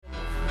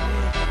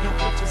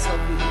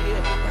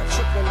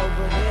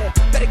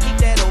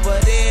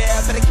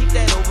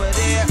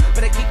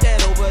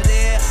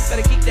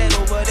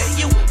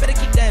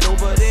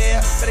over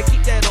there. Better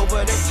keep that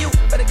over there. You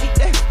better keep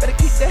that.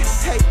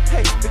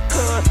 Hey,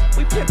 because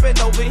we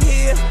pimpin' over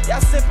here. Y'all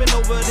sippin'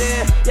 over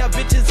there. Y'all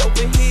bitches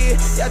over here.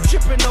 Y'all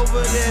trippin'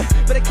 over there.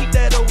 Better keep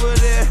that over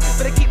there.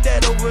 Better keep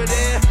that over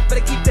there.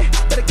 Better keep that.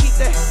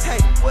 Hey,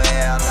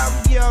 well,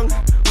 I'm young,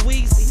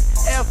 Weezy,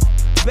 F,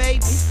 baby.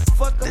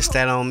 Fuck It's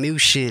that on mute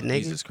shit,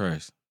 nigga. Jesus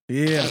Christ.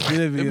 Yeah,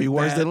 it'd be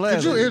worse than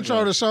last. Could you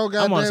intro the show,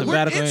 goddamn? I'm on We're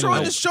sabbatical.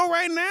 introing the show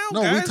right now.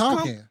 No, guys. we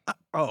talking.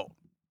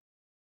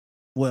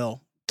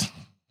 Well,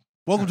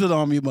 welcome to the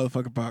On Mute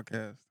Motherfucker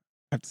Podcast.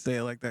 I have to say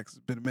it like that because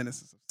it's been a minute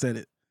since I've said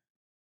it.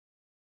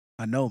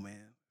 I know,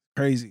 man.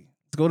 Crazy.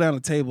 Let's go down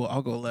the table.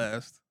 I'll go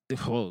last.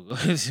 Whoa,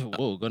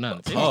 go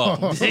down the table.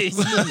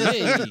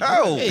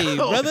 Oh, hey,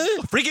 brother.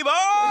 Freaky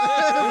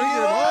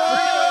Boyz!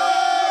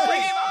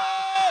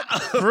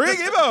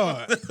 Freaky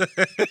Boy.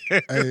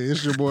 Hey,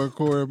 it's your boy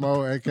Corey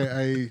Mo,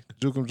 a.k.a.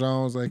 Jukum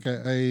Jones,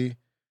 a.k.a.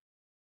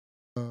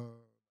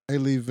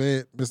 A-Lee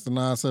Vet, Mr.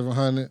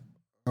 9700.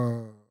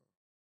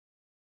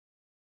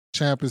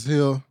 Champ is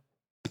Hill.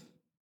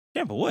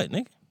 Champ for what,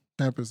 nigga?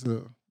 Champ is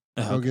Hill.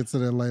 We'll get to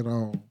that later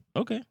on.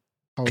 Okay.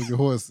 Hold your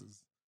horses.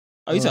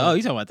 You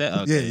talking about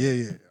that? Okay.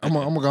 Yeah. I'm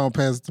gonna go and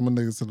pass it to my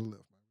niggas to the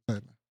left.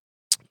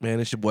 Man,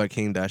 it's your boy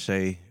King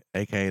Dashe,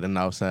 a.k.a. the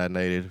Northside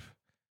Native.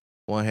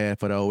 One hand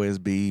for the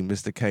OSB,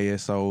 Mr.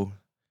 KSO,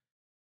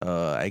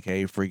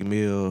 a.k.a. Freaky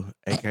Mill,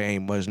 a.k.a.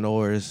 Much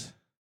Norris.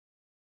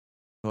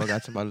 Who I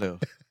got to my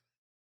left?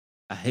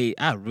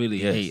 I really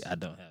hate I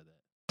don't have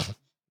that.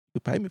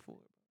 You pay me for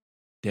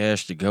it.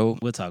 Dash to go.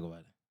 We'll talk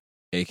about it.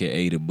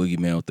 A.K.A. the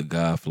Boogeyman with the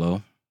God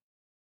Flow.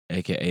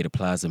 A.K.A. the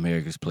Plaza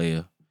Americas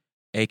player.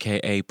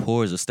 A.K.A.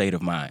 poor is a state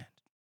of mind.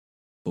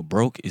 But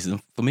broke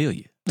isn't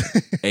familiar.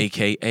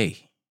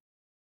 A.K.A.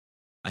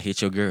 I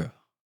hit your girl.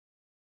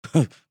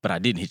 But I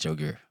didn't hit your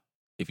girl.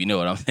 If you know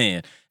what I'm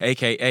saying.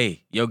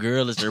 A.K.A. your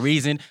girl is the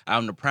reason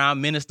I'm the prime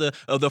minister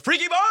of the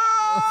Freaky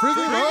Boyz!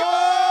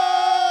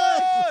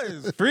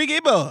 Freaky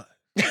Boy.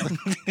 Boy,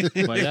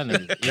 y'all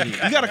niggas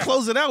idiots. You got to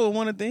close it out with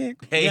one at the end.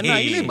 Hey,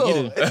 Freaky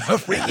Boy.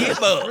 Freaky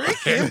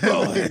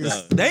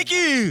Boyz. Thank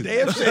you.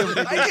 Damn shame.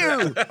 Thank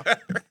you.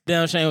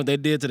 Damn shame what they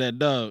did to that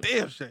dog.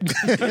 Damn shame.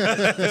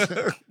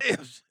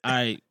 All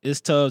right,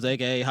 it's Tubbs,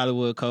 a.k.a.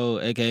 Hollywood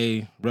Code,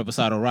 a.k.a.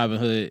 Reposado Robin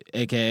Hood,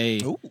 a.k.a.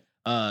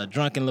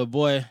 Drunken Little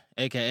Boy,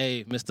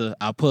 a.k.a. Mr.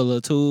 I Pull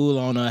a Tool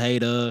on a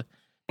Hater,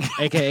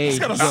 a.k.a.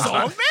 Got a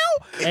song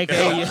now?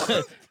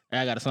 a.k.a.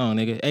 I got a song,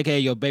 nigga. A.k.a.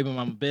 your baby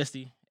mama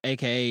bestie,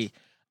 a.k.a.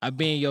 I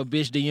been your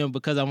bitch DM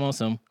because I want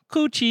some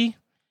coochie,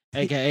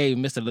 a.k.a.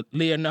 Mr.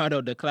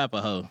 Leonardo the Clapper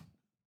Hoe.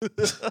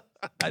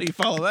 How do you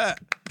follow that?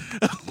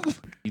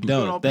 You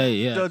don't.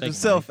 Judge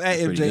yourself at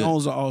MJ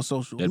Owns on all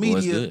social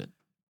media. Good.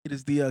 It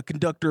is the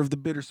conductor of the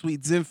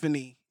Bittersweet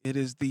Symphony. It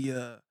is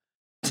the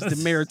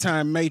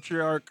maritime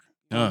matriarch.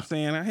 You know what I'm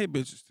saying? I hate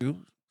bitches too.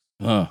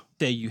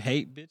 Say you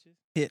hate bitches?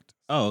 Hit.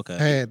 Oh, okay.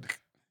 Had.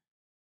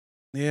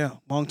 Yeah,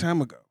 long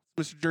time ago.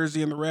 Mr.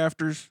 Jersey in the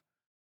Rafters.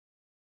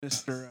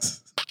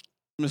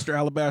 Mr.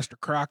 Alabaster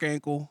Croc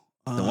Ankle.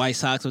 The White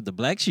Sox with the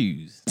black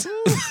shoes.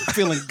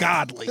 Feeling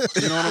godly.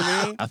 You know what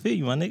I mean? I feel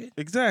you, my nigga.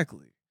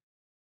 Exactly.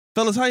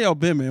 Fellas, how y'all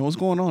been, man? What's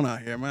going on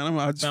out here, man?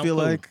 I just feel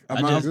like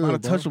I'm out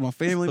of touch with my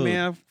family,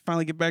 man. I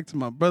finally get back to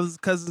my brothers,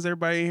 cousins,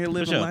 everybody in here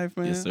living life,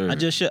 man. Yes, sir.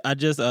 I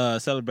just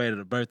celebrated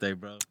a birthday,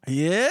 bro.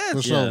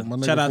 Yes. Shout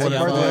out to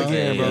y'all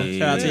boys,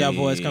 Shout out to y'all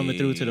boys coming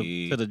through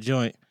to the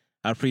joint.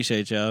 I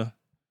appreciate y'all.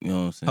 You know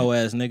what I'm saying? Hoe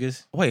ass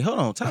niggas. Wait, hold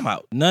on. Time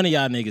out. None of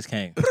y'all niggas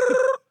came.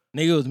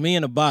 Nigga, it was me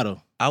in a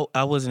bottle.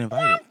 I wasn't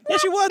invited.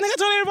 Yes, you was. Nigga, I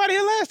told everybody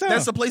here last time.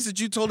 That's the place that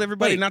you told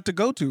everybody not to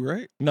go to,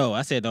 right? No,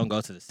 I said don't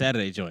go to the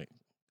Saturday joint.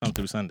 Come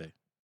through Sunday.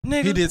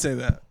 Nigga. He did say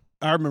that.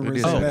 I remember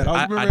him saying that.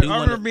 I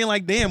remember being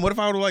like, damn, what if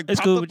I would have like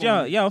It's cool, but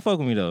y'all fuck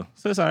with me though.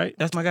 So it's all right.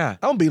 That's my guy.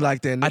 Don't be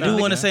like that, nigga. I do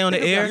want to say on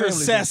the air. You're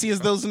as sassy as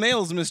those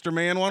nails, Mr.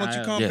 Man. Why don't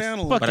you calm down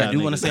a little bit? But I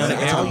do want to say on the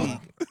air.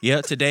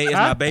 Yeah, today is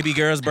my baby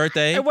girl's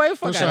birthday. Hey, wait,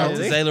 fuck out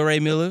to Zayla Ray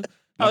Miller.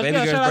 My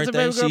baby girl's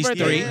birthday. She's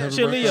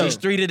 3. Leo. She's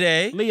 3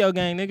 today. Leo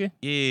gang, nigga.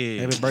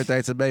 Yeah. Happy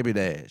birthday to Baby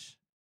Dash.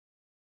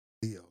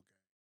 Leo.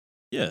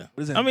 Yeah.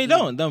 I mean,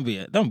 don't be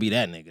that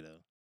nigga though.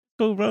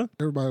 Cool, bro.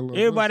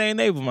 Everybody ain't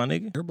able, my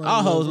nigga.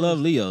 All hoes love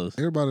Leos.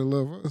 Everybody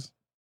love us.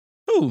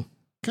 Who?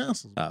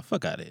 Cancel.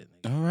 Fuck out of here,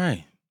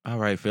 nigga. All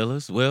right,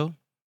 fellas. Well,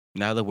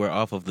 now that we're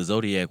off of the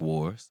Zodiac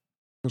Wars,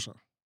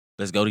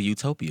 let's go to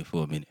Utopia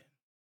for a minute.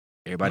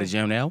 Everybody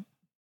jammed out?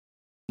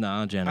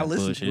 Nah, I'm jamming out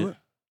bullshit.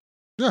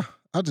 Yeah,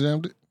 I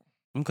jammed it.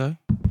 Okay.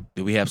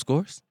 Do we have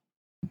scores?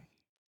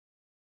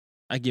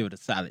 I give it a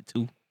solid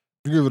 2.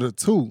 You give it a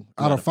 2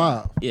 out of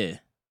 5. Yeah.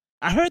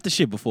 I heard the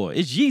shit before.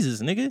 It's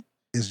Jesus, nigga.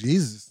 It's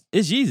Jesus.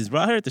 It's Jesus,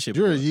 bro. I heard the shit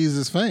You're before. a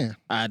Jesus fan.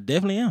 I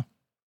definitely am.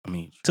 I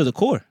mean, to the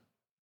core.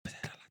 But that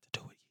had a lot to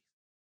do with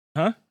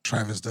you. Huh?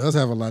 Travis does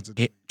have a lot to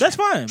do. That's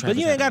fine. But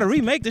you ain't got to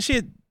remake the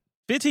shit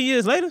 15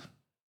 years later.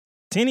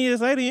 10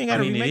 years later, you ain't got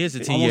to remake it is a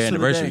 10-year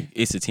anniversary.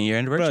 It's a 10-year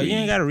anniversary. Bro, you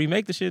ain't got to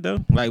remake the shit,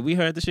 though. Like, we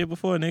heard the shit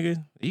before,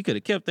 nigga. You could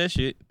have kept that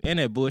shit and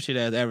that bullshit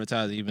ass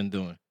advertising you been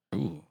doing.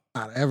 Ooh.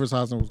 Nah, the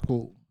advertising was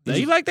cool.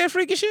 You like that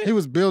freaky shit? He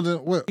was building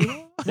what?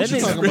 That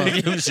you talking about?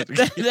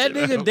 that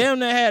nigga damn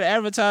near had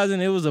advertising.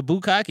 It was a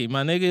bukkake,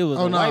 my nigga. It was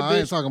Oh a no, white I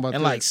ain't bitch talking about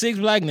and that. like 6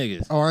 black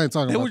niggas. Oh, I ain't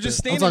talking They about were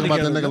just that. I'm standing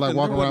talking about that together. nigga like Nothing-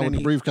 walking there around with wasn't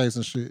the briefcase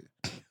and shit.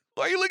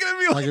 Why are you looking at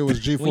me Like it was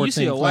G14 When you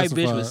see a white bitch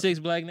with classified. 6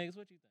 black niggas,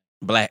 what you think?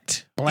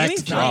 Blacked.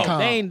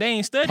 Blacked.com. They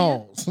ain't studying.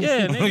 Pause.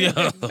 Yeah, nigga.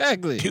 Yeah.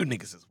 Exactly. You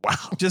niggas is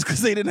wild. just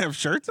because they didn't have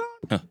shirts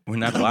on? We're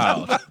not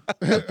wild.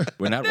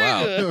 We're not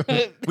wild.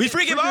 We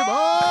freaky boy.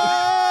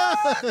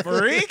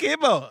 Freaky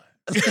boy.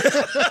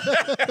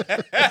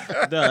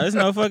 Duh, there's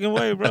no fucking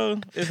way, bro.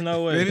 There's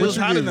no way. It What was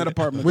you hot give in that it?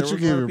 apartment. What There you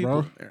was a give lot of it, people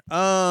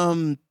bro?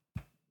 in there.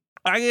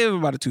 I gave it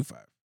about a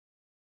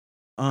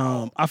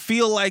 2.5. I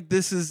feel like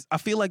this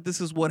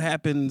is what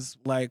happens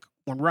like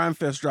when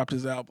Rhymefest dropped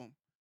his album.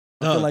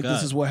 I feel like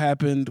this is what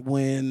happened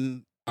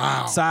when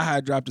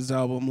Sci-Hi dropped his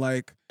album.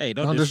 Like, Hey,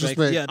 don't Don't disrespect.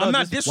 disrespect. Yeah, I'm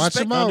not Watch disrespecting.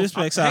 your mouth. Don't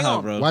disrespect Hang Sci-Hi,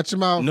 on. bro. Watch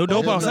him out. No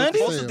dope on Sunday?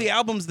 Most of the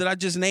albums that I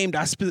just named,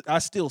 I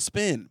still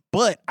spin,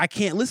 but I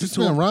can't listen You to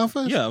spin them.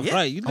 Rhymefest? Yeah, Yeah.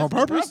 right. You On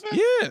purpose?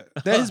 Yeah,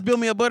 that is Build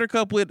Me a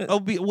Buttercup with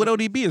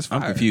ODB is fire.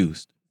 I'm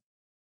confused.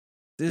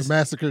 The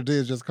Massacre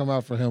did just come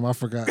out for him. I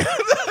forgot.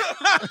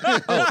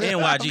 Oh,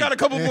 NYG. I've got a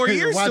couple more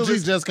years. Still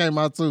YG just came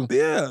out too.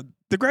 yeah,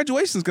 the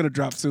graduation's gonna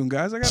drop soon,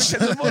 guys. I gotta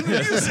catch up on the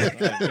music.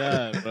 Oh my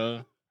God,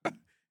 bro.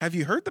 Have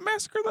you heard the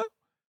Massacre though?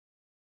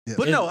 Yeah.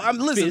 But no, I'm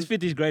listening. It's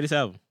 50's greatest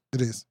album.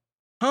 It is.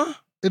 Huh?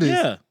 It is.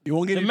 Yeah. You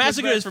won't get The any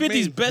Massacre pushback is from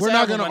 50's me. best We're not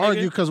album, going to my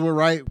argue nigga. because we're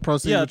right.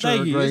 Proceed Yeah, with your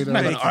thank you. grade. It's not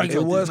on gonna it. argue.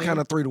 It was kind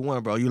of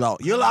 3-1, bro. You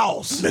lost. You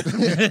lost.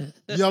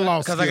 You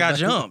lost. Because I got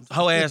jumped.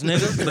 Hoe ass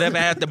niggas. Whatever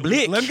had the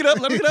blick. Let me get up.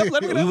 Let me get up.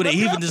 Let me get We up. would have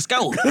evened the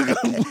score.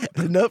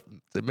 Enough.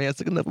 The man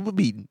took enough of a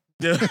beating.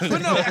 But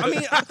no, I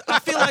mean, I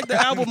feel like the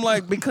album,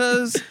 like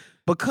because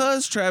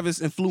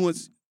Travis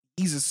influenced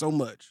Yeezus so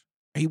much,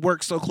 he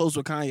works so close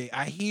with Kanye.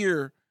 I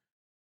hear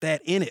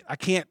that in it. I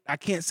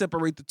can't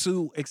separate the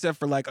two except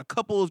for like a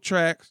couple of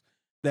tracks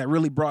that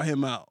really brought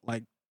him out.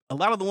 Like a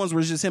lot of the ones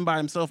where it's just him by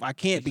himself. I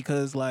can't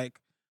because like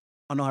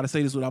I don't know how to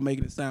say this without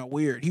making it sound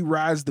weird. He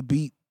rides the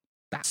beat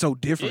so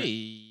different. Hey,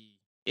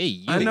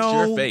 you. I Fix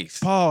know. your face.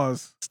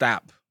 Pause.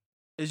 Stop.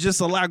 It's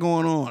just a lot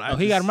going on. Oh,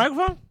 he got a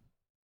microphone?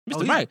 Mr.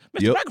 Oh, Mike.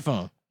 Mr. Yep.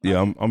 Microphone.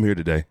 Yeah, I'm here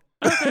today.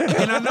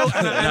 and I know,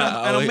 and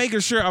I'm making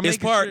sure. I'm It's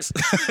making Parks.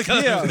 Sure,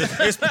 yeah,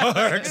 It's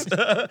Parks.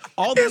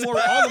 all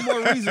the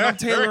more reason I'm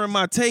tailoring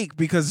my take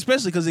because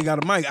especially because he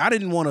got a mic. I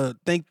didn't want to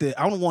think that.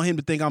 I don't want him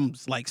to think I'm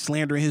like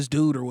slandering his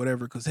dude or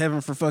whatever. Because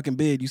heaven for fucking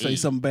bid, you say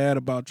something bad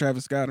about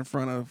Travis Scott in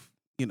front of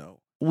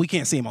we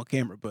can't see him on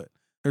camera, but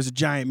there's a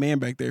giant man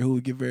back there who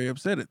would get very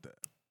upset at that.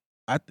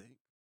 I think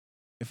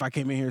if I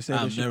came in here and said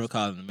I'm this shit never was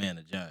calling a man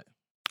a giant.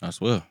 I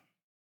swear.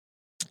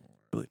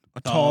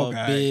 a tall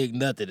guy, big,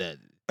 nothing that.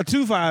 a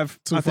 2.5.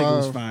 I think it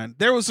was 2.5. fine.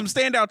 There was some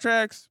standout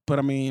tracks, but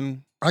I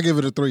mean, I give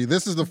it a 3.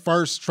 This is the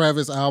first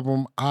Travis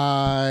album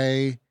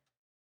I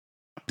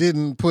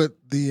didn't put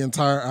the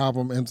entire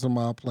album into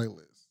my playlist.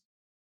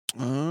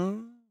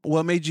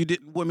 what made you not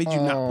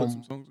put some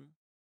Um, songs in?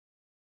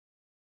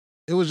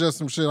 It was just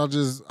some shit. I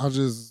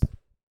just.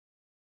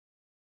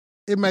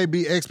 It may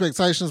be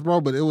expectations,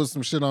 bro, but it was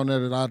some shit on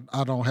there that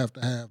I don't have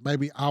to have.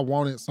 Maybe I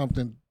wanted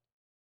something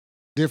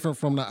different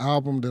from the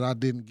album that I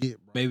didn't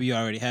get, bro. Maybe you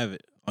already have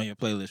it on your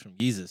playlist from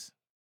Yeezus.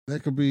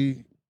 That could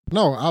be.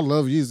 No, I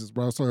love Yeezus,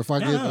 bro. So if I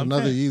get Yeah,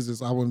 another okay.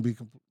 Yeezus, I wouldn't be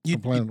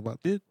complaining about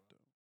it. Did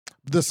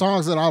The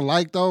songs that I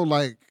like though,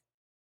 like,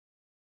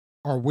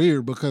 are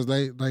weird because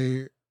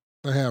they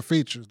have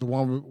features. The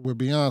one with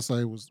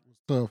Beyonce was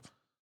tough.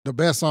 The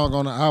best song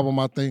on the album,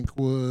 I think,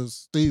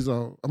 was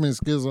Schizo.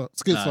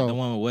 Nah, the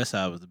one with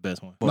Westside was the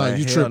best one. Nah,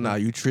 you tripping. Nah,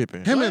 you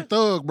tripping. Him and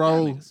Thug,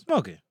 bro, Y'all niggas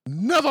smoking.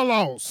 never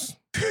lost.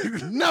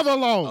 Never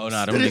lost. Oh,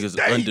 nah, them niggas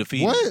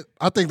undefeated. What?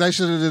 I think they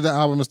should have did the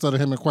album instead of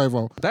him and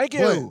Quavo. Thank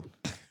you.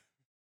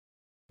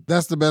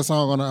 That's the best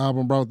song on the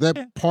album, bro.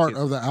 That part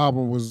of the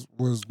album was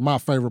my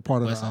favorite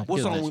part of the Westside album.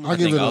 What killed song that we I I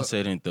give think it a-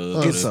 Offset and Thug. Get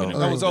would've some. been a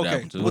That was good okay.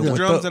 album, too. With the Yeah.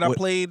 drums that I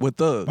played. With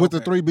Thug. With the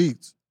Okay. 3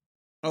 beats.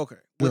 Okay.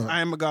 With Yeah.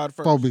 I Am a God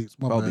first. 4 beats.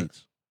 My 4 bad.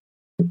 beats.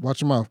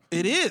 Watch your mouth.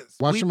 It is.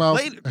 Watch We your mouth.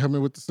 played it. Help me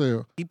with the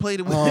cell. He played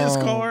it with his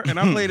car, and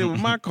I played it with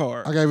my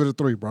car. I gave it a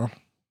 3, bro.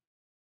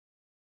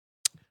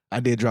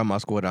 I did drop my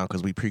score down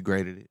because we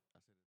pre-graded it.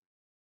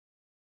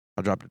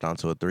 I dropped it down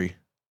to a 3.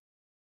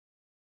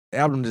 The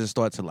album just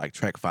started to like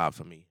track 5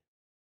 for me.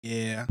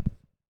 Yeah.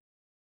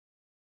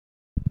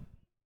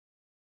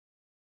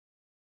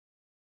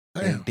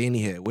 Damn. And then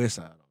he had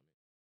Westside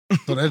on.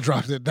 So that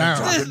dropped it down.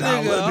 Dropped it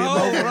down a little bit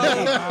more,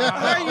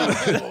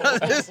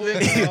 bro. This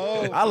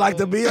nigga, I like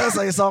the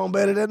Beyonce song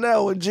better than that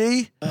one,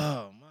 G.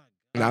 Oh, my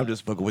God. Nah, I'm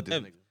just fucking with this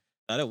That- nigga.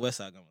 Nah, that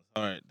Westside gun was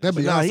hard. That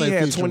But nah, he Beyonce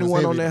had feature 21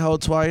 was on heavy. that hoe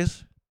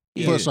twice.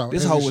 For sure.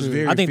 This Heavy hoe was shit.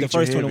 very I think the feature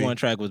first heavy. 21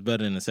 track was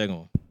better than the second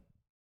one.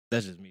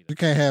 That's just me. You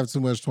can't have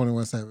too much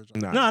 21 Savage.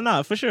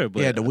 No, for sure. But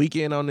He had The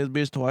Weeknd on this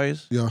bitch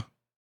twice. Yeah.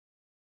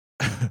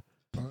 Yeah.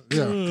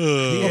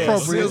 He had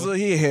Appropriate. SZA,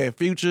 he had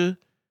Future.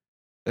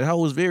 That hoe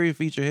was very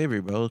feature heavy,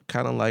 bro.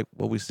 Kind of like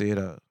what we said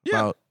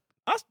about.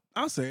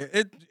 I'll say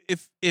it.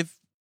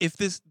 If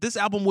this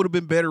album would have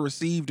been better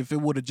received if it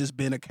would have just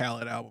been a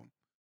Khaled album.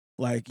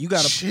 Like you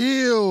got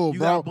chill, you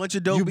bro. got a bunch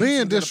of dope You beats.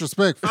 being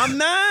disrespectful. I'm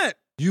not.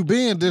 You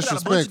being You got a bunch of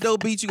disrespectful.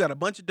 dope beats. You got a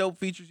bunch of dope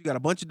features. You got a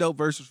bunch of dope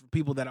verses from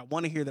people that I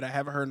want to hear that I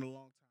haven't heard in a long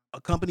time.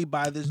 Accompanied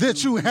by this That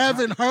dude you who's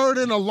haven't heard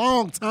in a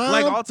long time.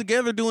 like all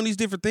together doing these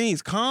different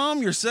things.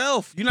 Calm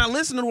yourself. You're not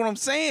listening to what I'm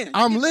saying.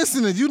 I'm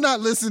listening. You're not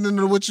listening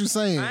to what you're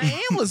saying. I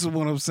am listening to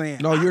what I'm saying.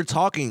 No, you're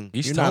talking.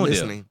 He's You're tone not deaf.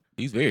 listening.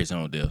 He's very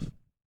tone deaf.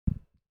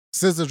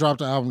 SZA dropped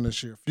the album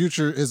this year.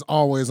 Future is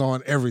always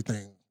on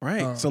everything.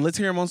 Right. So let's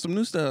hear him on some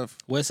new stuff.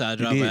 Westside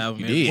drop did. an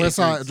album. You every- did.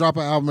 Westside drop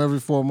an album every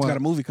 4 He's got a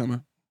months. movie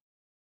coming.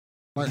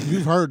 Like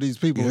you've heard these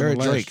people You in heard the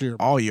last Drake year.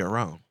 all year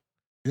round.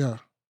 Yeah,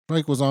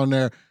 Drake was on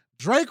there.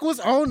 Drake was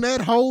on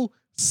that whole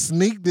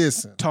sneak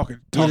dissing Talking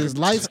with his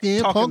light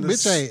skinned talking punk to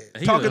bitch ass.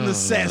 He talking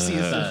was- the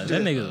sassiest. That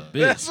shit. nigga's a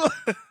bitch. That's what,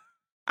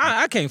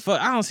 I can't fuck.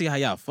 I don't see how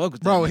y'all fuck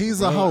with that Bro, nigga, he's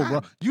a hoe,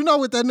 bro. You know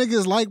what that nigga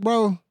is like,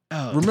 bro?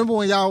 Oh. Remember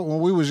when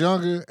we was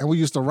younger and we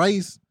used to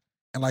race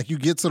and like you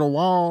get to the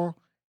wall,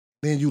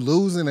 then you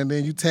losing and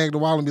then you tag the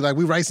wall and be like,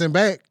 we racing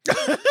back.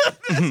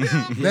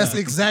 That's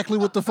exactly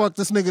what the fuck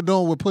this nigga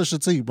doing with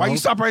Pusha T, bro. why you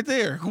stop right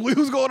there? We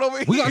was going over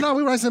here.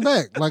 We racing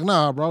back. Like,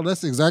 nah, bro,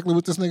 that's exactly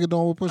what this nigga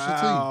doing with Pusha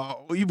T.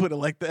 Oh, well, you put it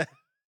like that.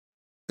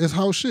 It's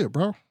whole shit,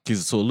 bro.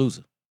 He's a sore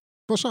loser.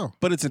 For sure.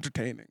 But it's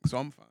entertaining, so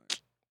I'm fine.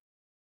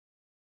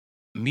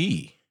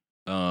 Me.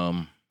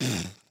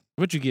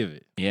 What you give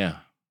it? Yeah.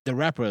 The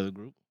rapper of the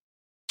group.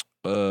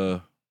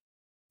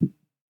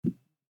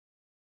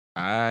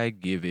 I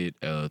give it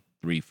a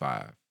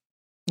 3.5.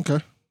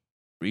 Okay.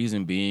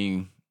 Reason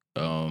being,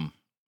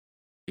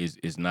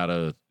 is not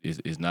a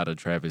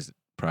Travis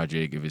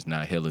project if it's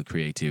not hella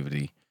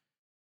creativity.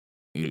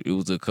 It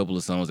was a couple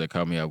of songs that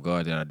caught me off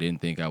guard that I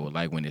didn't think I would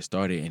like when it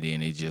started, and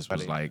then it just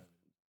was like,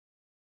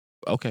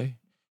 okay.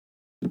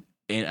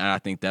 And I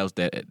think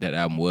that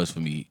album was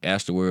for me.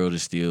 Astroworld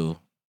is still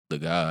the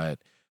god,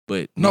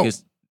 but No.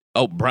 niggas,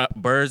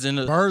 Birds in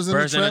the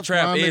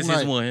Trap Ron is his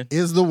McKnight one.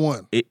 Is the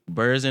one.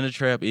 Birds in the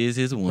Trap is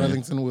his one.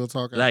 Reddington will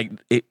talk. Like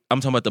I'm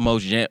talking about the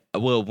most jam.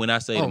 Well, when I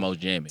say Oh. the most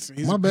jamming,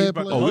 My bad,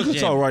 play. Oh, we can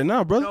Jam. talk right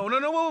now, brother. No,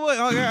 wait.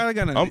 I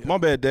got an My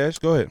bad, Dash.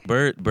 Go ahead.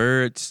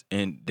 Birds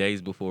and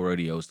Days Before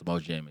Rodeo is the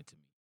most jamming to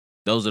me.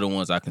 Those are the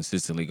ones I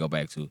consistently go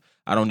back to.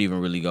 I don't even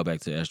really go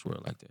back to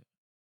Ashworld like that.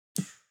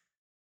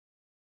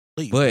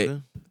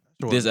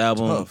 But this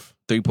album, tough.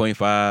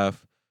 3.5,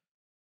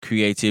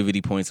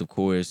 creativity points, of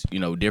course. You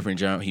know, different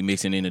genre. He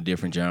mixing into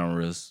different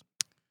genres.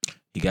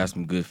 He got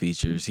some good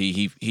features.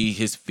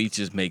 His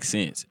features make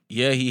sense.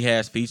 Yeah, he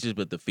has features,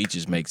 but the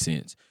features make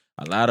sense.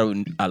 A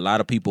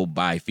lot of people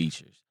buy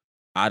features.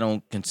 I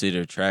don't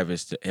consider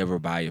Travis to ever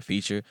buy a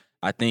feature.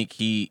 I think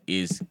he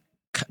is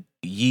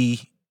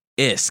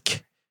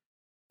Ye-esque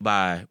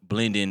by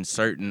blending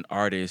certain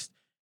artists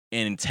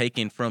and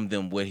taking from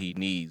them what he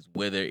needs,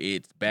 whether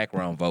it's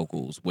background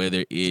vocals,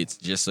 whether it's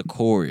just a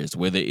chorus,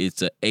 whether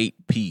it's a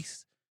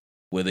 8-piece,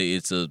 whether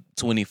it's a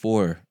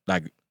 24,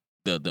 like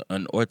the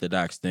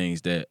unorthodox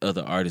things that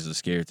other artists are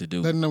scared to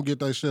do. Letting them get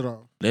that shit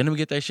off. Let them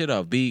get that shit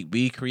off.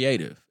 Be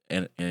creative.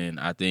 And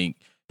I think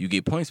you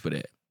get points for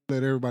that.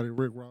 Let everybody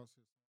Rick Ross.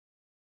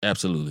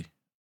 Absolutely.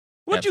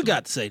 What you Absolutely.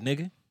 got to say,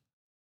 nigga?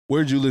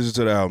 Where'd you listen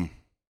to the album?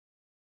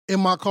 In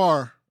my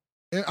car.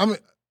 I mean,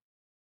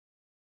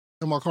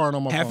 in my car and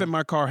on my half phone. in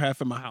my car, half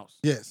in my house.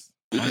 Yes.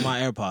 On my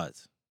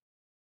AirPods.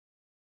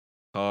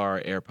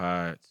 Car,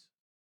 AirPods,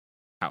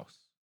 house.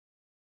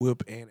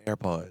 Whip and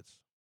AirPods.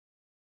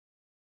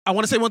 I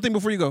want to say one thing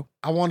before you go.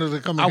 I wanted to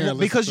come in here and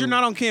Because listen you're to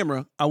not it. on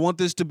camera. I want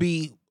this to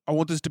be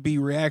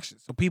reaction.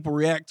 So people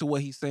react to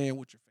what he's saying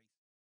with your face.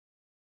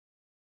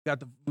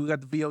 We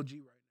got the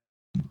VOG right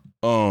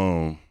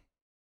now.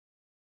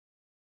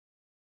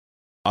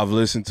 I've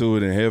listened to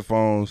it in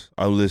headphones.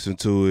 I've listened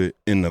to it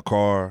in the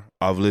car.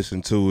 I've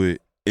listened to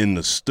it in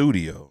the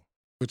studio.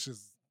 Which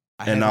is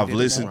And I've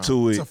listened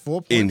to it's it a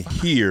 4.5. in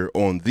here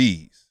on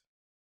these.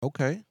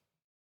 Okay.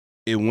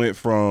 It went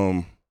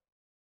from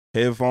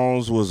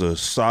headphones was a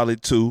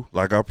solid 2,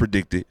 like I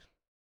predicted.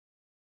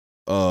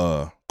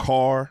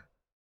 Car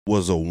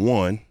was a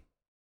 1.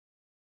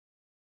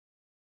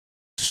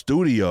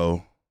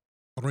 Studio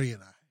 3.5.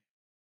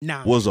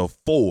 Nah. was a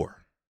 4.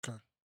 Okay.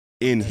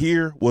 In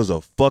here was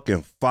a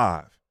fucking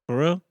 5. For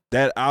real?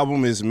 That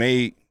album is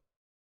made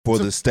for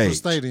the For stage.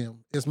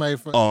 stadium. It's made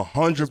for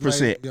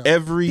 100%. Yeah.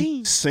 Every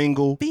Bing.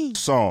 single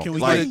song. Can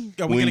we Like,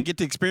 are we when- gonna get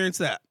to experience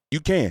that? You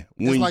can.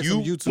 When like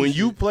some YouTube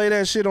you shit. play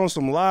that shit on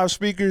some live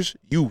speakers,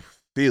 you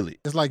feel it.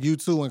 It's like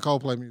U2 and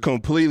Coldplay music.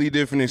 Completely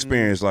different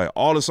experience. Like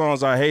all the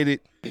songs I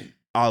hated,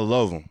 I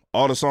love them.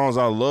 All the songs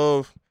I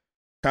love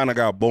kind of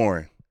got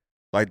boring.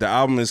 Like the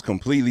album is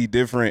completely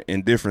different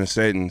in different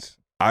settings.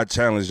 I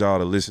challenge y'all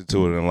to listen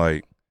to it and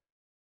like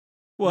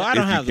Well, I If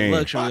don't you have the can.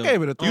 luxury. I of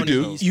gave it a You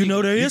three. do. You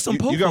know there is some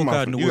you got popo my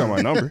out in the you got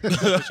world. my number.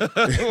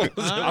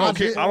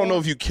 I don't know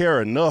if you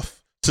care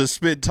enough to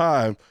spend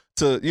time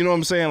to, you know what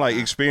I'm saying, like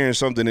experience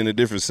something in a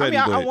different I setting.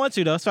 mean, I but want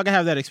to though, so I can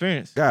have that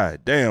experience.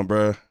 God damn,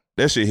 bro,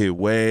 that shit hit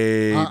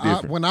way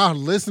different. When I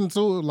listened to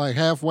it, like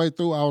halfway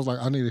through, I was like,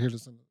 I need to hear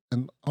this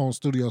on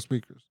studio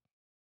speakers.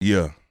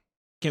 Yeah,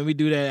 Can we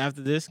do that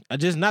after this?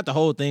 Just not the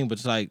whole thing, but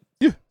just like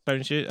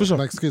certain shit. For sure.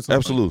 Like Schizo.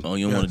 Absolutely. Oh,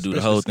 you don't want to do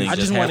the whole thing. I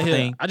just want want to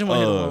hear. I just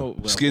want to hear the whole.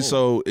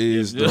 Schizo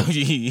is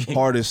the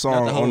hardest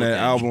song on that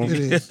album. It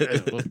is.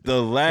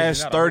 The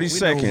last 30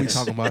 seconds,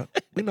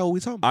 We know what we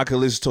talking about. I could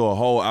listen to a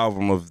whole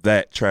album of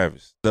that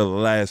Travis. The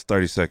last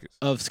 30 seconds.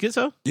 of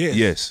Schizo.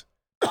 Yes.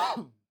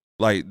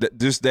 Like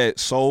just that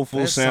soulful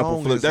That sample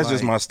song flip. is That's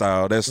just like- my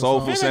style. That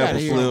soulful song- sample I gotta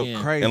hear it flip.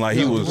 again. Crazy. And like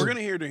he was We're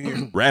gonna hear it in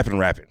here.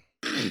 rapping.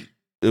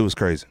 It was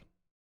crazy.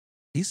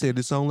 He said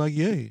this song like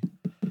Yay.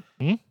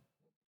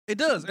 It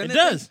does. It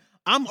does.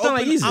 I'm Sound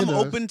like open. Easy I'm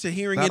does. open to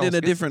hearing Not it on in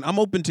a Schizo. different. I'm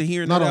open to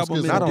hearing Not that on album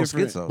in Schizo. Not a on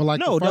different. Schizo. But like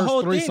No, the the first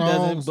whole 3 thing doesn't,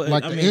 songs, but,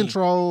 like I the mean,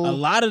 intro, A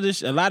lot of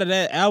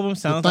that album the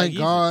sounds like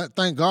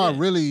thank God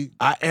really,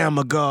 I am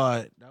a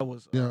god. That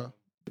was yeah.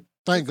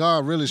 Thank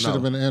God really should have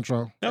No. been the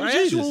intro. That I was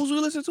asked you Jesus. what was we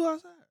listening to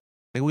outside.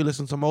 And we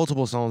listened to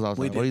multiple songs outside.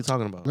 We What are did. you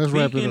talking about? Let's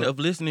wrap it Speaking up. of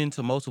listening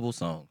to multiple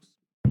songs,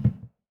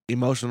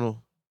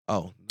 Emotional.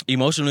 Oh,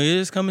 Emotional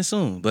is coming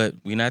soon, but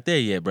we're not there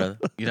yet, brother.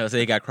 You know what I'm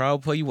saying? Got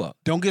crowd before you walk.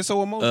 Don't get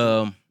so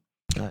emotional.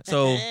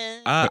 So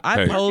I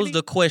Hey. posed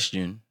a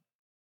question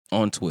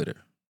on Twitter.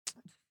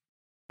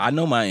 I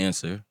know my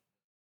answer,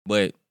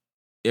 but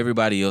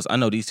everybody else, I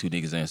know these two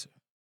niggas' answer.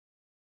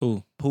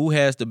 Who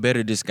has the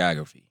better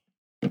discography?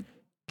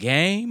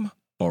 Game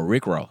or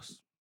Rick Ross?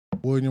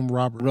 William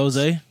Robert. Rose.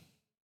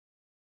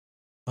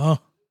 Oh,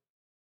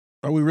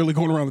 Are we really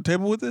going around the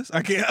table with this?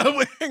 I can't.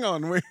 Hang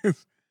on.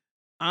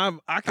 I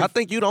I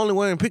think you the only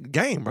one that picked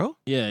Game, bro.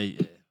 yeah.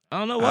 I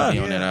don't know I'll why. be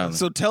on that island.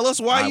 So tell us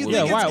why I you will.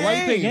 think Yeah, it's why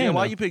you pick Game? Yeah,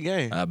 why though? you pick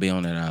Game? I'll be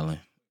on that island.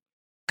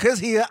 Cause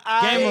he a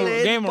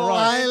Game of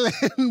Ross. Island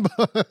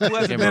Boy. Who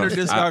has a Game better of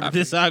Ross. discography?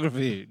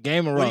 Discography.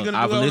 Game of What are Ross. you gonna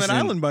I've do on that listened-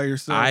 island by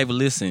yourself? I've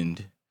listened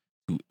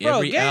to Bro,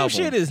 every game album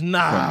shit is from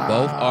not.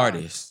 both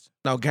artists.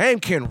 No, Game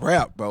can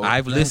rap, bro.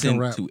 I've Game listened can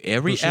rap. to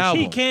every For sure.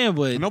 album. He can,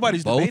 but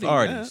Nobody's both debating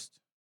artists.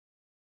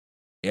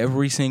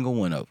 Every single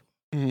one of them.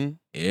 That. Mm-hmm.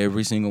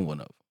 Every single one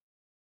of them.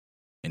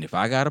 And if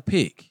I got to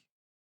pick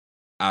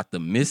out the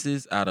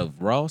misses out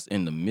of Ross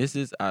and the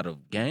misses out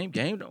of Game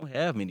don't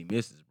have many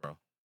misses, bro.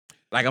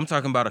 Like I'm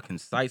talking about a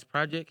concise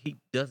project. He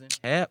doesn't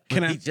have.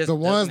 Can I- he just The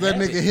ones that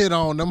doesn't have nigga it. hit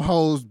on, them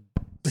hoes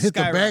hit the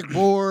Skyrocket.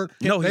 backboard.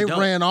 No, he they don't.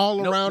 ran all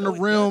No, around no, the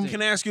he rim. doesn't.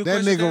 Can I ask you a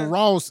That question? nigga Dash?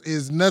 Ross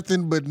is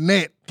nothing but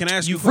net. Can I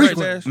ask you a frequent.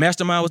 question? Dash?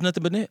 Mastermind was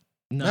nothing but net.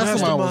 Nah,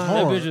 Mastermind was that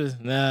hard. bitch was-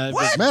 nah,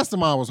 What?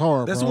 Mastermind was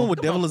hard, That's bro. the one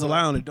with Devil is a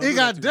Lion. Don't He do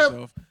got that to Dev-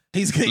 yourself.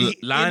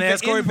 He's Lion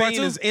Ass Corey in Part vain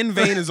Two? is in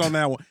vain is on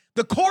that one.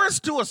 The chorus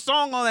to a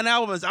song on that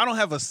album is I don't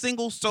have a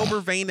single sober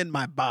vein in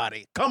my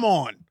body. Come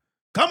on.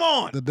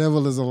 The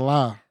devil is a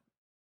lie.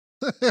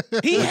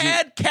 He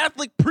had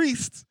Catholic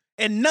priests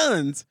and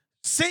nuns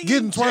singing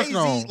Getting twerked Jay-Z.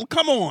 on.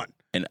 Come on.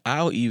 And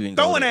I'll even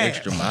go Throwing the ass.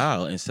 extra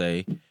mile and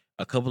say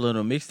a couple of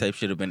them mixtapes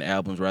should have been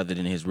albums rather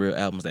than his real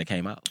albums that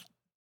came out.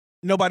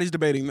 Nobody's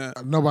debating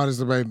that. Nobody's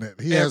debating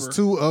that. He Ever. has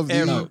 2 of the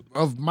Ever.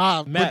 of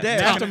my Matt- Dash,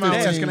 Mastermind-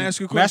 Dash, can I ask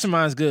you a question?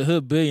 Mastermind's good.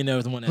 Hood Billionaire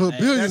was the one that. Hood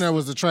Billionaire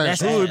was the trash. that's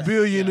song. ass.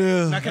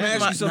 Billionaire. Now, can I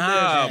ask you something?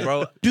 Nah, Dash?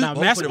 bro. Nah,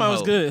 Both Mastermind of was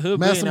them good. Hood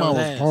Mastermind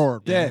Billionaire was ass.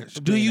 hard, bro. Dash,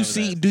 Hood do you Billionaire was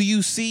see? Do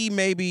you see?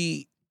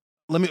 Maybe.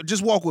 Let me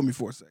just walk with me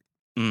for a second.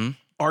 Mhm.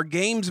 Are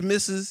Game's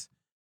misses?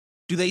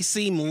 Do they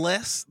seem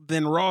less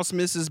than Ross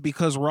misses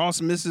because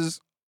Ross misses?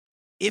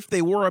 If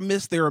they were a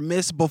miss, they're a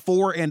miss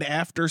before and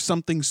after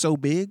something so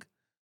big.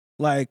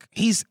 Like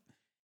his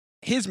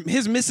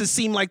misses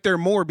seem like they're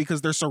more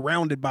because they're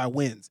surrounded by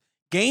wins.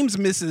 Game's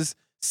misses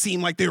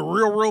seem like they're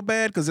real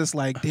bad because it's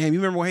like, damn, you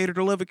remember when Hater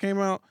to Love It came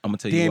out? I'm gonna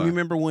tell you Damn, why. you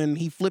remember when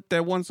he flipped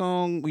that one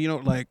song? You know,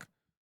 like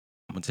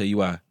I'm gonna tell you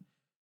why.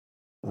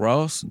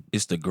 Ross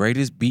is the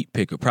greatest beat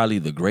picker, probably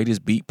the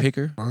greatest beat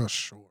picker Oh,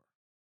 sure.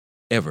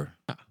 ever.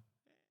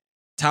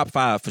 Top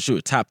 5 for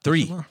sure. Top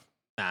 3.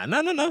 Nah,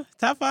 no.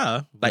 Top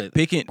 5. Like But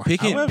picking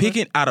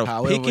out of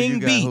However, you picking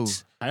got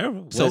beats.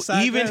 however, So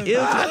Westside even Gun- if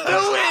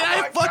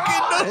I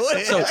fucking knew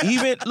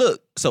it.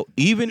 so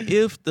even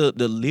if the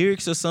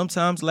lyrics are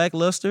sometimes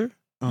lackluster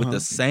with the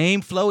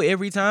same flow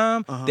every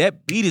time,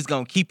 that beat is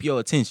gonna keep your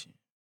attention.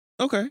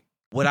 okay.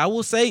 What I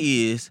will say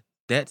is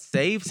that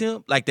saves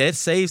him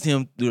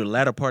through the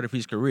latter part of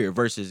his career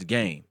versus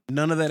Game.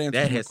 None of that answers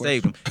That my has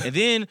question. saved him. And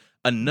then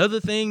another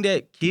thing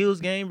that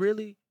kills Game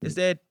really is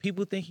that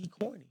people think he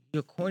corny. He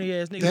a corny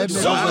ass nigga. That He's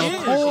nigga so is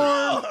is.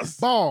 corn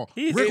ball.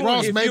 He's Rick corny.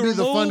 Ross If may you be the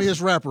remove-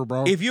 funniest rapper,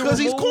 bro. If you Because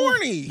he's remove-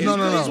 corny. No,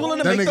 no, He's no. willing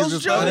to That make nigga's those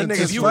just jokes. funny. That If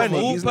nigga's you funny.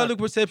 remove He's public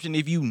perception,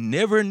 if you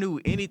never knew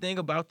anything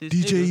about this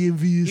nigga,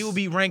 Envious. he will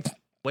be ranked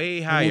way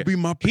It higher. will be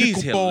my He's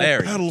pickleball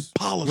hilarious. paddle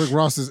polish. Rick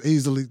Ross is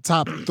easily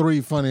top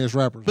 3 funniest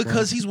rappers. bro.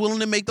 Because he's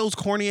willing to make those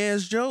corny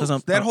ass jokes. 'Cause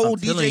I'm- That I'm whole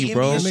telling DJ you,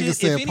 bro. Envy That nigga shit.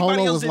 said If anybody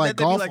Polo else was did like that,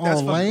 they'd be golf like, that's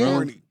on fucking land.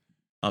 corny.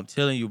 I'm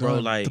telling you, bro,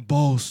 Done. like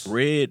boss.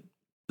 the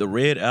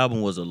Red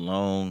album was a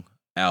long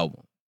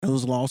album. It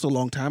was also a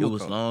long time It ago.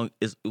 was long.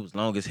 It was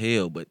long as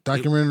hell. But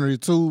Documentary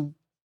 2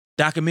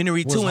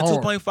 documentary was 2 and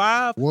hard.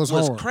 2.5 was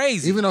was hard.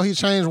 crazy. Even though he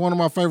changed one of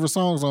my favorite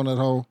songs on that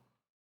whole,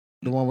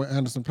 the one with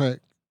Anderson .Paak.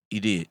 he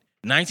did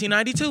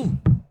 1992,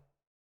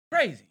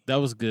 crazy. That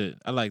was good.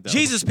 I like that.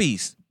 Jesus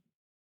Piece,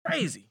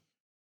 crazy.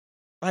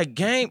 Like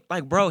Game,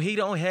 like bro, he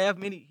don't have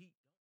many.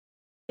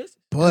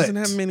 But Doesn't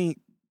have many.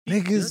 He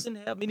niggas, doesn't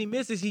have many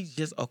misses. He's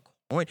just a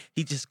corny.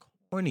 He just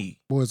corny.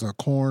 Boy's a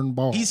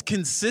cornball. He's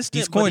consistent,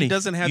 He's but corny. he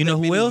doesn't have You know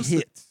that who many else?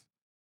 hits.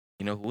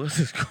 You know who else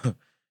is corny?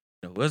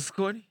 You know who else is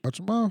corny? Watch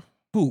your mouth.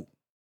 Who?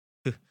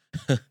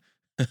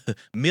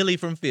 Millie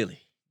from Philly.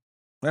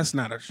 That's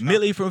not a shock.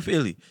 Millie from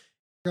Philly.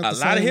 Got A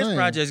the lot of same his name.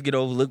 projects get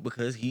overlooked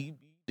because he.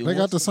 They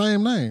got the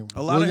same name.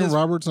 A lot of William his-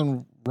 Roberts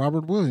and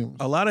Robert Williams.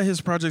 A lot of his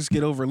projects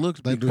get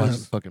overlooked They do Watch have-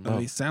 his fucking because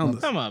mouth. they sound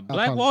Talking about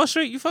Black apologize. Wall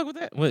Street. You fuck with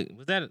that? Wait,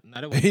 was that?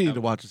 No, that was He need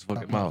to watch his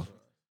fucking mouth.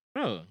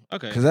 Oh,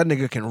 okay. Because that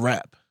nigga can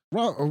rap.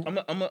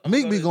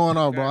 Meek be going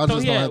off, bro. I So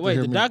just don't yeah, have to wait.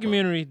 hear The Meek, bro.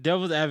 documentary,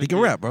 Devil's Advocate. He can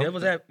rap, bro.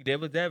 Devil's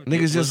Advocate.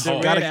 Niggas was just The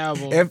Red gotta.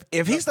 Album.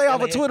 If he stay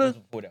off of Twitter,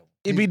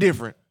 it'd be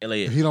different.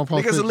 LAX. He don't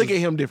post Niggas will pictures. look at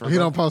him different. He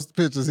bro. don't post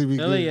pictures. He be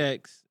good.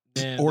 LAX.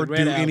 Then or the do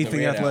Red Album. anything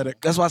Red Album.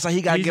 athletic. That's why I say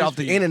he gotta Jesus get off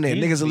the Feet. internet.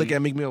 Jesus Niggas will look Feet.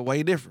 at Meek Mill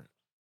way different.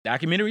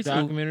 Documentary 2.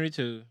 Documentary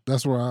 2.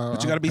 That's where I.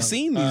 But you got to be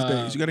seen these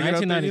days. You got to get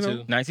out there. You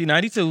know?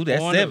 1992. That's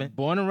Born 7.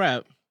 Born to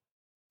Rap.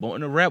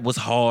 Born to Rap was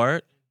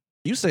hard.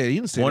 You said you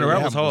didn't say Born to that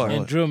Rap was album hard.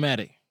 And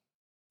Drillmatic.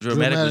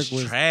 Dramatic was Dramatic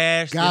was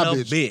trash than a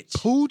Garbage.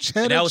 bitch. 2 cheddar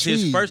And that was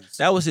cheese. his first.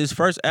 That was his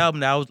first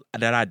album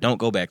that I don't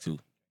go back to.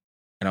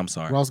 And I'm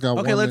sorry. Ross got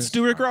Okay, one let's inch.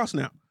 do Rick Ross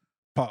now.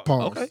 Pause.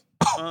 Pause. Okay.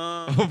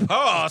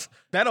 Pause.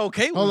 That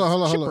okay was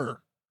Hold on.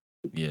 chipper.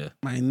 Yeah.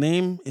 My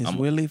name is I'm-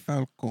 Willie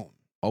Falcone.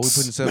 Oh, we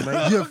putting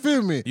 7 You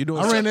feel me? You doing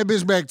I ran that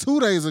bitch back 2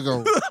 days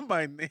ago.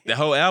 My name. The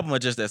whole album or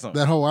just that song?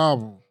 That whole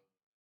album.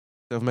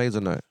 Self-made or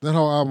not? That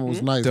whole album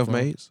was nice. bro.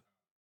 Self-made.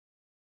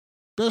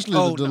 Especially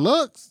Oh, the no.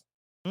 deluxe.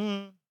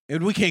 Mhm.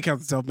 And we can't count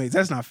the self-mades.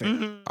 That's not fair.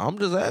 Mhm. I'm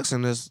just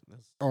asking this.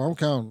 Oh, I'm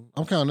counting.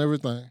 I'm counting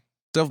everything.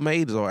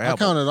 Self-made or I album?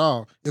 count it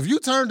all. If you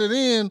turned it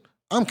in,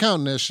 I'm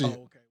counting that shit. Oh,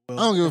 okay. Well,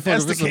 I don't give a if fuck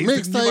that's if the it's a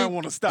case, then you might mixtape,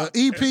 want to An stop.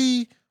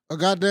 EP, a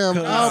goddamn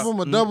 'Cause- album,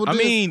 a double I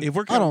disc. mean, If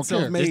we're I don't counting care.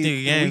 self-made, this nigga then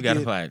we game got to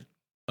get- find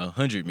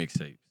 100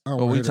 mixtapes. I don't What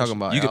wanna we hear that talking shit.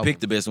 about? You can album. pick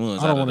the best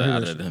ones I don't out of wanna hear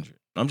the that shit. 100.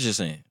 I'm just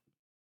saying.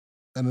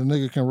 And the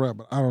nigga can rap,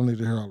 but I don't need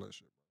to hear all that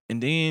shit.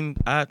 And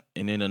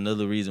then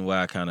another reason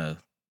why I kind of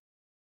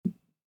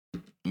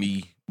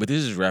but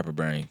this is rapper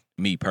brain,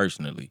 me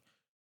personally.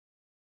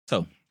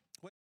 So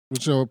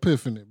With your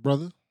epiphany,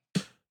 brother.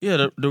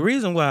 yeah, the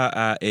reason why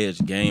I edge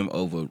Game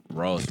over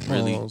Ross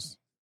really Pause.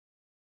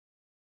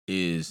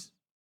 is,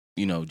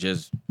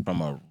 just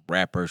from a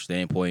rapper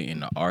standpoint in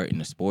the art and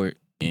the sport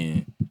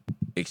and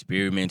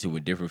experimenting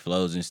with different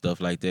flows and stuff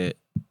like that.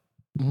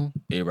 Mhm.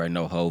 Everybody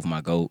know Hove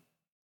my GOAT.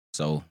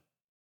 So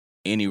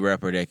any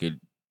rapper that could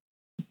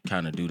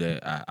kind of do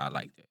that, I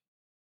like that.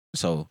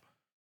 So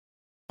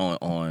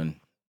on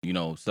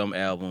some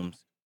albums,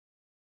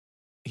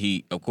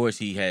 he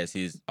has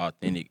his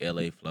authentic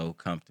LA flow,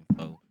 Compton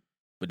flow.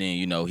 But then,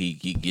 he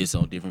gets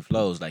on different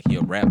flows. Like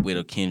he'll rap with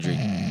a Kendrick,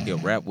 he'll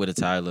rap with a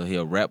Tyler,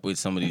 he'll rap with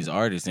some of these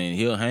artists, and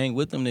he'll hang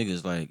with them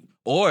niggas.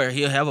 Or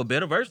he'll have a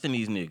better verse than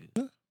these niggas.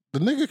 The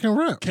nigga can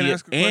rap. Can I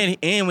ask a question?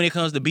 And when it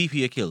comes to beef,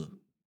 he a killer.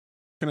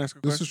 Can I ask a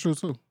This question? is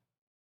true too.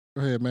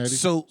 Go ahead, Maddie.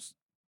 So,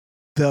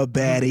 the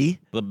baddie.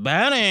 The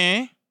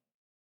baddie.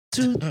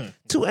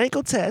 Two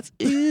ankle tats.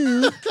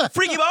 Ew.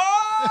 Freaky Boy!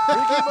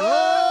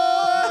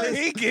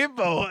 Freaky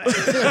boy.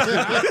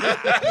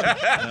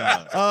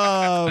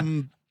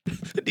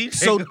 DJ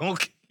So- gonna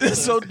kill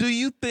us. So do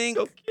you think?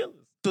 Go kill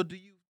us.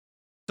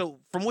 So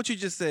from what you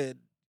just said,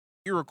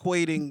 you're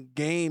equating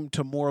Game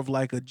to more of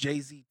like a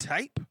Jay-Z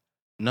type.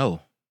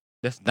 No,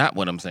 that's not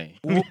what I'm saying.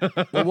 Well,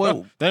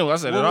 what- That ain't what I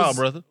said what at all, was-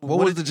 brother. What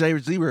was the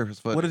Jay-Z reference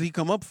for? What did he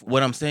come up for?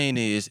 What I'm saying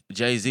is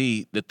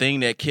Jay-Z, the thing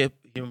that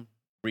kept him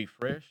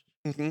refreshed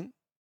Mm-hmm.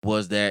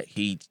 was that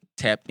he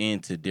tapped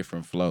into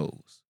different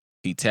flows.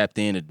 He tapped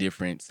into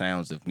different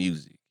sounds of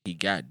music. He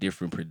got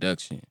different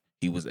production.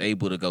 He was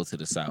able to go to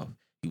the South.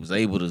 He was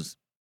able to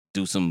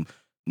do some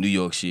New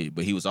York shit,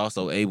 but he was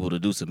also able to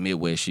do some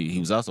Midwest shit. He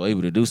was also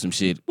able to do some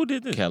shit Who did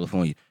in this?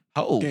 California.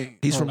 Oh,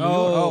 He's from New York.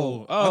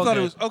 Oh, I thought okay.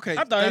 it was okay.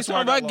 I thought he was that's where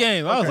talking I about got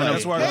Game. I was lost. like,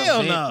 that's where I got hell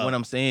lost. no. What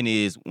I'm saying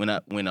is when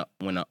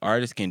an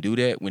artist can do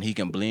that, when he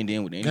can blend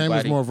in with Game is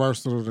anybody, more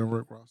versatile than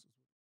Rick Ross.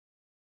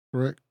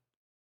 Correct?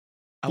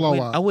 I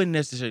flow-wise. wouldn't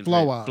necessarily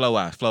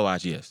Flow-wise.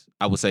 Flow-wise, yes.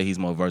 I would say he's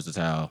more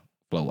versatile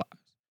flow-wise.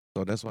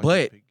 So that's why.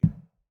 But-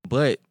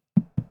 But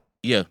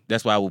yeah,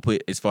 that's why I would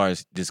put as far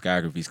as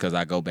discographies, because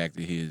I go back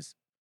to his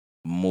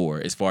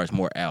more as far as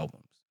more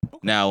albums.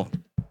 Now,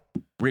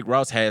 Rick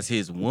Ross has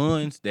his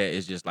ones that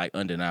is just like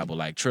undeniable.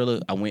 Like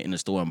Triller, I went in the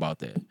store and bought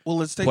that. Well,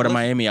 let's take Port of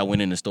let's, Miami, I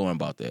went in the store and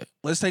bought that.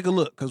 let's take a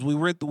look because we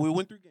went through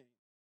Game.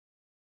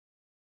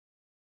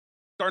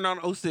 Starting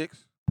out in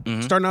 06.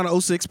 Mm-hmm. Starting out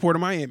in 06, Port of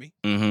Miami.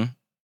 Mm-hmm.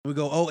 We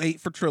go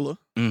 08 for Triller.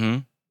 Mm-hmm.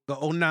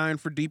 Go 09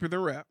 for Deeper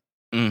Than Rap.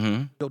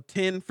 Mm-hmm. Go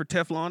 10 for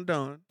Teflon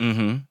Don.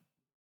 Mm-hmm.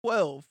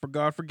 12 for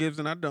God Forgives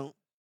and I Don't.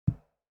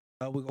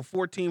 We go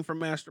 14 for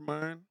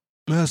Mastermind.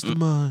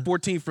 Mastermind.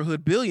 14 for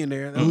Hood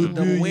Billionaire. That was a Hood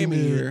double whammy Billionaire.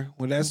 here.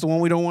 Well, that's the one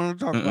we don't want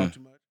to talk about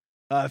too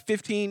much.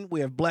 15, we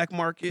have Black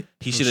Market.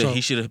 He For should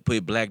have sure.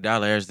 put Black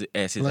Dollar as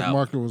his Black album.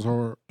 Market was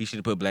hard. He should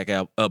have put Black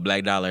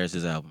Dollar as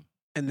his album.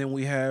 And then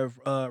we have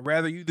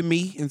Rather You Than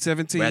Me in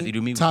 17. Rather You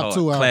Do Me was Top hard.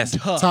 two albums.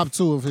 Classic. Top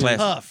two of his. Classic.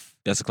 Tough.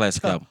 That's a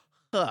classic album.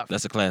 Tough.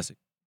 That's a classic.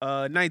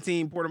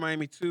 19, Port of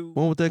Miami 2.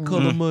 One with that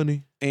color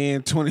money.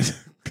 And 20.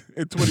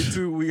 At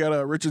 22, we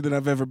got Richer Than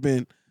I've Ever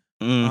Been.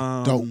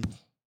 Dope.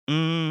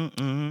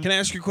 Can I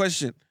ask you a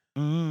question?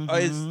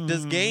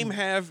 Does Game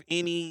have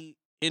any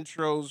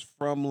intros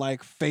from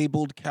like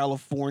fabled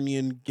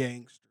Californian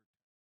gangsters?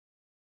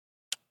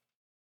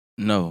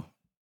 No.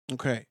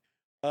 Okay.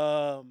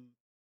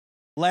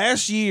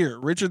 Last year,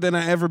 Richer Than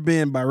I Ever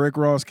Been by Rick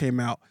Ross came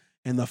out,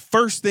 and the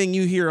first thing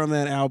you hear on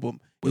that album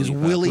is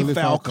Willie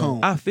Falcone.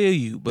 I feel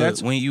you, but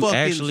That's when you fucking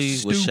actually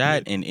stupid. was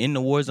shot and in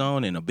the war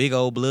zone and a big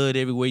old blood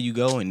everywhere you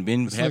go and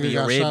been This having nigga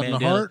your got red shot in the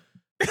bandana, heart.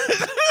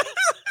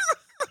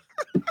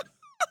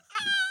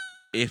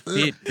 it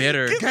fit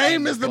better.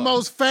 Game is the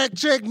most fact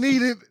check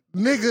needed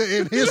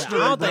nigga in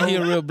history. I don't think he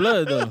a real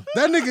blood though.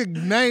 That nigga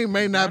name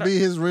may not be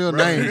his real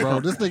name, bro.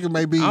 This nigga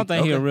may be. I don't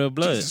think he a real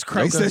blood. Jesus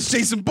Christ, that's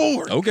Jason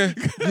Bourne. Okay.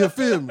 You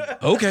feel me?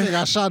 Okay. Nigga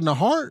got shot in the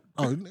heart.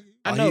 Oh,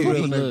 I know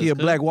real blood. He a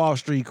Black Wall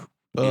Street.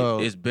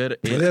 It's better.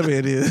 Whatever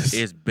it is.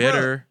 It's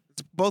better.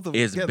 It's both of them.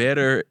 It's together.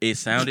 better. It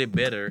sounded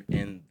better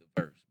in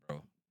the verse,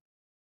 bro.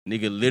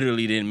 Nigga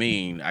literally didn't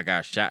mean I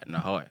got shot in the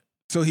heart.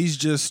 So he's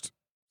just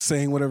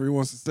saying whatever he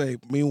wants to say.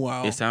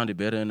 Meanwhile, It sounded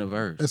better in the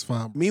verse. it's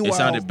fine. meanwhile, It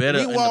sounded better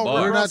in the meanwhile, bar.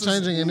 We're Rick not Ross is-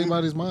 changing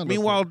anybody's mind.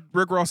 Meanwhile,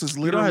 Rick Ross is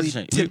don't have literally to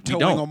change. We tiptoeing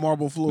don't. on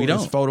marble floors. We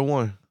don't. It's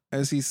 4-1.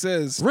 As he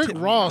says. Rick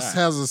Ross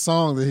has a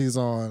song that he's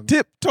on.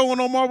 Tiptoeing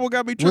on marble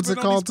got me tripping What's it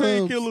on called, these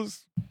Tubbs? painkillers.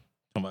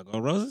 Oh my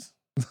God, Roses?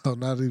 No,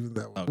 not even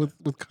that one. Okay.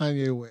 With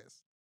Kanye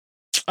West.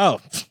 Oh,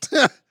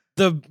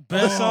 the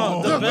best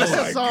song. The Oh, best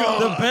my song.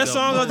 God. The best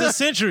song of the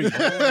century.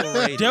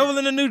 Devil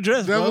in a New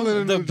Dress. Devil bro. in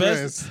a the New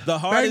best, Dress. The Bang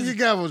hardest. your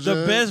gavel, The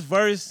Judge. best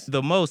verse.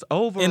 The most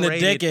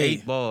overrated decade.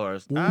 8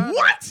 bars.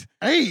 What?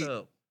 Hey,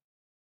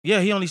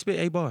 Yeah, he only spit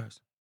 8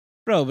 bars.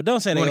 Bro, but don't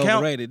say they Wanna count?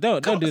 overrated.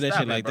 Don't Come do on, that stop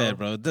shit it, like bro. that,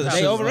 bro. Stop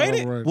They it.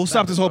 overrated? We'll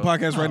stop this whole bro.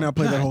 podcast right now.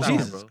 Play that whole song.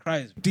 Jesus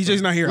Christ.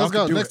 DJ's not here. let's I go.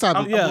 can do Next it.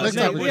 topic. Yeah, Next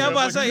yeah, topic. I'm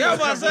about to say,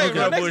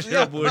 bro. Next,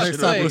 Next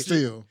topic is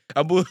still.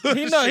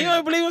 He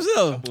don't believe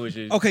himself.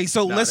 Okay,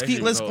 so Nah, let's that keep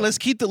shit let's hard. let's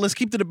keep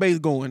the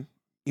debate going.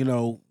 You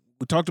know,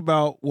 we talked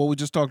about what we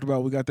just talked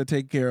about. We got that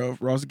taken care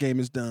of. Ross Game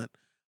is done.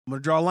 I'm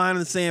gonna draw a line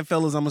in the sand,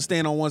 fellas. I'm gonna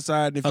stand on one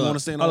side. If you want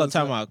to stand on Hold the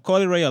on, time other out.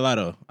 Coily Ray or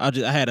Lotto? I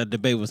had a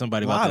debate with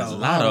somebody about Lotto. this.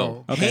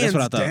 Lotto. Okay, hands that's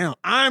what I thought. down.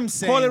 I'm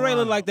saying Coily Ray Lotto.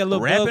 look like that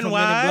little Rapping bug from Men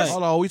in wise? Black.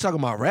 Hold on, we talking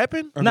about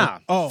rapping? Nah,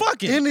 Oh.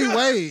 fuck it.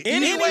 Anyway.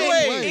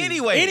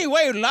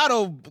 Anyway,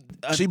 Lotto.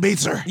 She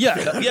beats her.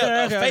 Yeah,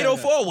 Yeah, okay, a fatal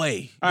okay.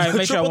 4-way. All right,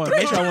 make sure I want.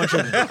 Make sure I want you.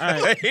 All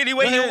right, Any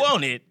way Go you ahead.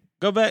 want it.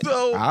 go back,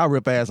 I'll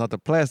rip ass off the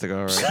plastic,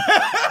 all right.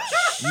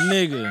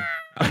 nigga.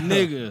 I'm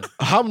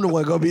the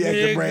one gonna be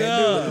acting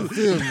brand new.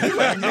 Feel me?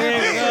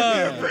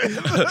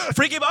 Nigga.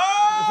 Freaky Boyz!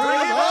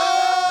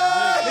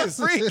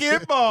 Freaky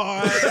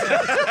boy.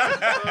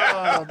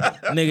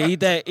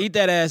 Nigga, eat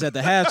that ass at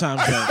the halftime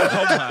show.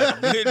 Oh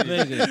my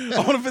goodness. Nigga. I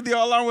want to fit the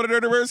all line with a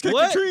dirty birds kick the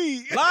What?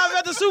 tree. Live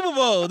at the Super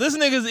Bowl. This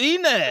nigga's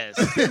eating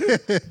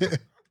ass.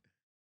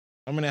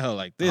 I'm in that hole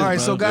like this. All right,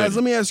 bro. so guys,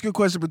 let me ask you a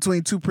question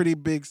between two pretty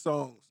big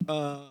songs.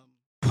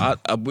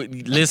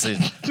 Listen,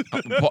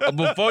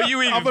 before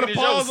you even I'm gonna finish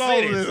your pause all of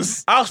sentence,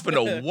 this. I was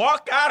finna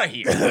walk out of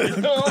here.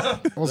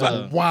 That was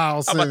a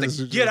wild I'm about sentence.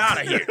 to you get just-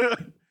 out of here.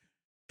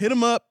 Hit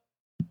 'em up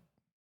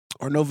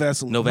or no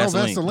Vaseline. No No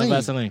Vaseline. Vaseline. No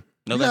Vaseline.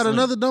 No You got Vaseline.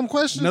 another dumb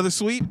question? Another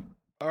sweep.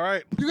 All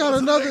right. You got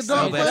another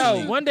dumb No question?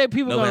 Vaseline. Yo, one day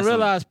people No gonna Vaseline.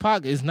 realize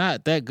Pac is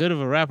not that good of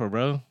a rapper,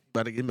 bro.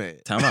 About to get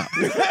mad. Time out.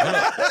 Hold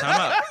up.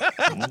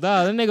 Time out.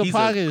 Nah, that nigga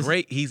Pac is.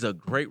 He's a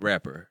great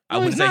rapper. I No,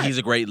 wouldn't he's say not. he's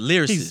a great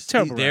lyricist. He's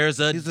terrible There's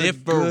a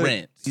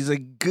difference. He's a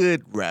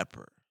good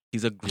rapper.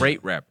 He's a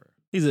great rapper.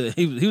 He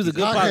was a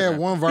good Pac poli- had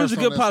one He verse was a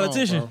on good that song,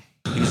 politician.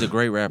 bro. He's a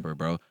great rapper,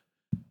 bro.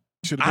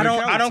 Should've I been a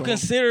don't Khaled song.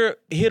 consider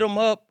Hit 'Em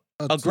Up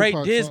a great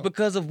Tupac diss song.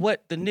 because of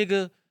what the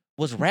nigga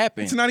was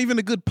rapping. It's not even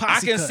a good I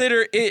posse cut.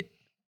 consider it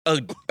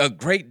a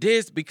great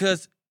diss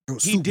because It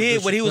was he super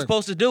did what he was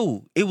disrespectful. supposed to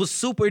do. It was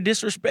super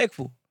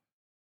disrespectful.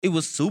 It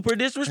was super And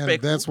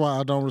disrespectful. that's why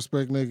I don't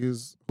respect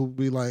niggas who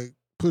be like,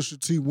 Pusha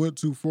T went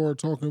too far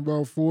talking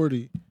about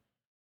 40.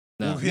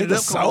 No. Hit it Nigga,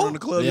 up, come on in the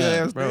club, Yeah,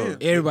 your ass bro.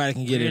 dead. Everybody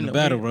can get in the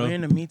battle, We're bro.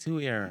 in the Me Too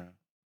era.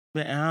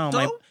 But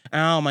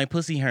So? my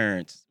pussy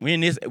hurts. We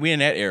in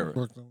that era.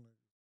 Fuck them.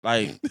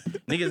 Like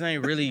niggas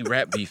ain't really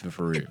rap beefing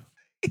for real.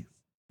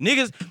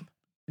 Niggas,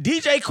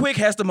 DJ Quick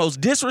has the most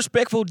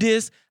disrespectful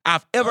diss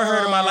I've ever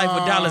heard in my life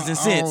with dollars and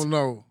I cents. don't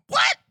know.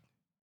 What?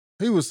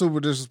 He was super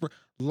disrespectful.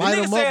 Light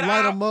nigga him said, up,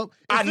 light him up.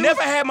 I If it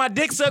never had my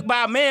dick sucked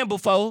by a man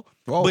before,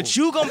 but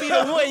you gonna be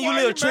the one, you Why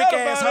little you trick mad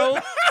about asshole.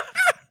 it?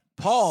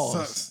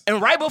 Pause.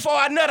 And right before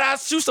I nut, I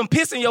shoot some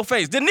piss in your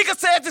face. The nigga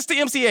said this to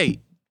MC8.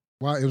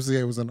 Why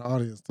MCA was in the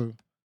audience too.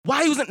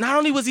 Why he was not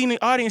only was he in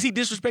the audience, he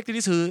disrespected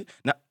his hood.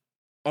 Now,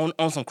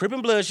 on some Crip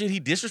and Blood shit, he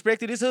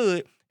disrespected his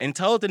hood and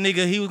told the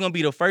nigga he was gonna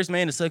be the first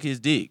man to suck his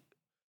dick.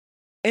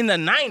 In the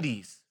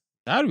 90s.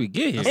 How did we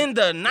get here? In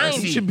the He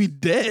 90s. should be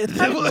dead.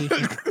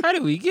 How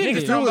did we get Niggas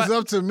If here? it was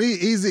up to me,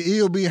 Easy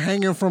E'll be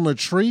hanging from a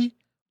tree.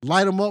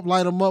 Light him up,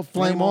 flame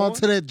Flame on on?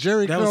 till that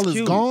Jerry That curl was is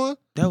cute. gone.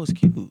 That was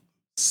cute.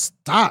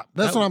 Stop.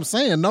 That's That what I'm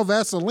saying. No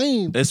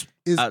Vaseline That's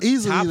is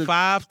easily top the,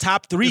 5,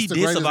 top 3 it's the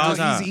diss of greatest all diss.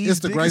 time. It's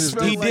the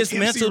greatest He diss.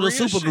 dismantled the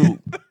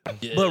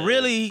supergroup. But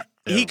really,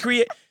 he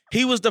created.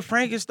 He was the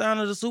Frankenstein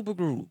of the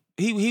supergroup.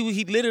 He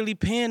literally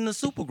penned the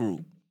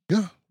supergroup.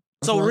 Yeah.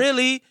 So right.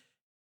 really,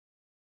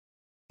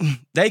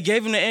 they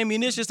gave him the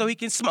ammunition so he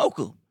can smoke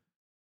them.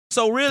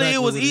 So really, Exactly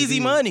it was what he easy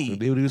did. money. He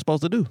did what he was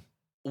supposed to do.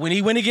 When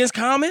he went against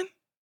Common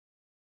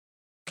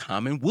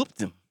whooped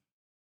him.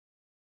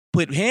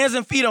 Put hands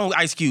and feet on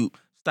Ice Cube.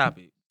 Stop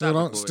it.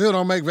 Still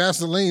don't make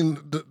Vaseline.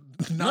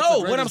 No,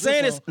 what I'm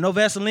saying is, no,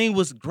 Vaseline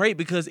was great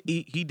because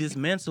he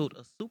dismantled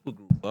a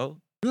supergroup, bro.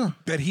 Yeah.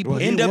 That he Bro,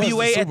 put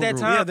NWA at that supergroup.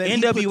 time, Yeah, that he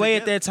put NWA at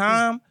together. that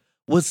time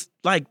was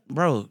like,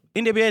 bro,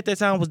 NWA at that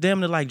time was damn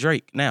near like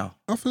Drake now.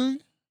 I feel you.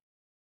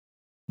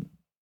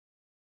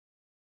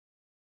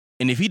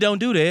 And if he don't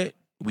do that,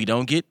 we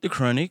don't get the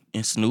Chronic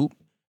and Snoop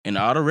and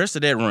all the rest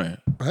of that run.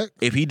 Right.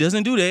 If he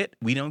doesn't do that,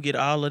 we don't get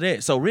all of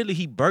that. So really,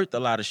 he birthed a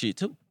lot of shit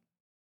too.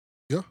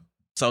 Yeah.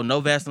 So No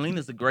Vaseline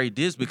is a great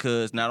disc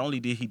because not only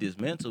did he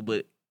dismantle,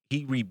 but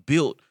he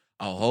rebuilt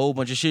a whole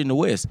bunch of shit in the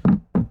West.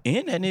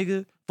 And that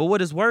nigga, for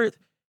what it's worth,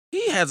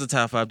 he has a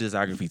top 5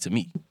 discography to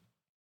me.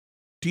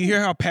 Do you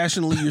hear how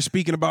passionately you're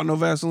speaking about No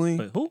Vaseline?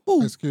 Wait,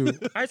 who? Ice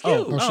Cube. Ice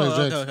Cube. Oh,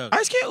 Shay Jackson.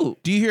 Ice Cube.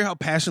 Do you hear how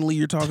passionately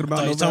you're talking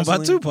about No You talking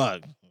Vaseline?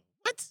 about Tupac?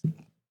 What?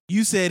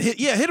 You said, hit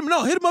him.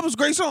 No, Hit Him Up is a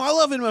great song. I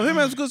love Hit Him Up. Hit Him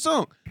Up is a good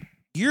song.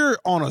 You're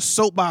on a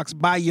soapbox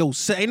by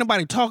yourself. Ain't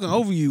nobody talking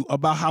over you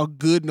about how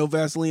good No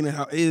Vaseline and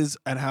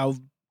how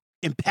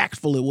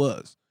impactful it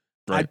was.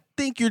 Right. I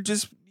think you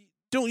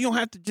don't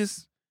have to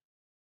just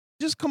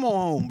come on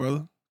home,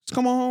 brother. Just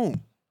come on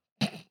home.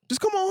 Just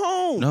come on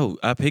home. No,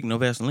 I picked No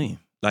Vaseline.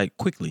 Like,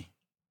 quickly.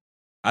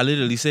 I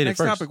literally said Next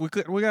it first.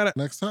 topic. We got it.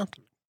 Next time.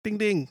 Ding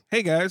ding.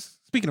 Hey guys,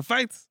 speaking of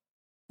fights,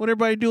 what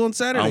everybody do on I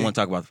Saturday? don't want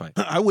to talk about the fight.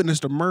 I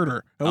witnessed a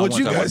murder. I don't What wanna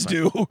you talk about guys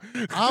the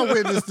do? I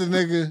witnessed the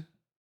nigga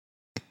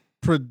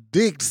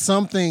predict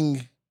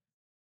something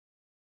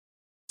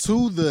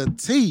to the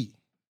T.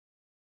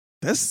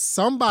 That's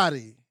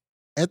Somebody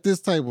at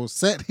this table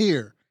sat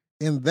here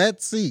in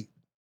that seat,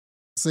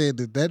 said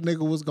that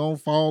nigga was gonna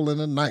fall in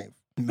the ninth.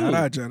 not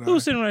I, John.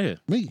 Who's sitting right here?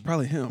 Me.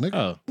 Probably him.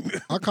 Nigga. Oh,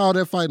 I called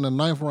that fight in the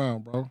ninth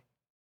round, bro.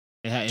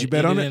 did you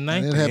bet on it? And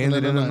it happened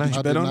in the ninth. You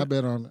I bet did on not it?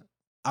 bet on it.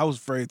 I was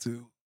afraid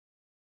to.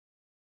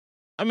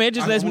 I mean, it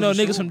just I lets me know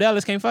wasn't niggas sure. from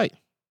Dallas can't fight.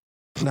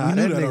 Nah, We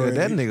knew that that nigga, already.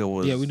 that nigga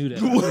was. Yeah, we knew that.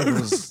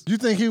 that was- You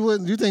think he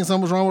wouldn't? You think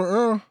something's wrong with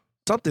Earl?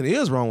 something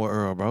is wrong with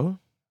Earl, bro.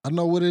 I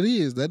know what it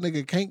is. That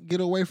nigga can't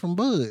get away from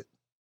Bud.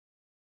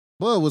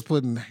 Bud was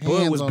putting hands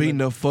Bud was on beating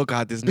the, the fuck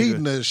out this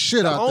beating nigga. the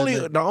shit The out only,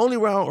 that nigga. the only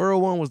round Earl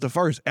won was the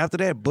first. After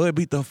that, Bud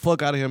beat the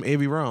fuck out of him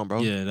every round,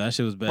 bro. Yeah, that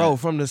shit was bad. Bro,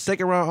 from the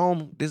second round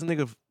home, this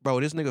nigga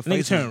face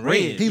was turned red.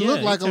 red. He Yeah,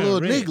 looked like a he little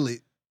turned red. niglet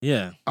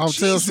Yeah. off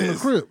Tales from the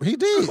Jesus. Crib. He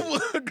did.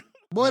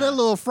 Boy, that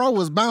little fro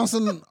was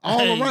bouncing all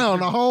Hey. around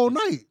the whole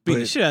night. Beat the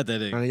But- shit out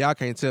that nigga. Man, y'all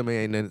can't tell me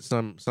ain't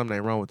something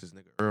ain't wrong with this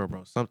nigga Earl,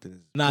 bro. Something is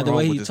Nah, the wrong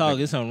way with he this talk,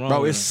 nigga. it's something wrong.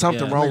 Bro, with it's him.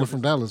 something Yeah. wrong Nigga with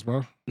from Dallas,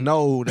 bro.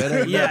 No, that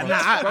ain't. Yeah, bro. nah,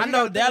 I Bro, you know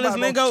gotta think Dallas about it,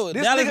 lingo- bro.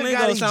 This Dallas nigga lingo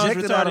got sounds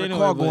ejected out of retarded the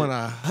car anyway, going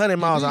but- 100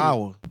 miles an did.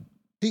 hour.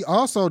 He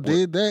also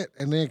did that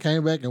and then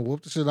came back and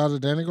whooped the shit out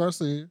of Danny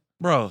Garcia.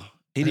 Bro,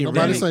 He Ain't didn't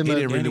nobody really, say he nothing.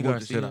 didn't really Danny whoop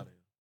the shit Garcia. out of him.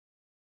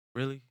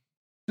 really?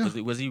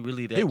 Yeah. Was he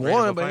really that He great of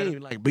won, a but he fighter?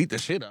 didn't like beat the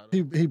shit out of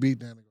him. He beat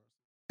Danny Garcia.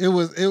 It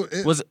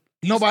Was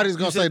nobody's you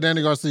gonna said- say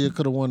Danny Garcia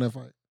could have won that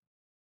fight.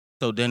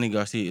 So Danny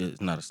Garcia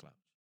is not a slouch.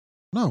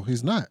 No,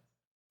 he's not.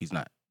 He's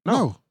not.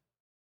 No.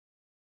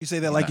 You say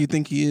that like you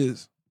think he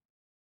is.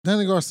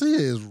 Danny Garcia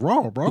is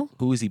raw, bro.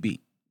 Who is he beat?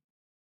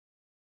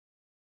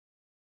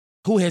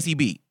 Who has he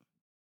beat?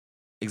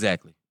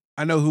 Exactly.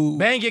 I know who.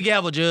 Bang your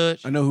gavel,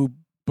 Judge. I know who.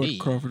 Buck Hey.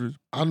 Crawford is.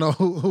 I know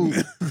who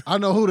I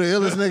know who the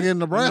illest nigga in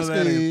Nebraska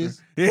that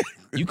is.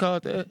 You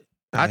called that?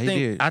 Nah, he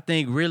did. I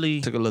think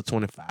really. Took a little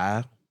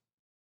 25.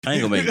 I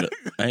ain't gonna make it.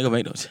 I ain't gonna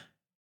make those.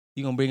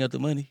 You gonna bring up the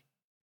money?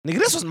 Nigga,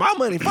 this was my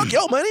money. Fuck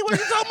your money. What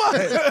you talking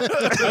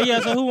about? Oh yeah,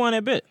 so who won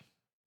that bet?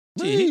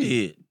 Shit, he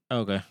did.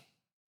 Okay.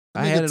 I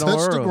Nigga had it on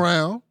touched the Earl.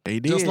 ground He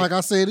did. just like I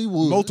said he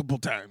would. Multiple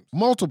times.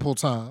 Multiple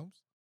times.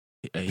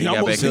 He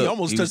got back up. He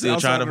almost was touched still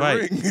trying to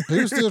fight. He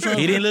was still trying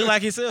He to didn't look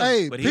like himself.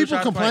 Hey, but he was people trying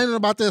to fight. complaining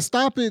about that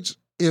stoppage.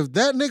 If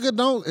that nigga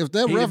don't, if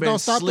that He'd ref have been don't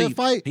stop sleep. that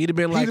fight, He'd have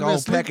been like he'd have on been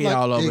sleep Pacquiao like-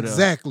 all over there.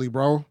 Exactly,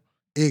 bro.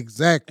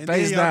 Exactly. And then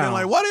Face y'all been down.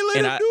 like, why they let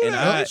And him do and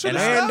that? I- They should've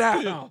and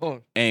stopped And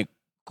it. And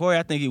Corey,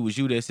 I think it was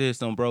you that said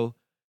something, bro.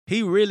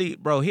 He really,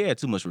 bro, he had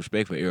too much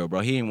respect for Errol, bro.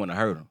 He didn't want to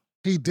hurt him.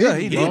 He did. Yeah,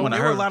 he He did. didn't wanna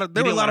There were hurt a lot him. of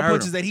there He were a didn't lot of wanna hurt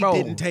punches him. that he Bro,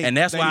 didn't take. And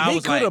that's why I he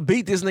was could like, have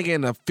beat this nigga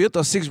in the 5th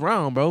or 6th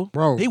round, bro.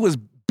 Bro. He was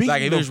beating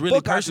like if the it was really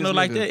fuck out this personal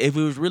like nigga. that, if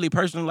it was really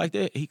personal like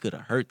that, he could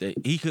have hurt that.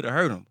 He could have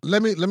hurt him.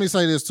 Let me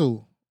say this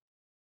too,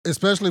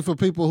 especially for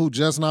people who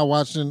just not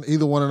watching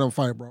either one of them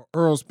fight, bro.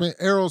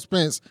 Errol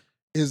Spence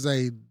is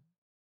a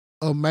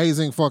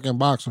amazing fucking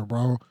boxer,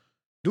 bro.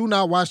 Do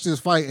not watch this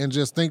fight and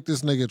just think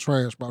this nigga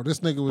trash, bro. This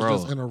nigga was Bro.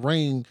 just in a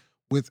ring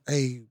with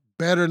a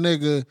better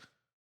nigga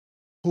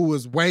who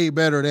was way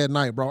better that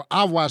night, bro.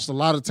 I've watched a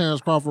lot of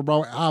Terrence Crawford,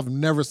 bro. I've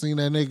never seen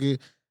that nigga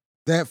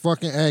that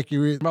fucking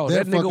accurate. Bro,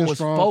 that nigga fucking was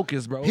strong.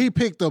 focused, bro. He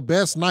picked the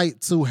best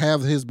night to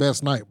have his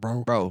best night,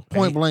 bro. Bro,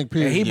 Point and blank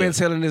he, and period. he been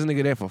telling this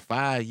nigga that for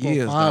 5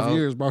 years, For 5 dog.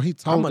 years, bro. He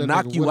told I'ma that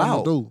knock nigga you what out.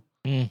 I'ma do.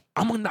 Mm.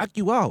 I'm gonna knock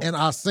you out. And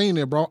I seen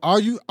it, bro.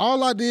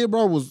 All I did,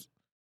 bro, was,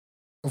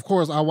 of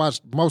course, I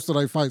watched most of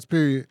their fights,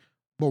 period.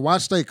 But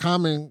watch they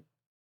common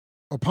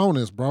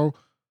opponents, bro.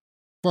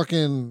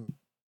 Fucking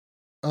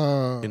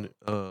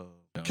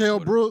Kell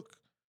Brook.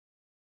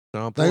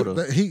 John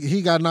Porter.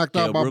 He got knocked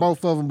out by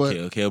both of them,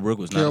 but Kell Brook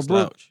was not a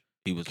slouch.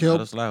 He was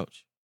not a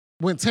slouch.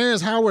 When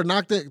Terrence Howard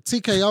knocked that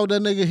TKO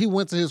that nigga, he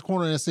went to his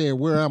corner and said,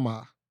 "Where am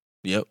I?"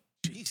 Yep.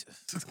 Jesus.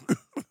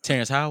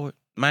 Terrence Howard,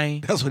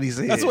 man. That's what he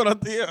said. That's what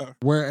I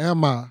Where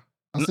am I?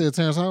 I said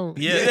Terrence Howard.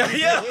 Yeah.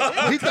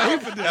 He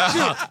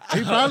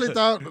probably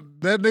thought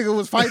that nigga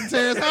was fighting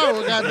Terrence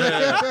Howard.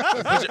 Goddamn.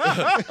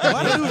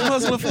 Why did you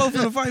hustle and flow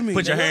finna fight me?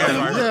 Put your hands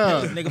right here.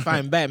 Yeah. Nigga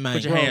fighting Batman.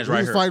 Put your hands He right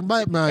was here. fighting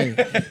Batman.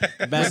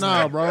 But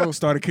nah, bro.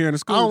 Started carrying the I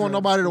school. don't want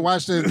nobody to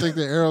watch that and think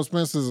that Errol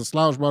Spencer's a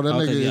slouch, bro. That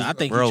nigga is. I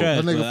think Bro, he trash.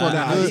 that nigga but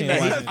I fucking didn't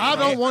good. see him fight. I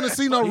don't want to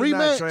see no He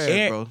not rematch.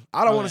 trash, bro.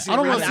 I don't want to see. I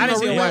don't wanna see I didn't no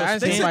see him rematch. fight. I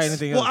didn't see him fight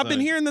anything Well, else, I've been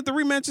but- hearing that the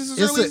rematches as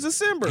It's early a- as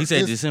December. He said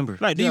It's- December.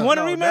 Like, do you want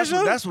a rematch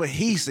though? That's what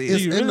he said.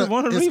 It's you in really the,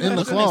 want a it's in rematch?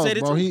 the They clause, said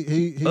it bro.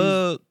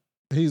 too.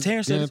 He's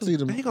Terrence said it too.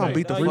 guaranteed to. He gonna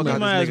beat the He fuck beat out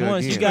my of ass this nigga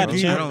once. He again, got bro.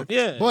 the champ.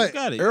 Yeah, But he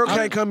got it. Errol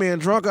can't come in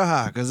drunk or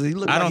high because he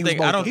looked I like don't he was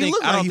think. I don't He think.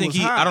 looked I like don't he think was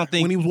he. I hot don't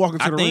think when he was walking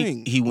to I the think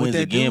ring he with wins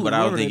that again, dude, but I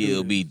don't whoever think that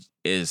it'll dude. be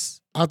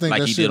as I think like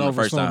that he shit did on the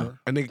over first time. sooner.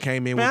 a nigga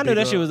came in. Man, I with knew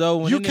big that shit was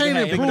over. When You that nigga can't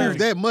had improve 30.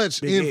 that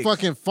much Big in X.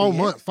 fucking Big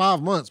X.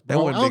 5 months, That bro.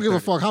 I wasn't don't Big give a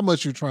 30. fuck how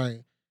much you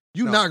train.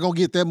 You No. not gonna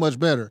get that much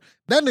better.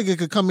 That nigga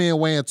could come in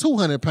weighing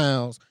 200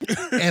 pounds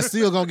and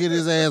still gonna get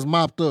his ass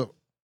mopped up.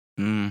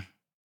 Mm.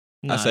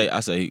 Nah, I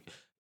say.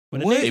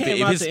 when the nigga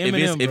came out to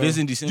Eminem, If bro, it's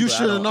in December, You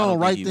should have known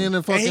right then and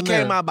And fucking he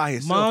there. came out by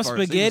himself. Mom first. He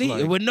was spaghetti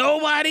like- with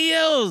nobody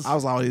else. I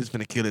was always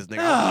finna kill this nigga.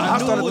 Ah, I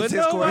started with with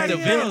this score. nobody The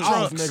bet else.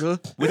 off,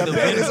 nigga. With The the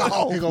bet is Venom-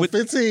 off. He go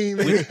 15.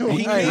 He Hey,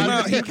 came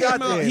out. He got came out.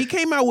 that. He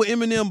came out with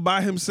Eminem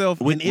by himself,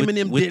 With- and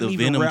Eminem with didn't the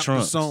even Venom rap the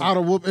trunks. song. I'd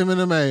have whooped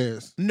Eminem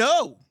ass.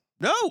 No.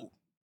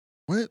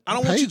 What? I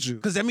don't He want paid you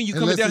because that means you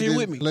coming Unless down he here did-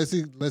 with me. Unless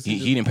he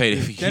He didn't pay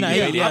that. He Then I-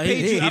 didn't pay yeah, that. I paid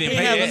you. He I didn't paid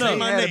pay half that. enough.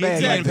 My name, He didn't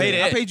exactly. pay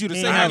that. I paid you the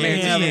He same ain't amount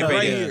have as enough.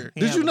 right He ain't pay here.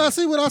 Did you not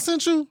see what I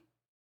sent you in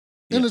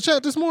Yeah. the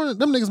chat this morning?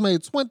 Them niggas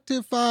made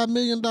 $25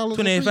 million. a piece.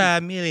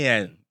 25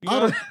 million.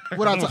 I'd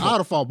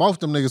have fought both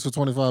them niggas for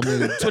 $25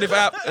 million.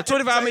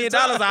 $25 million,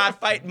 I'd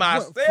fight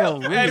myself.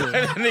 For real.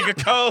 That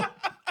nigga cold.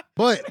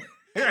 But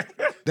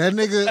that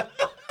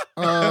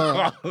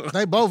nigga,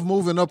 they both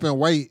moving up in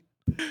weight,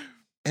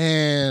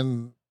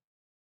 and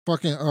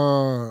fucking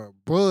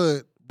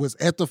Bud was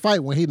at the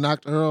fight when he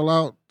knocked Earl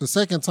out the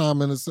second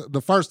time in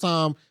the first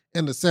time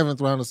in the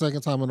 7th round, the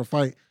second time in the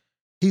fight.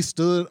 He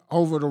stood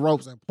over the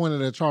ropes and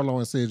pointed at Charlo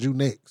and said, "You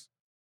next,"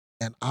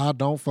 and I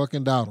don't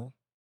fucking doubt him.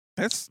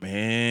 That's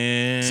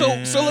Man. so. Let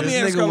me This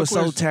ask nigga y'all a was so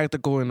question.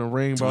 tactical in the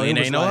ring, bro. Twin It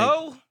was ain't no like-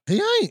 hoe.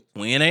 He ain't.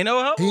 Twin ain't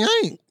no hoe. He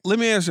ain't. Let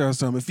me ask y'all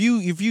something. If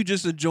you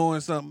just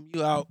enjoying something,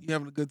 you out, you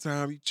having a good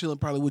time, you chilling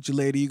probably with your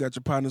lady, you got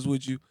your partners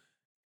with you,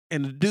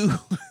 and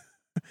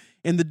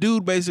the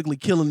dude basically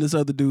killing this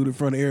other dude in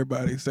front of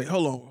everybody. Say,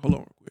 hold on real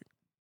quick.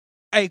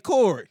 Hey,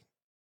 Corey,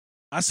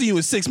 I see you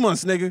in 6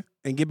 months, nigga,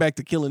 and get back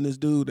to killing this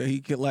dude that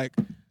he could like.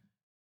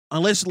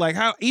 Unless like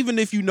how even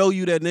if you know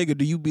you that nigga,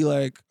 do you be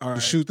like, all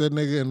right, Shoot that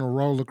nigga in the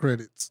roll of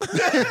credits.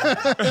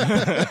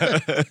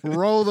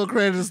 Roll the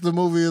credits. The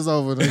movie is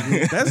over.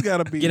 Nigga. that's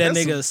gotta be Get that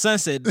that's nigga a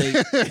sunset date.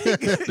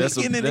 That's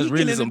He getting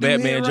really into some the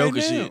dude Batman head Joker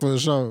right shit. For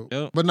sure.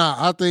 Yep. But nah,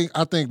 I think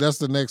that's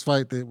the next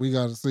fight that we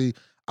got to see.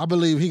 I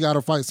believe he got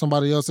to fight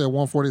somebody else at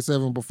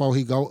 147 before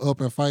he go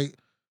up and fight.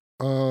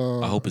 I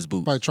hope it's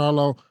Boots. Fight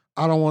Charlo.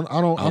 I don't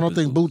hope it's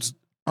think Boots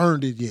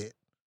earned it yet.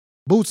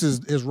 Boots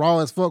is raw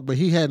as fuck, but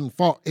he hadn't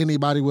fought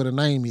anybody with a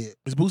name yet.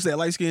 Is Boots that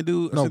light skinned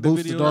dude? I No, sent that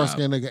Boots the video. dark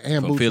skinned nigga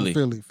and From Boots Philly.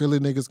 from Philly. Philly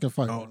niggas can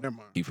fight. Oh, never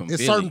mind. He from It's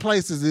Philly. certain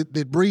places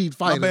that breed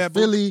fighters. bad,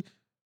 Boots. Philly,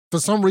 for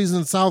some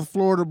reason, South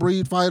Florida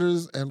breed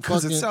fighters, and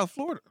Because fucking it's South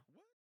Florida.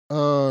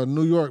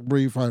 New York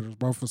breed fighters,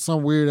 bro, for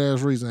some weird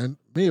ass reason. And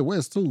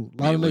Midwest too.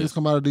 A lot of Midwest. niggas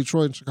come out of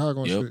Detroit and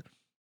Chicago and Yep. shit.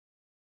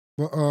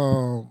 But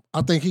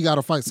I think he got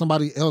to fight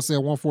somebody else at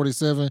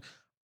 147.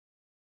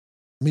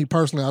 Me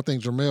personally, I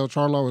think Jermell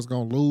Charlo is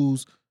gonna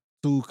lose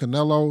to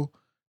Canelo.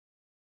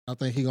 I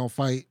think he gonna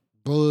fight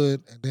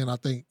Bud, and then I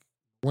think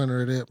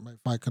winner of that might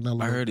fight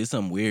Canelo. I heard there's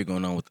something weird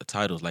going on with the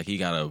titles. Like he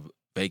gotta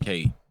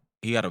vacate.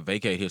 He gotta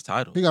vacate his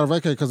title. He got to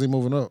vacate because he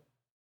moving up.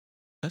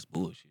 That's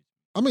bullshit.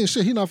 I mean,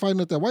 shit, he not fighting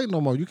at that weight no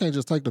more. You can't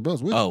just take the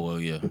belts with you. Oh well,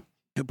 yeah.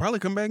 He'll probably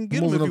come back and get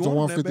him Moving if up you to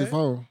want him that bad.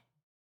 154.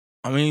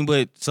 I mean,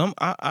 but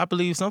I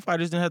believe some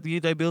fighters didn't have to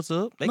get their belts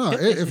up. They No,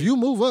 kept that if shit. you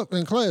move up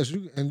in class,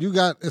 you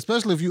got,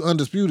 especially if you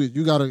undisputed,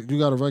 you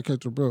gotta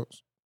vacate your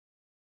belts.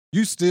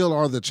 You still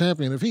are the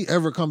champion. If he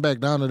ever come back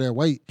down to that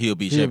weight, he'll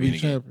be he'll champion be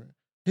again. champion.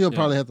 He'll Yeah.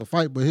 probably have to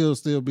fight, but he'll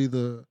still be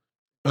the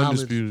knowledge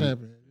Undisputed.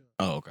 champion.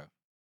 Oh, okay.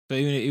 So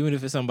even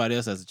if it's somebody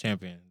else as a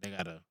champion, they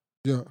gotta.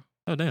 Yeah,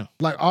 Oh damn.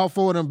 like all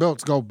 4 of them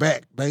belts go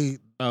back. They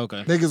Oh,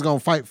 okay. niggas gonna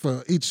fight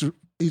for each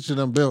of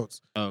them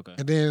belts, Oh, okay.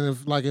 and then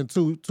if like in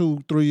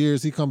 2-3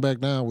 years he come back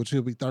down, which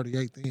he'll be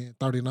 38 then,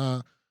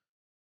 39.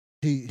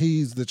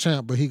 He's the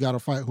champ, but he got to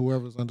fight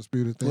whoever's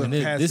undisputed then.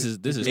 And this is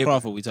If-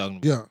 Crawford we talking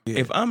about. Yeah.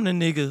 If I'm the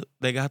nigga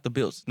that got the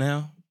belts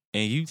now,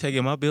 and you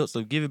taking my belt,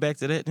 so give it back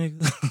to that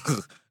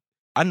nigga.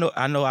 I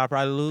know I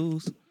probably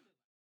lose,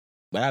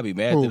 but I'd be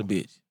mad Who? to the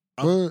bitch.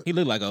 But He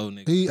look like an old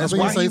nigga. I That's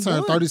think why he say he he turned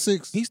won.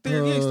 36. He's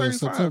still- yeah, he's 35,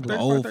 September. 35.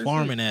 Old 36.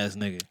 farming ass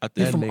nigga. I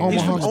He think from That nigga-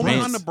 He's Omaha, from Omaha,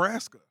 Spence.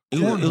 Nebraska. it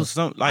was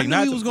something like I knew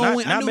not he was gonna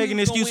win. I not knew making he an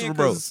was gonna excuse win for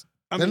bro. 'cause,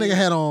 I That mean, nigga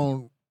had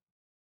on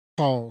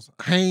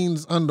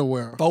Hanes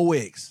underwear.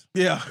 4X.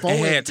 yeah,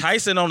 And had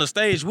Tyson on the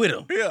stage with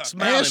him. yeah.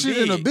 Smiling Ass shit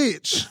in a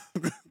big. bitch.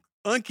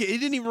 He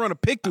didn't even run a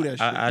pick through that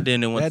shit. I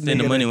didn't want That to send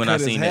the nigga money done when I cut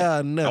his seen hair that.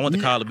 and I want to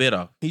nothing. call the bet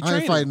off. He I ain't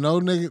trained fighting no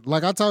nigga.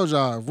 Like I told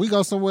y'all, if we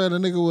go somewhere and a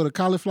nigga with a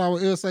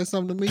cauliflower ear say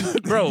something to me,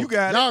 Bro, You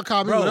got y'all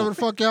call me Bro. whatever the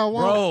fuck y'all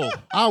want.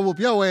 bro, I'll whoop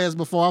your ass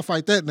before I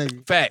fight that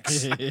nigga. facts.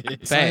 Same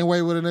Facts.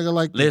 way with a nigga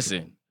like this.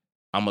 Listen,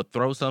 I'm going to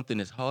throw something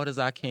as hard as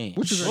I can.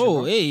 What you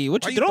Oh, hey,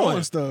 what Why you you throwing?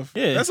 throwing stuff?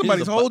 Yeah. That's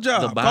somebody's The whole the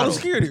job. Call bottle. the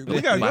security.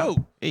 We gotta Bottle.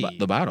 go. Hey.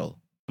 The bottle.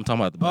 I'm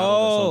talking about the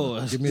bottle.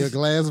 Oh, Give me a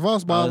glass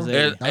Voss bottle.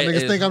 Hey, Y'all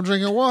niggas think I'm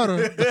drinking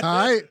water. All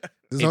right.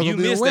 This If hoe you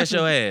gonna be a miss, that's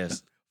weapon. your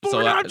ass. So,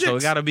 Foreign so it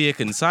objects. got to be a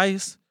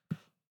concise,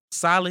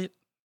 solid.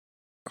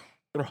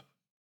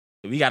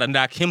 We got to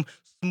knock him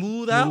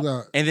smooth out, Smooth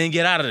out. and then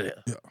get out of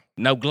there. Yeah.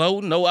 No glow,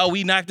 no, oh,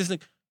 we knocked this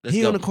nigga. Let's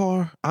He go. on the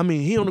car. I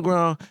mean, he on the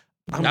ground.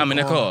 I'm in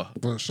the car.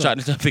 For sure. Trying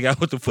to figure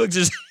out what the fuck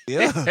just.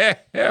 Yeah. hit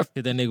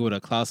that nigga with a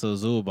Class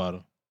Azul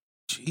bottle.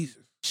 Jesus.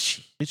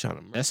 He trying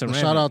to. That's But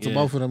ceramic. shout out to yeah.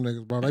 both of them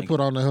niggas, bro. They Thank put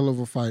on a hell of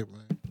a fight,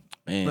 man.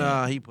 Man,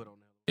 Nah, he put on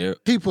that.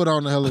 He put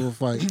on a hell of a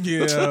fight.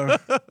 Yeah.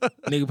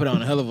 Nigga put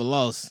on a hell of a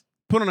loss.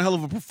 Put on a hell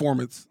of a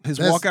performance. His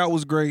That's- walkout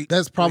was great.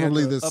 That's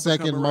probably the the up-and-coming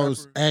second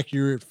most rapper.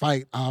 accurate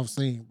fight I've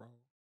seen, bro.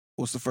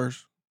 What's the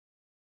first?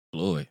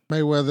 Floyd.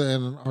 Mayweather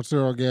and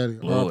Arturo Gatti,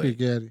 Floyd. RP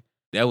Gatti.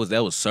 That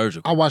was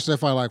surgical. I watch that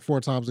fight like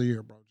 4 times a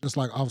year, bro. Just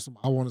like awesome.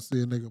 I want to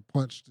see a nigga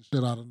punch the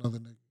shit out of another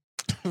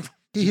nigga.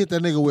 He hit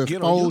that nigga with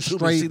Get on 4 YouTube and see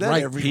straight that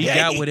right. every He day.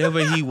 got whatever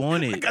he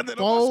wanted. Got that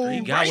on my 4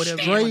 screen. got whatever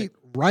he straight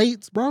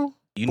rights, bro.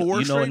 You Four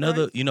know straight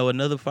another nights? you know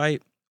another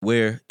fight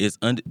where it's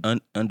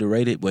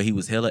underrated, where he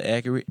was hella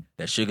accurate.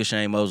 That Sugar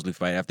Shane Mosley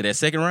fight after that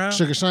second round.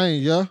 Sugar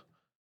Shane, yeah.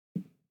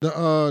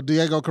 The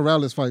Diego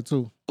Corrales fight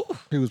too.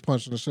 He was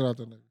punching the shit out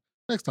that nigga.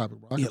 Next topic,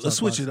 bro. Yeah, let's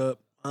switch it up.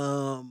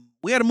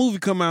 We had a movie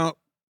come out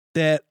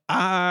that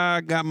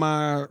I got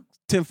my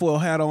tinfoil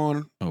hat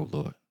on Oh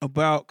Lord,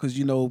 about because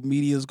you know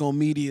media's gonna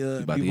media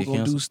and About to people get gonna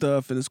do canceled?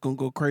 stuff and it's gonna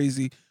go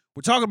crazy.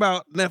 We're talking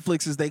about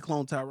Netflix's They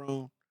Clone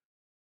Tyrone.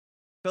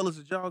 Fellas,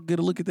 did y'all get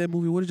a look at that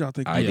movie? What did y'all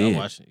think? I yeah, did. I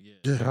watched it. Yeah.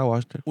 Yeah, I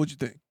watched it. What'd you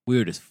think?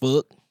 Weird as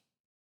fuck.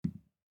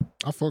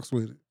 I fucks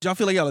with it. Did y'all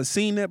feel like y'all had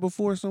seen that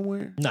before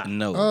somewhere? Nah,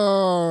 no,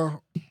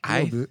 A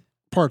I little bit.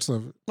 Parts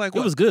of it. Like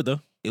it was good though.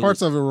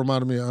 Parts of it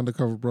reminded me of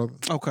Undercover Brother.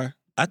 okay.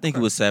 I think it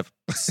was satire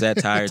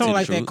to Talking the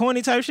like truth. that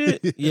corny type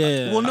shit.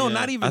 Yeah. Well, no, yeah.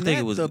 not even I think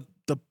that. it was-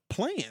 the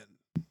plan.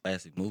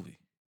 Classic movie.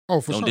 Oh,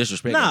 for Don't sure.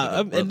 disrespect. Nah, Undercover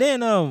and Brother.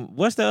 then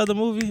what's the other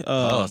movie?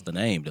 What's the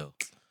name though?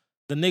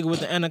 The nigga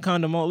with the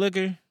anaconda malt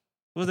liquor.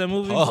 What's that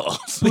movie? Oh,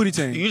 Booty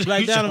Tang. You-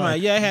 Black you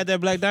Dynamite. Yeah, I had that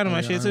Black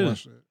Dynamite Yeah, shit I ain't too.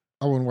 watched that.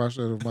 I wouldn't watch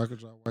that if Michael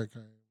John White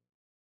came.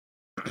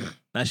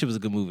 That shit was a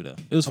good movie though.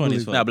 It was I funny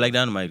as believe- fuck. Nah, Black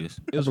Dynamite is.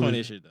 It was I funny believe-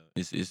 as shit though.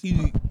 It's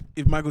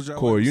If Michael J.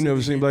 Corey, you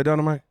never seen Black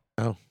Dynamite?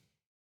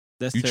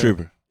 That's You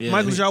terrible. tripping? Yeah,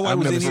 Michael J. White I've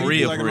was never in seen here. it.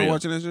 You For like real.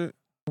 watching that shit?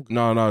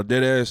 No,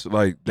 dead ass.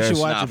 Like You should that's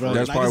watch it, bro.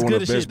 that's Like, probably it's one good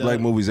of as the best shit, black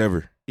dog. movies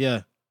ever.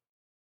 Yeah.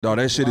 No,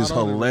 that shit is Lot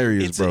on it.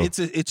 hilarious, bro. It's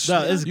No,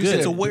 it's you good. said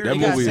it's a weird. That It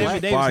got movie Sammy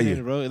is Davis in fire.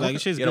 it, bro. Like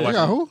shit's Gotta good. You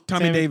got who?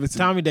 Tommy Davidson.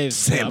 Tommy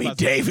Davidson. Sammy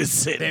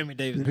Davidson. Sammy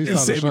Davis. He's Yeah, on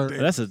the Sammy shirt.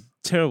 Davis. That's a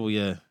terrible,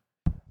 yeah.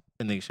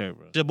 That nigga shirt,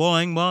 bro. a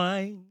boing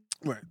boing.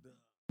 Right.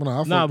 Well,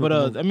 I Nah, fucked with but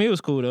the movie. I mean, it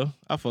was cool though.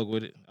 I fuck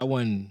with it. I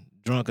wasn't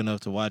drunk enough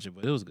to watch it,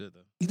 but it was good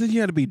though. You think you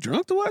had to be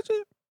drunk to watch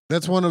it?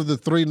 That's one of the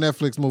 3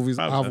 Netflix movies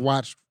Probably. I've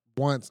watched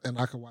once and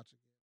I can watch it.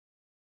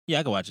 Yeah,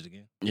 I can watch it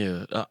again.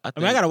 Yeah, I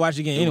mean, I gotta watch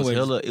it again anyway.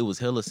 It was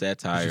hella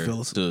satire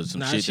feel us- to some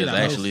Nah, shit shit that's I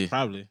know, actually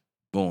probably.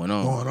 going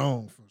on. Going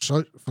on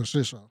for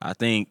shit show. I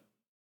think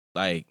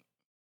like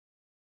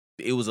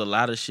it was a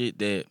lot of shit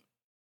that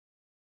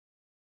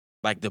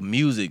like the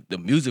music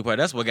part,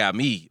 that's what got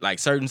me. Like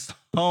certain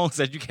songs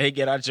that you can't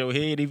get out your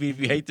head even if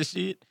you hate the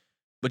shit,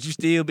 but you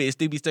still be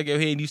stuck in your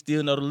head and you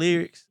still know the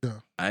lyrics. Yeah.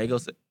 I ain't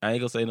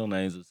gonna say no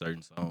names of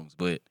certain songs,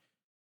 but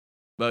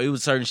it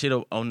was certain shit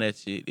on that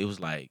shit. It was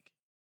like,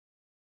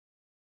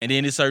 and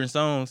then there's certain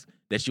songs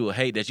that you would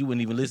hate that you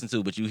wouldn't even listen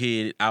to, but you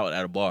hear it out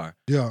at a bar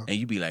Yeah. and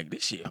you be like,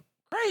 this shit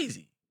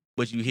crazy.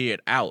 But you hear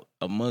it out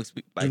amongst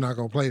like, You're not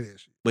gonna play that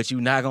shit. but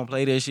you not gonna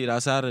play that shit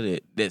outside of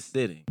that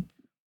setting.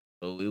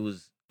 So it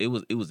was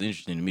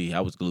interesting to me.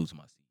 I was glued to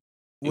my seat.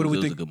 What do we It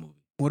was think? a good movie.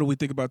 What do we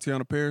think about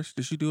Tiana Parrish?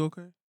 Did she do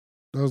okay?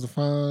 That was a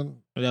fine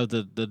That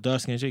was the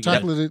dark skin chick.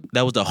 chocolate.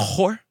 That was the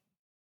whore.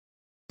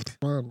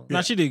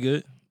 Nah, she did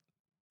good.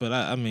 But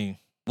I mean,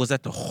 Was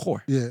that the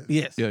whore? Yeah.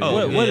 Yes. Yeah,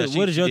 Oh, what yeah, she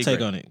is your did take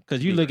great. on it?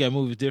 Because you She look did at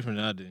movies different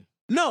than I do.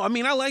 No, I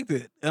mean I liked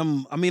it. I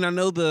mean I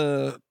know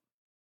the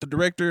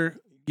director.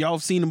 Y'all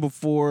have seen him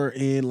before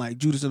in like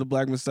Judas and the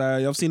Black Messiah.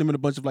 Y'all have seen him in a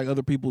bunch of like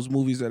other people's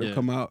movies that have Yeah.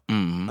 come out.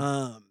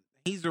 Mm-hmm.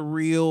 He's a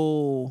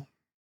real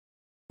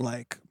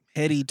like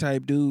heady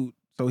type dude.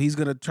 So he's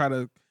gonna try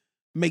to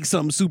make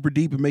something super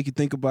deep and make you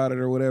think about it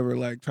or whatever.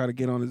 Like try to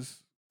get on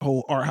his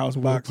whole art house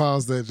We'll box.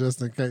 pause that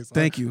just in case.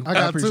 Thank you. I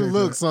got appreciate two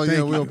looks, that. so Thank yeah,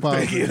 you. we'll pause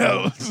Thank you. it.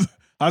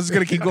 I was just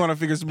gonna keep going. I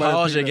figure somebody.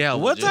 Pause your gal.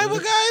 What type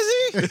of guy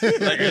is he?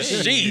 Like a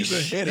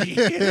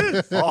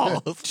sheesh.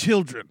 all of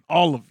children,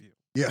 all of you.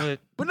 Yeah.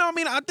 But no, I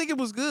mean, I think it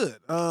was good.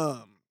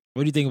 What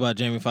do you think about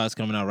Jamie Foxx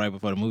coming out right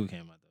before the movie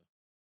came out?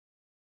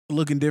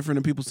 Looking different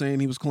and people saying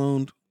he was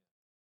cloned.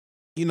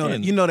 You know, Yeah.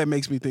 that, you know that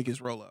makes me think it's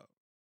rollout.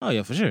 Oh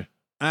yeah, for sure.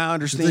 I You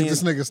understand. think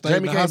this nigga stayed in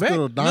Jamie the came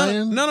hospital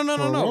dying? No. for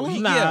a role? He,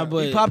 Nah, yeah,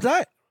 but He popped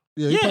out.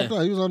 Yeah, he Yeah. popped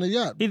out. He was on the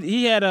yacht.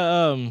 he had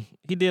a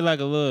he did like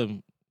a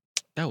little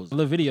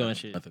video and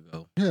shit. month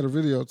ago. He had a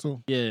video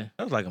too. Yeah,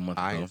 That was like a month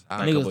I ago. ain't- Like,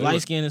 nigga was it was-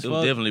 light skinned as It was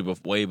fuck. definitely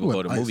way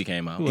before the What, movie ice?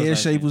 came out. Who was Head light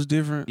shape skinned? was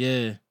different.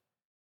 Yeah,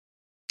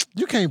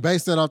 You can't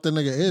base that off that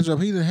nigga edge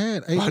up. He done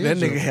had 8 Bro, that edge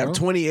nigga ups, have bro.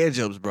 20 edge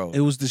ups, bro. It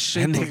was the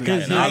shape That of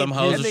nigga it. got all them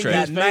hoes that was nigga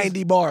trash. got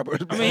 90 barbers.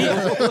 Bro. I mean,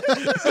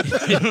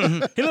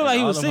 he looked like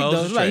he All was them sick hoes though.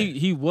 was It's like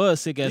trash. he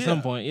was sick at Yeah.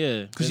 some point.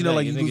 Yeah, 'Cause you know,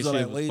 like, you nigga lose all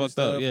shit that was weight fucked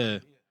and up. stuff.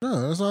 Yeah,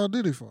 Yeah, that's all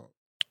Diddy fault.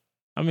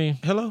 I mean,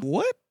 hello.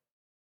 What?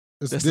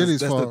 It's That's, Diddy's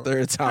that's fault. the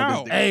third time.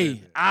 How? this nigga Hey,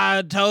 said that.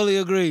 I totally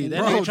agree. That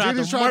Bro, nigga tried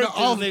Diddy to tried murk to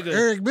off this nigga.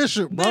 Eric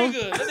Bishop, bro.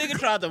 Nigga, that nigga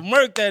tried to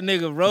murk that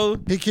nigga, bro.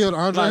 He killed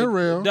Andre Like,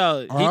 Harrell.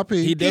 dog,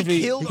 R.I.P. He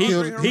definitely killed he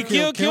Andre killed, he Harrell?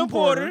 killed Kim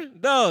Porter.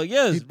 Dog,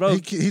 yes, bro.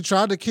 He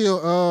tried to kill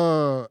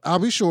I'll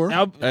Be Sure.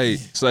 Hey,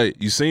 say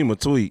you seen my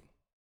tweet?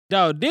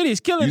 Dog, Diddy's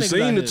killing You niggas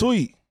seen out uh, the here.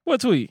 tweet? What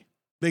tweet?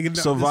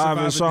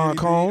 Surviving Sean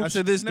Combs? I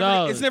said this.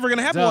 Dog, It's never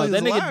gonna happen. Dog,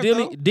 while that he's nigga alive,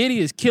 Diddy, though. Diddy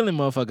is killing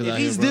motherfuckers If out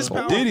he's here, this bro.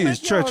 powerful, Diddy is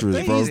treacherous,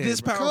 if bro. he's this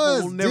Because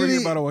powerful, we'll never Diddy-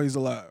 hear about it while he's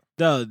alive.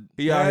 Dog,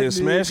 He out here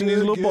smashing these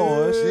little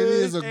boys. Diddy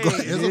is a girl.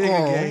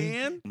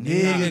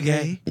 Nigga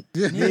gay.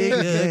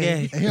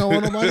 He don't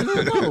want nobody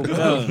to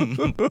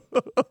know,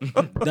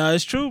 bro. Dog,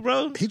 it's true,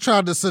 bro. He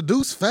tried to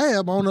seduce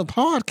Fab on a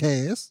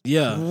podcast.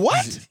 Yeah.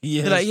 What?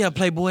 Yeah. They're like, yeah,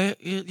 Playboy.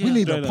 Yeah, We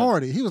need straight a up.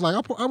 party. He was like,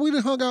 we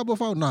done hung out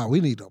before. Nah, we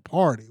need a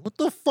party. What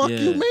the fuck Yeah.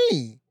 you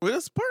mean? Well,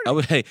 it's party. I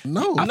would, hey,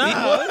 No. Nah.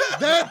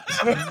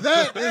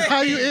 That is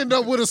how you end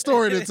up with a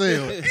story to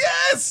tell.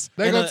 Yes.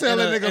 They gonna tell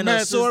that nigga and a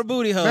Matt sore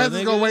booty hole.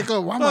 Man's gonna wake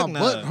up. Why Fuck my nah.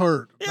 butt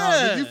hurt? Nah,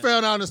 Yeah. if you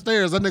fell down the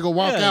stairs, that nigga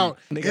walk Yeah. out.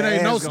 Nigga It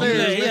ain't no ass gonna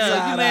stairs. be Yeah, nigga.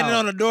 yeah, you landed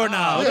on the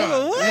doorknob. Yeah.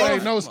 Nigga, what? It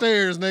ain't no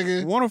stairs,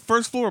 nigga. We're on a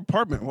first floor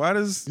apartment. Why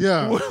does?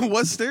 Yeah.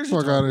 What stairs? you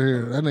Fuck talking out of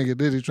here. That nigga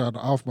Diddy tried to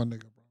off my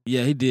nigga, bro.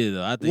 Yeah, he did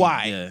though. I think.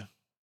 Why? Yeah.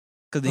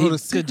 Bro, the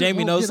Because secret Jamie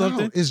won't knows get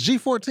something. out. It's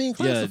G14 Yeah,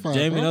 classified.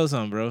 Jamie bro. knows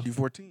something, bro.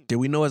 G14. Did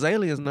we know it's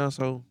aliens now?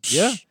 So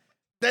Yeah.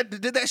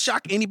 Did that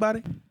shock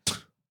anybody?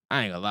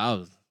 I ain't gonna lie. I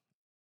was.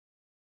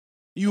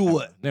 You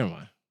what? Never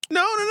mind.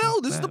 No.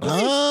 This is the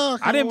place.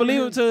 I didn't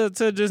believe him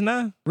till just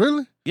now.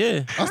 Really?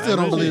 Yeah. I still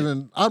don't believe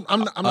in. I'm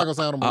not gonna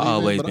say I don't believe I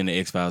always in. been the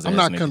X-Files. I'm ass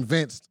not nigga.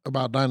 convinced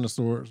about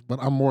dinosaurs, but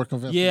I'm more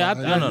convinced. Yeah,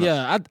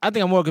 about I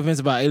think I'm more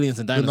convinced about aliens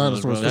than The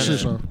dinosaurs, dinosaurs, bro. for shit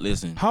show.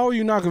 Listen, How are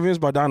you not convinced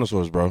by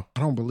dinosaurs, bro? I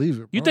don't believe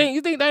it. You bro.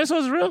 think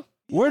dinosaurs is real?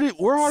 Where are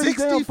these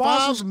damn 65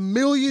 fossils?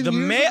 million years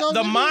ago,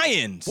 the nigga?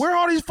 Mayans. Where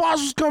are these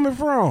fossils coming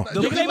from?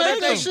 You Nigga, can they make make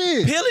that them.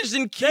 shit. Pillaged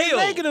and They killed.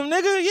 making them,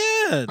 nigga.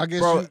 Yeah. I guess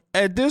Bro, you,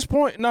 at this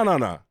point, no.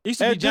 Used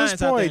to be At this giants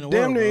out there in point, the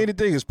damn world, near bro.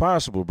 anything is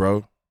possible,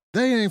 bro.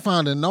 they ain't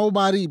finding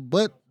nobody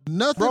but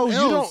nothing Bro,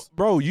 else.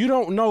 you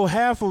don't know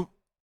half of.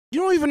 You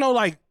don't even know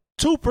like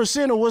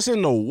 2% of what's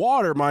in the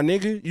water, my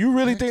nigga. You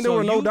really think there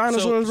were no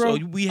dinosaurs, bro?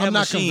 So we have I'm not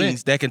machines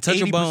convinced. that can touch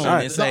a 80%. bone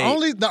Alright. and The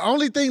say,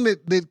 only thing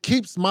that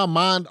keeps my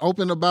mind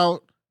open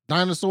about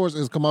dinosaurs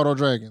is Komodo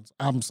dragons.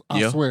 I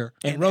Yeah. swear.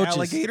 And roaches.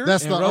 Alligators?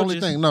 That's And the only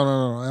roaches. thing.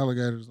 No.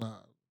 Alligators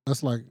not.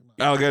 That's like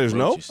Alligators,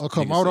 no. roaches. a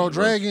Nigga Komodo said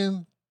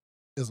dragon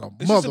is a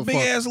It's just a big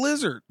motherfucker. ass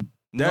lizard.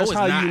 That's it's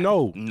how not. you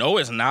know. No,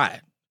 it's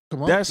not.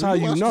 Come on, That's how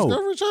you watch know.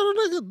 Discovery Channel,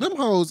 nigga. Them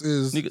hoes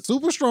is Nigga.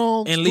 super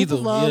strong And super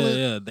lethal. violent.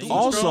 Yeah. They,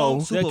 Also, Strong,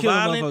 they'll super kill a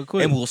violent, motherfucker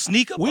quick. and will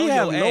sneak up We on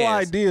have your no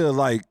ass. idea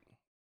like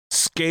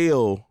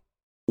scale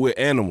with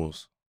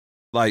animals,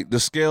 like the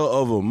scale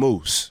of a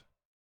moose.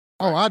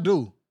 Oh, I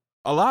do.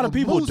 A lot of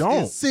people moose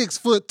don't. Is 6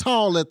 foot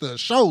tall at the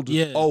shoulder.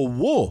 Yeah. A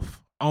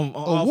wolf. On A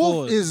all wolf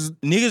fours. is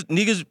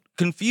Niggas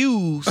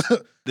confused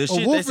the a shit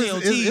they wolf see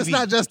on is TV. it's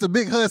not just a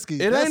big husky.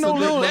 It That's ain't no a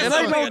big little. It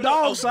motherfucker. ain't no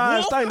dog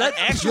size thing. An That,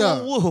 actual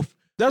Yeah. wolf.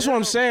 that's what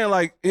I'm saying.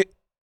 Like,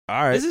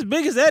 all right. It's as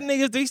big as that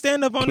nigga if they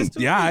stand up on this.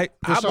 Yeah, all right.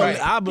 For sure.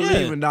 I believe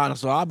Yeah. in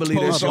dinosaurs. I believe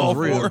Oh, that shit's all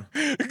real.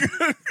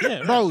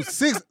 Yeah. Bro,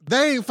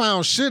 they ain't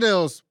found shit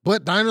else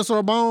but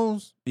dinosaur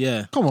bones.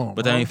 Yeah. Come on,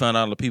 But bro. they ain't found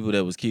all the people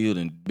that was killed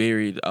and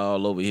buried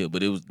all over here.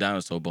 But it was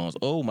dinosaur bones.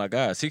 Oh my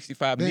God,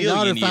 65 Then million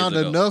y'all done years found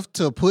ago. enough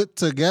to put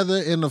together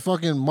in the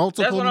fucking That's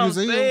multiple what I'm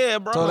museums.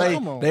 saying, bro. So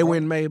come on, they bro. went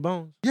and made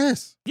bones.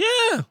 Yes,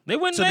 Yeah. They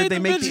wouldn't So made did they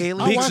them make bitches. the I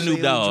aliens? watched Snoop the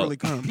aliens Dogg. really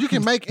come? you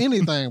can make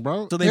anything,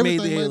 bro. So they made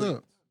the Everything alien.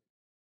 up.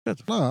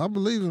 No, I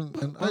believe in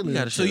You aliens.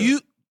 gotta So shut you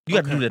up. You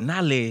got to do the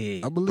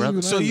knowledge. I believe brother.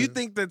 in so you aliens.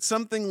 think that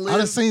something I done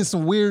lives seen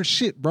some weird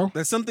shit, bro.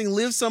 that something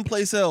lives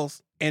someplace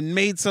else and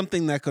made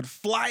something that could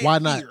fly Why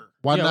in not? here,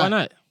 Why Yeah, not? why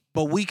not?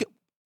 but we could.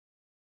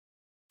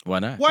 Why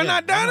not? Why Yeah, not why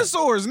not?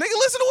 dinosaurs, nigga?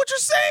 Listen to what you're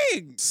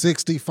saying.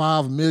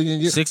 65 million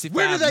years. 65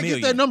 Where did they million.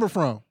 get that number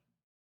from?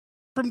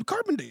 From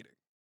carbon dating.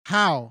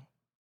 How?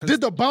 Did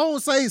the bone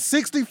say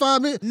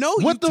 65 million? No,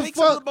 what you the take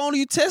some of fuck? the bone and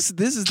you test it.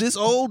 This is this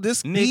old.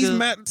 This these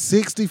Nigga.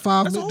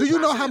 65 That's million. a Do you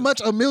whole know how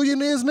much a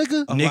million is,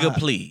 nigga? Nigga, lot.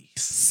 please.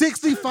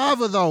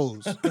 65 of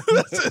those.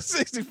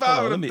 65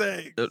 Hold of on, them let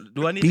me- things.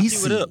 Do I need to cue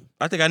BC. it up?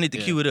 I think I need to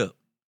Yeah. cue it up.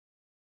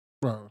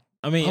 Bro.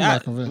 I mean, I'm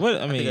not convinced. what I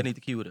I think I mean, need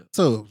to cue it up.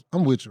 So,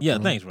 I'm with you. yeah,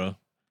 bro. thanks, bro.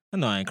 I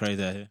know I ain't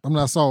crazy out here. I'm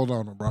not sold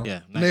on them, bro. Yeah,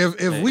 Now,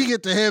 if we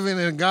get to heaven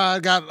and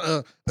God got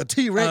a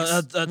T-Rex,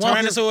 a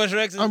walking, Tyrannosaurus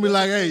Rex. I'm be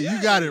like, hey,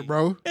 you got it,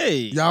 bro. Hey,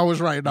 Y'all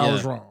was right and I Yeah.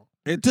 was wrong.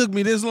 It took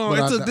me this long. But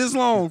It I took got- this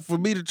long for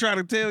me to try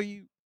to tell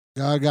you.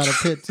 God got a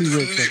pet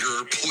T-Rex.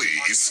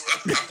 please.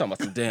 Talking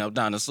about some damn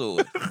dinosaur.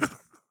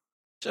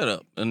 Shut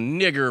up. A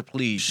nigger,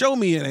 please. Show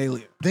me an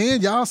alien.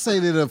 Then y'all say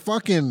that a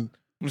fucking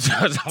T-Rex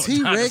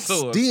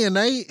Dinosaur.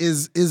 DNA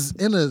is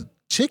in a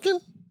chicken?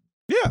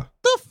 Yeah.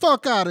 The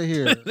fuck out of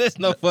here. there's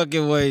no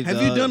fucking way.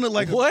 Have you done it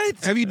like What?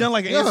 Have you done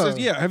like an Yeah. ancestor?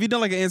 Yeah. Have you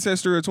done like an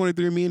ancestor or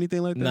 23andMe,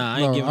 anything like that? Nah, I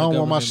No, ain't I giving. don't the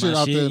want my government shit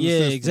out there in the Yeah,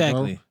 system,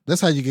 exactly. bro.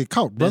 That's how you get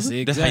caught, brother.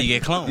 That's That's how you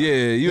get cloned. Yeah,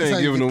 you That's how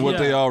ain't you giving them what yeah.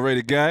 they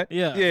already got.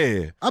 Yeah.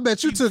 Yeah. I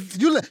bet you took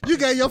you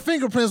gave your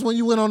fingerprints when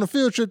you went on the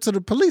field trip to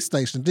the police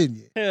station, didn't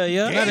you? Hell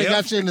yeah. Now they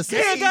got you in the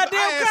Yeah, system.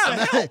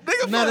 goddamn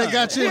cop. Now they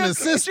got you in the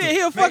system. Shit, he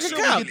a Make fucking sure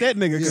we cop. get that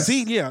nigga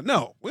because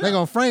no. They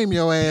gonna frame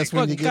your ass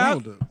when you Fucking get cop.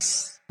 older.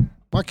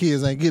 My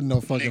kids ain't getting no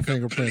fucking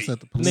fingerprints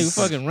at the police. Nigga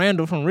fucking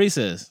Randall from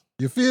Recess.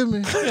 You feel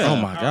me? Oh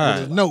my With a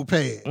God.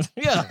 notepad.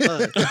 Yeah.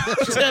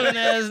 Telling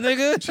ass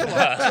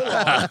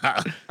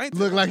nigga.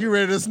 Look like you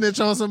ready to snitch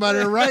on somebody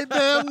right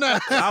damn now.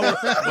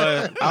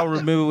 I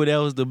remember when that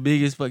was the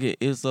biggest fucking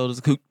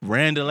insult of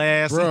Randall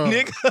ass Bro.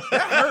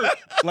 nigga.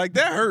 Like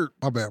that hurt.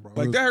 My bad, bro.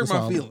 Like that hurt It's my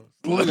all feelings.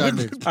 good. What we got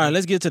next? All right,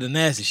 let's get to the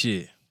nasty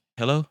shit.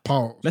 Hello?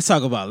 Pause. Let's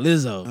talk about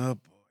Lizzo.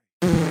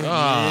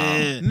 Ah.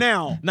 Yeah.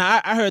 Now,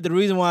 Now I heard the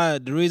reason why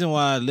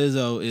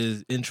Lizzo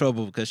is in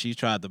trouble because she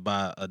tried to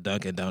buy a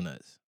Dunkin'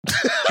 Donuts.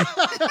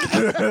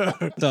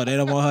 So they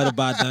don't want her to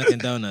buy Dunkin'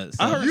 Donuts.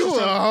 So I heard You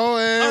a whole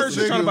I ass heard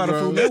you trying to nigga, buy the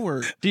bro. Food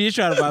Network. she's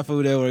trying to buy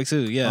Food Network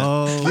too. Yeah.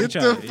 Oh, She Get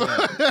trying- the yeah.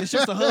 fuck. it's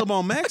just a hub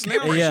on Max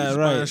now. Yeah, She's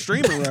right. buying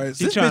streaming rights.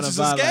 She This trying bitch to is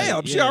a buy, like,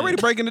 scab. She yeah. already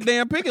breaking the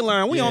damn picket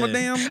line. We on a Yeah.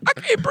 damn I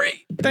can't breathe.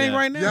 thing Yeah.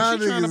 right now. Y'all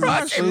She trying to niggas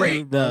buy is shit.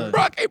 stupid, bro.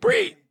 Bro, I can't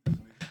breathe.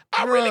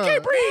 I really Bruh.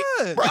 can't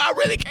breathe. Bro, I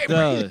really can't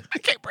Duh. breathe. I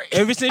can't breathe.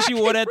 Ever since she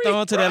wore that breathe,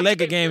 thong to bro. that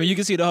Laker game, and you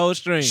can see the whole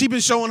string. She been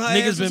showing her ass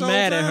Niggas this been whole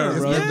mad at her, time.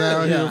 bro. It's been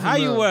downhill How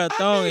from you there. wear a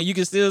thong and you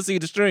can still see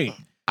the string?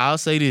 I'll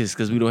say this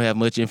because we don't have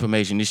much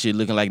information. This shit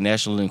looking like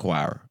National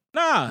Enquirer.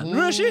 Nah,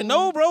 real shit.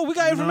 No, bro, we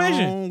got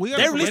information. No, we got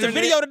They released a information.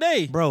 video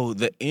today, Bro,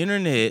 the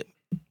internet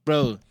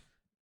bro.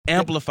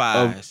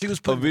 amplifies. She was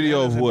A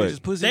video of what?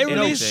 They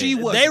released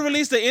They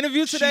released the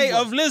interview today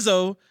of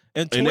Lizzo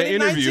in In the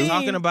 2019. interview,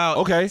 talking about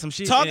Okay. some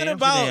shit Talking in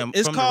about- Amsterdam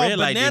it's from the called red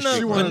light Banana- She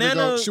district. wanted,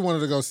 Banana- she wanted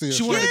to go see it.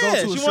 She wanted to go Yeah, to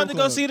a she strip wanted to go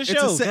club. see the It's a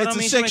show. se- But I It's mean,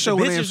 a she sex make show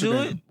the in bitches do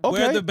Amsterdam. it.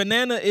 where Okay. the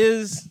banana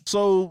is.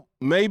 So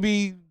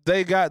maybe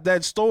they got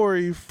that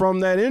story from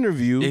that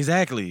interview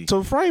Exactly.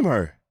 to frame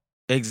her.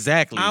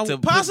 Exactly. To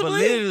put possibly.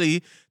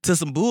 validity to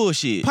some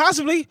bullshit.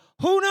 Possibly,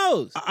 who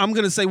knows? I'm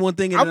gonna say one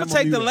thing. And I'm then gonna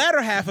take the mute it.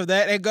 latter half of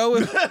that and go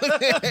with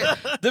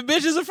the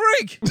bitch is a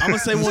freak. I'm gonna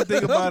say one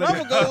thing about it.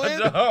 I'm gonna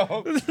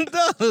go with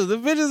the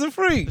bitch is a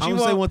freak. I'm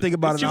gonna say one thing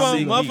about it. She I'll want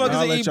see. motherfuckers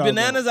I'll to let eat y'all go.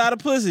 bananas out of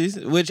pussies,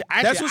 which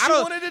actually That's what I she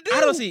don't- wanted to do.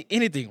 I don't see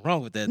anything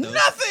wrong with that though.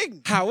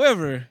 Nothing.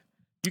 However,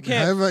 you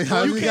can't.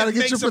 How you you can't gotta get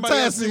make your somebody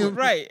else do it. potassium.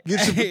 Right.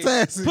 Get your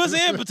potassium. Pussy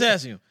and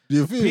potassium.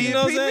 You feel me? You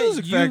know what I'm saying?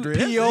 Music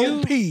Factory.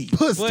 You-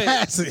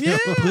 Potassium. Yeah.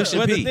 Push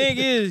But and the pee. thing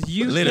is,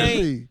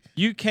 Literally.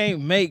 you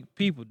can't make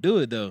people do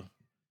it though.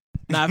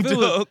 Now if it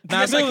was, now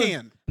Yes, if it I was,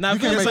 can. now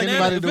if You it can't was make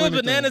anybody if do it was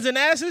anything. bananas and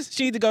asses,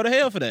 she need to go to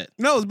hell for that.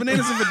 No, it's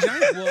bananas and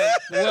vagina.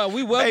 Well,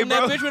 we welcome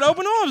that bitch with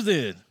open arms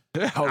then.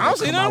 I don't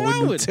see nothing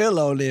wrong with it.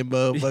 Nutella on that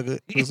motherfucker.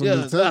 Put some Yeah,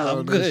 Nutella nah, I'm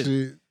on good. that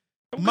shit.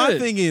 I'm My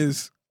good. thing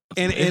is,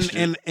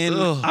 and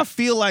Ugh. I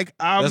feel like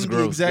I'm That's the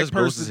gross. exact That's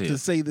gross as person hell. to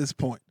say this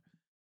point.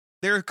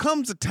 There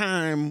comes a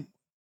time,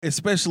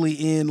 especially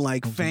in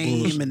like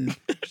fame and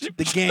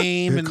the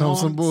game Here and comes all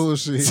some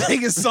bullshit.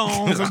 singing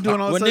songs. I'm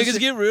doing all when this niggas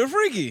get real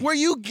freaky. where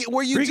you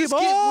Freaky just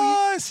get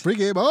where Boyz.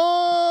 Freaky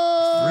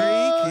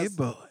boy. you, freaky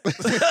boy.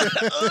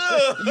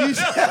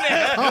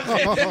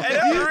 Hey,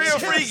 that's real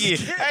freaky.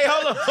 Hey,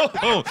 hold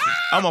on.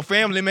 I'm a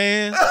family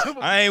man.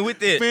 I ain't with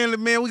that. Family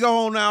man, we go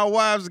home to our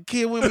wives and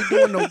kids. We ain't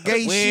doing no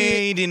gay We shit.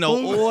 ain't in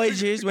no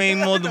orgies. We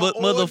ain't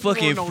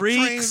motherfucking no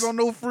freaks. trains on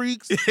no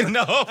freaks.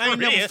 No, I for ain't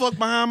never real. fucked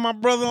behind my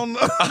brother on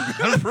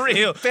the. For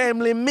real.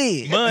 Family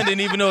man. Bun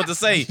didn't even know what to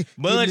say.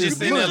 Bun just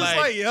sitting there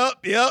like, yep.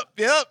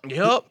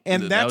 yup.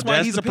 And that's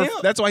why he's the pimp.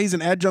 that's why he's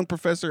an adjunct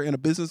professor and a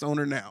business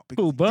owner now.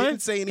 Because Who, he Bun?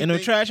 didn't say And them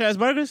anything. trash ass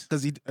burgers?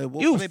 Because he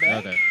You. are they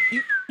bad? Okay.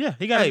 Yeah,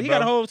 he got Hey, he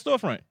got a bro. whole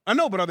storefront. I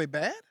know, but are they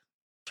bad?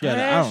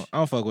 Yeah, I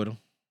don't fuck with them.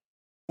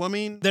 Well, I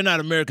mean, They're not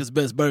America's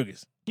best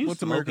burgers. You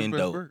what's America's smoking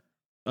best dope.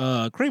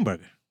 burger? Cream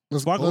burger.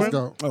 Let's Sparkle go.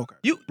 burger? Okay.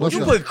 You What's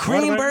you that? put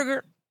cream Whataburger?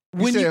 burger?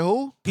 You said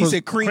who? He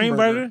said cream,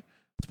 burger.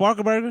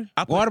 Sparkle burger?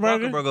 I put Water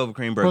burger? Burger over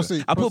cream burger.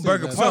 Proceed, I put proceed,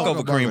 Burger man. Park So-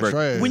 over cream burger.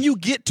 Trash. When you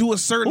get to a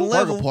certain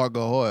level, Burger Park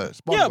go hard. Yeah,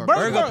 Sparkle Burger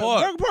Burger Park.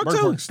 Park. Burger Park Burger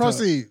too. Park's tough.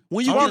 Proceed.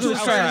 when you Sparkle get to a is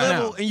certain trash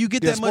level now. and you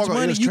get Yeah, that much Sparkle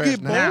money, is you trash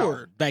get now.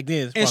 bored. Back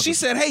then, And Sparkle. she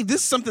said, "Hey, this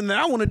is something that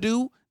I want to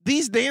do.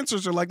 These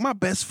dancers are like my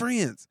best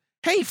friends.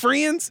 Hey,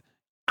 friends,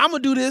 I'm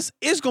gonna do this.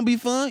 It's gonna be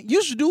fun.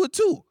 You should do it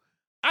too.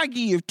 I give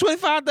you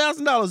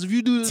 $25,000 if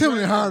you do this. Tell me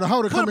right how now. to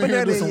hold it. Put Come a in here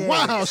and do banana in some your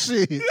wild ass.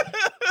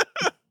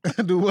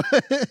 shit. Do what?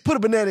 Put a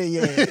banana in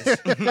your ass.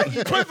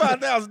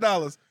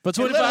 $25,000 For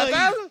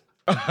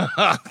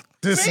 25,000?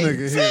 This See?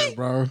 nigga here,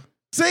 bro.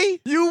 See,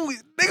 you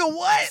nigga,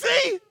 what?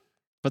 See,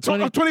 For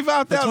 20,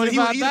 25,000. He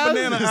would eat a 25,000?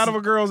 banana out of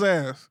a girl's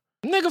ass.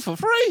 nigga for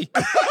free.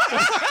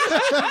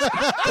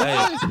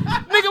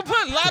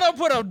 Nigga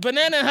put a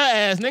banana in her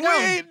ass, nigga.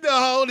 Wait,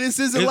 no, this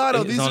isn't It's-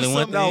 Lotto. it's These are only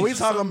one some. thing. No, we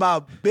talking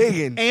about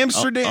biggin.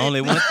 Amsterdam.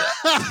 Only one.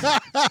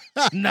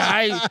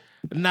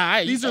 Nah.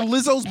 These are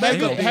Lizzo's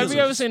makeup. Have you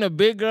ever seen a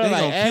big girl They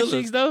like gonna ass kill us.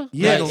 cheeks though?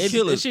 Yeah, like, gonna it,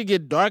 kill it us. should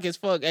get dark as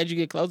fuck as you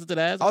get closer to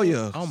the ass. Oh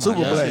yeah, Oh my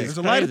super God. black. It's There's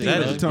a light at the crazy, That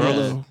end is of the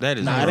tunnel. gross. That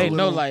is Nah, gross. it ain't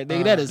no light,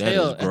 nigga. That is That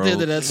hell. is At the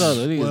end of that gross.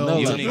 tunnel, nigga, Well, no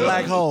you light. nigga-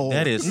 black hole.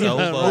 That is Yeah, so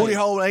like- funny. Booty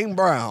hole ain't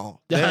brown.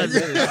 That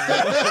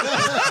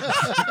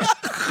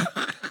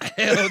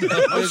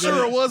I'm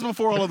sure it was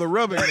before all of the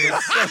rubbing. That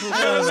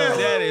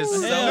is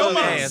so Hell no.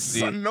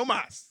 nasty. No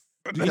mas.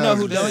 You know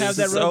who That don't is have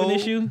that so rubbing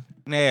issue?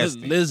 It's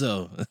Nasty.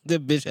 Lizzo.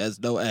 That bitch has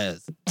no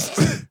ass.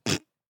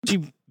 She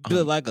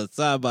built like a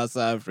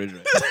side-by-side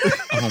refrigerator.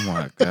 Oh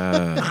my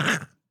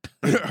god.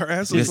 Her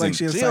ass looks Listen, like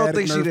she has she don't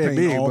think sciatic she nerve that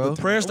pain big, all bro. the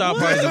time. Prayers to all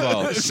parties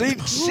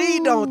involved. She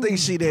don't think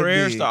she that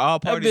Prayers big. to all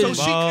parties bitch-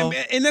 So involved.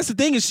 and that's the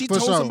thing is she For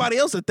told sure. somebody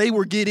else that they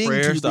were getting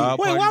Prayers too to all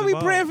big. Wait, why parties we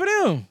involved. praying for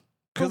them?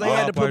 Because they All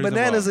had to put parties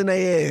bananas in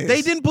their ass.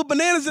 They didn't put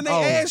bananas in their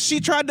Oh. ass. She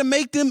tried to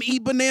make them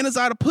eat bananas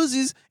out of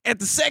pussies at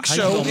the sex How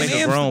you show gonna in make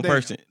a grown Amsterdam.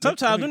 person?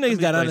 Sometimes them Let me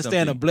niggas gotta say understand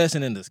a something.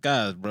 blessing in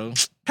disguise, bro.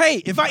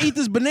 Hey, if I eat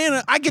this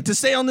banana, I get to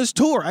stay on this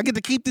tour. I get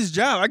to keep this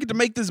job. I get to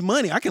make this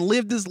money. I can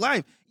live this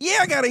life. Yeah,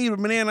 I gotta eat a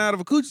banana out of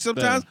a coochie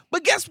sometimes.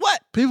 But guess what?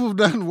 People have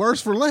done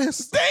worse for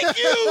less. Thank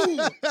you.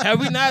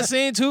 Have we not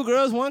seen two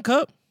girls, one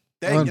cup?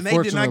 And they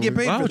did not get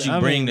paid Why for would that. you I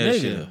bring mean, that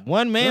nigga, shit up?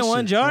 one man, That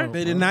one shit jar. cold.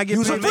 They did not get You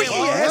was a paid. freaky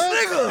ass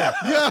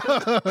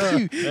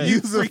nigga. Yeah.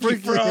 You's a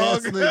freaky ass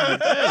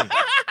nigga.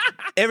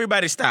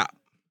 Everybody stop.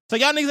 So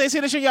y'all niggas ain't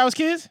seen this shit y'all was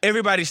kids?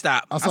 Everybody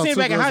stop. I saw seen it two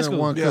back in girls high school.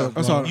 One Yeah, cup,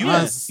 I saw bro. it. You-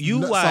 I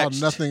you saw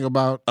watched nothing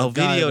about A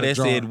guy video in a that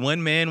jar. said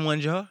one man, one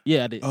jar.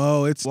 Yeah, I did.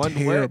 Oh, it's One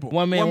terrible.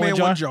 One man,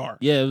 one jar.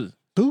 Yeah, it was,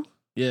 Who?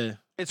 yeah.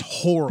 It's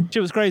horrible.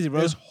 Shit was crazy,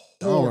 bro. It's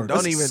Y'all are horrible.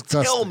 Don't even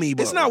disgusting. tell me,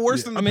 bro. It's not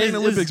worse than the I mean, Pain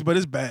it's- Olympics, but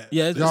it's bad.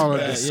 Yeah, it's Y'all are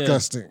bad,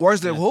 disgusting. Worse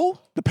than who?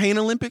 The Pain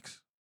Olympics?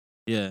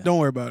 Yeah. Don't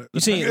worry about it. You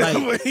seen like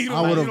I would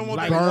have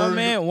like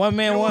burned. one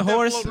man, one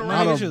horse. floating I'd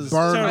Man, have shit was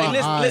burned terrible. my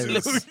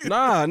Listen,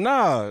 eyes.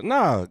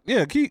 Nah.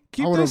 Yeah, keep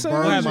I would have this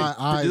burned saying. my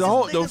eyes. The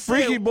whole the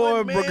Freaky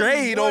Boy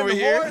Brigade over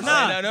here.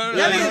 Nah, no.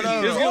 This get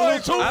a little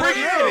too freaky.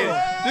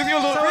 This get a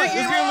little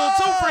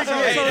too freaky.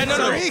 Hey,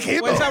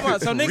 no. Wait, time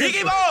out. So Freaky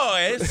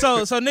niggas, Boys.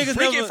 so niggas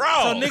Freaky never,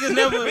 frog. so niggas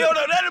never, We don't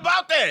know nothing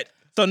about that.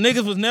 so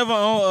niggas was never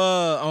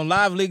on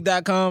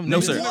liveleak.com. No,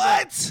 Niggas sir.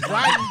 was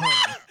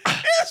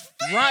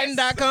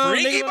Rotten.com.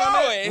 Freaky niggas on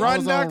that. Boy. I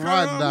was on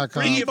Rotten.com.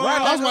 Freaky Boy.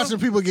 I was watching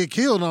people get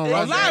killed on On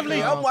Rotten.com.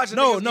 Liveleak. I'm watching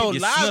No, niggas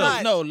get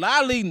live, no,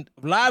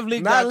 liveleak.com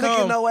Not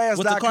licking no ass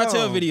with the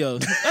cartel .com.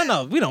 videos.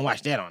 No, we don't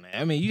watch that on there.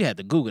 I mean, you had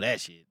to Google that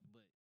shit.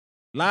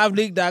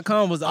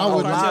 Liveleak.com was the I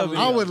would, cartel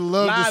video. I would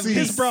love to Live see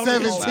Leak.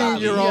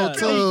 17-year-old Yeah.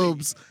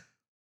 Tubbs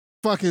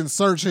fucking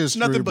search history,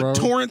 Nothing but bro.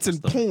 torrents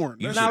and porn.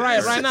 You Nah,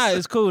 right now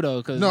it's cool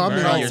though. Cause No, I mean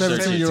Burn like your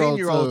search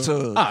 17-year-old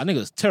Tubbs. ah, nigga,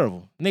 it's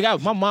terrible.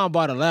 Nigga, my mom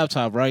bought a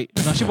laptop, right?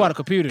 No, she bought a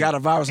computer. Got a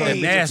virus on The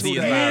it.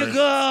 nastiest virus.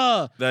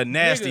 Nigga. The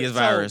nastiest Nigga, so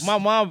virus. my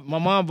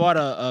mom bought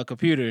a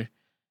computer,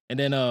 and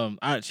then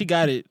she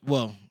got it.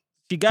 Well,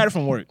 she got it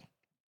from work,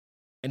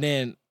 and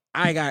then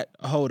I got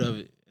a hold of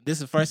it. This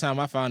is the first time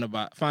I found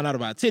out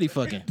about titty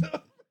fucking.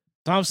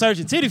 So I'm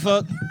searching titty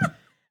fuck,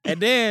 and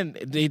then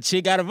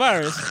she got a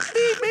virus.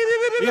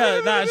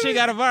 Yeah, nah, she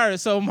got a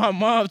virus. So my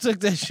mom took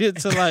that shit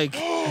to like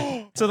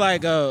a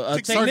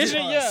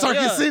technician.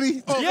 Circuit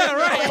City. Yeah,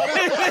 right.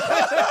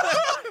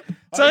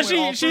 So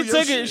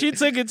she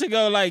took it to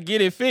go like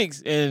get it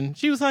fixed, and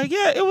she was like,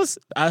 "Yeah, it was."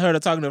 I heard her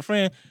talking to a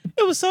friend.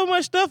 It was so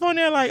much stuff on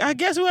there. Like, I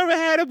guess whoever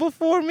had it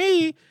before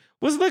me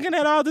was looking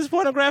at all this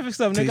pornographic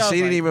stuff. She Nigga, I was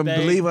didn't like, even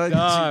 "Thank believe her.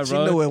 God, she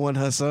bro." knew it wasn't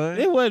her son.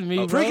 It wasn't me,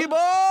 bro. Freaky boy.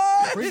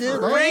 Freaky boy.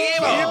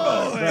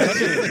 Bro,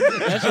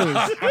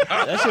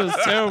 that shit was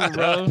terrible,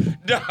 bro.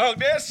 Dog,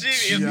 that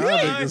shit is Y'all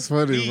niggas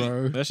funny,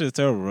 bro. That shit's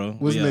terrible, bro.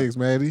 What's But yeah. next,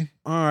 Maddie?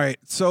 All right.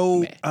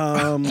 So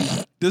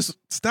this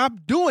stop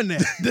doing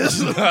that.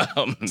 This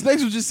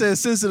next one just says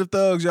sensitive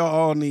thugs, y'all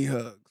all need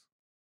hugs.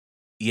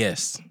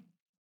 Yes.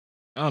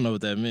 I don't know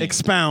what that means.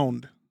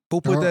 Expound. Who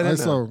put that in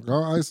there? ISO. Go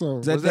ISO.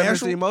 Is that Was that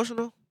natural? Mr.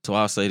 Emotional? So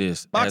I'll say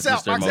this. Box as out,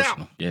 Mr. box out.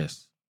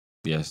 Emotional.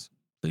 Yes,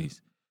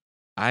 please.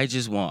 I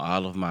just want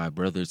all of my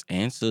brothers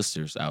and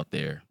sisters out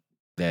there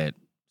that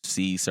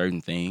see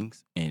certain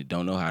things and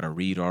don't know how to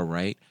read or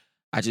write.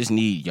 I just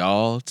need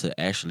y'all to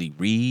actually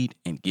read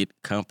and get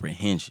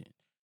comprehension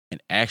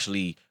and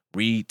actually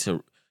read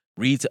to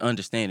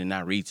understand and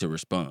not read to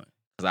respond.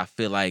 Because I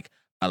feel like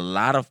a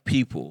lot of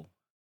people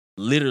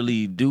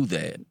literally do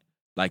that.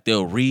 Like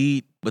they'll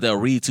read, but they'll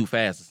read too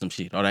fast or some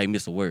shit, or they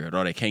miss a word,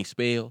 or they can't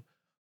spell,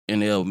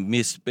 and they'll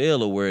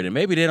misspell a word, and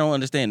maybe they don't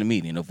understand the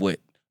meaning of what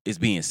is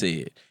being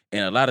said.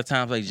 And a lot of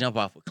times they jump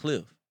off a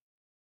cliff.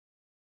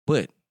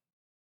 But,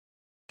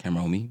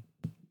 camera on me,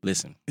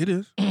 listen. It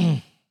is.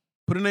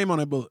 Put a name on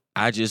that bullet.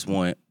 I just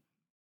want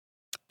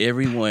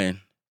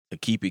everyone to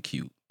keep it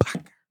cute.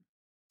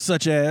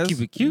 Such as?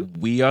 Keep it cute.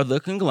 We are the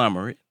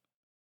conglomerate.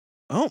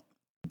 Oh,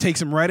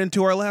 takes him right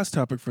into our last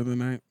topic for the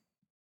night.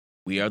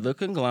 We are the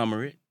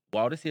conglomerate.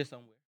 Walter's here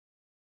somewhere.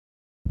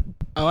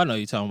 Oh, I know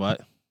you're talking about.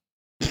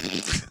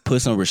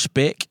 Put some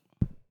respect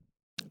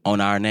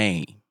on our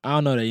name. I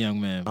don't know that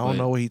young man. I don't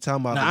know what he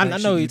talking about. Nah, but I that know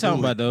shit what you you're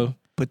talking do it. about though.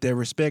 Put that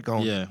respect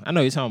on it. Yeah, I know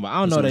what you're talking about. I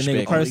don't Put know some that nigga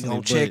respect on it. We personally,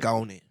 gonna check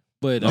on it.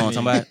 but You know what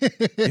I'm talking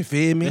about? You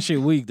feel me? that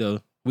shit weak though.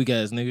 Weak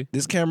ass nigga.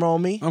 This camera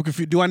on me? I'm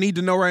confused. Do I need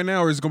to know right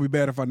now, or is it gonna be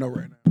bad if I know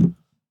right now?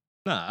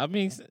 Nah, I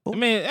mean,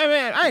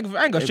 I ain't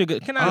gonna sugar.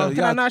 Can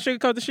I not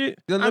sugarcoat the shit?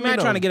 Yeah, I let mean, I me ain't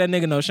know. trying to get that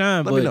nigga no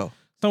shine, Let me but know.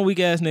 some weak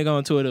ass nigga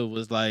on Twitter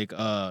was like,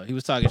 he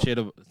was talking shit.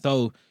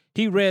 So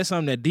he read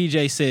something that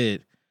DJ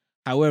said.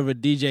 However,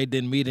 DJ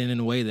didn't mean it in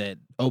the way that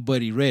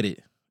Buddy read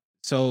it.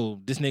 So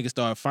this nigga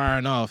started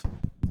firing off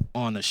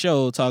on the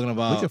show talking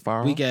about can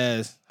fire weak off.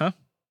 ass, huh?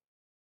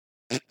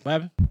 What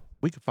happened?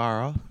 We can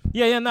fire off.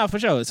 Yeah, nah, for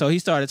sure. So he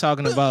started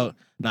talking about,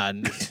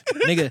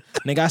 nigga,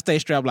 I stay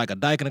strapped like a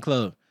dyke in the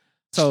club.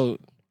 So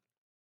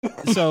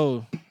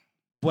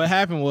what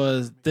happened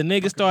was the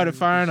nigga started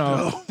firing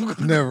off.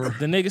 Never.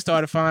 The nigga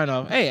started firing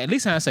off. Hey, at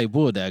least I didn't say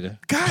bull dagger.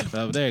 God.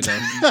 So there you go.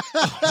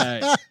 All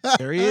right.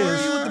 There he Where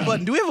is. are you with the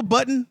button? Do we have a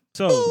button?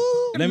 So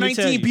let me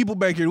tell 19 you. people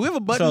back here. Do we have a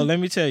button? So let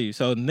me tell you.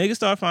 So niggas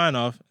start firing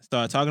off,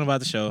 start talking about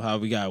the show, how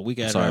we got weak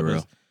ass Sorry,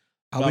 rappers.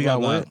 bro. How we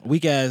got what?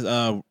 Weak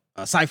ass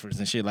ciphers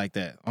and shit like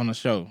that on the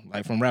show,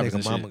 like from rappers Nigga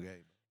and shit. mama gave.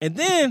 And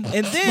then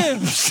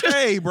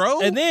hey,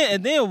 bro. and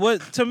then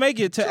what to make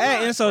it to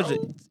add insult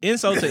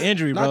to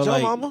injury, bro. Not your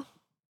Like mama.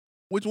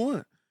 Which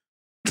one?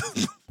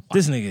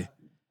 this nigga.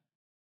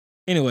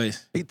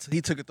 Anyways. He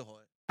took it to heart.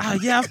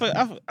 Yeah,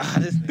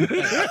 this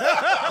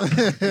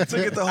nigga. Took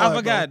it to heart. I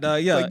forgot,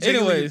 dog. Yeah. Like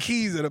jiggling your Anyways.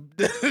 keys at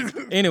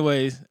a.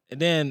 Anyways, and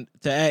then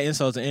to add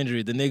insult to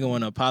injury, the nigga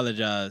want to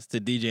apologize to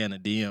DJ in a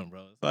DM,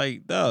 bro. It's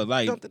like, dog,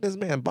 like, Jumped in this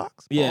man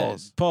box. yeah,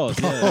 pause,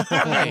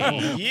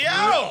 yeah.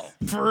 Yo,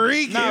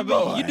 freaky Nah,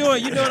 but boy. you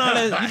doing all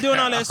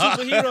that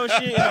superhero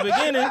shit in the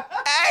beginning.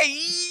 Hey,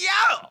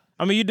 yo.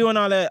 I mean, you doing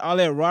all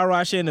that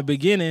rah-rah shit in the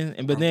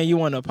beginning, but then you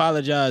want to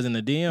apologize in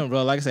the DM,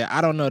 bro. Like I said,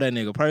 I don't know that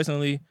nigga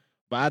personally,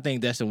 but I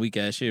think that's some weak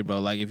ass shit, bro.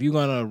 Like if you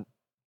gonna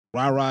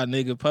rah-rah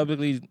nigga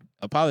publicly,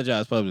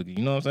 apologize publicly.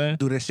 You know what I'm saying?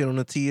 Do that shit on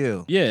the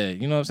TL. Yeah,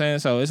 you know what I'm saying?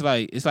 So it's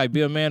like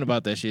be a man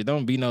about that shit.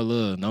 Don't be no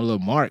little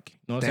mark. You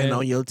know what I'm Stand saying?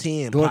 on your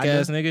 10. Dork partner.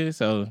 ass nigga.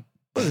 So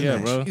yeah,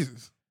 bro.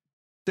 Jesus.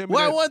 Tell me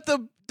Why that. what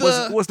the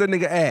What's that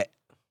nigga at?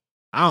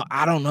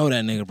 I don't know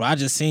that nigga, bro. I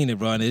just seen it,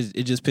 bro, and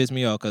it just pissed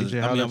me off because Did you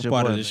I mean holler I'm at your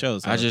part boy, of the man? show.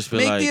 So. I just feel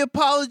make like the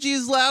apology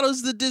as loud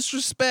as the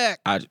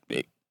disrespect?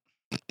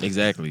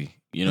 exactly.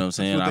 You know what I'm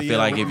saying? That's what I they feel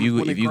like yell if you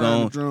when they crying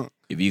gon' drunk.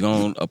 if you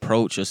gonna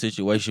approach a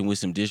situation with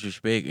some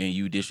disrespect and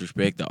you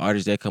disrespect the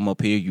artists that come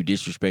up here, you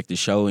disrespect the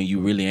show and you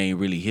really ain't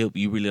really hip,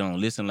 you really don't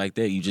listen like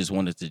that. You just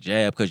wanted to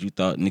jab because you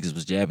thought niggas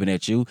was jabbing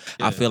at you.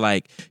 Yeah. I feel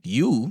like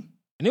you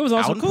and it was on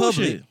out some in cool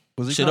public shit.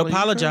 Was he should calling you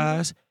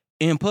apologize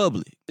in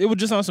public. It was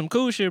just on some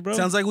cool shit, bro.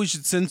 Sounds like we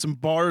should send some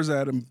bars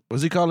at him.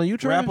 Was he calling you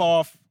Rap trash?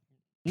 off.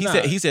 He Nah.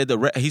 said he said The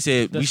we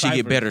should get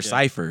ciphers, better yeah.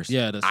 ciphers.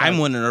 Yeah, the I'm cipher.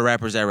 one of the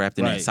rappers that rapped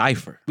in Right. that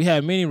cipher. We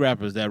had many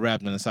rappers that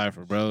rapped in the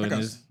cipher, bro. And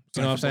got it's,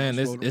 you know what I'm saying?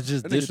 It's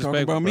just That nigga talking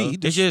disrespectful, about me. bro. He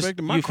It's just-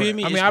 disrespected my you feel craft.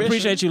 me? I mean, I Especially-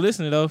 appreciate you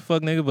listening though,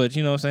 fuck nigga, but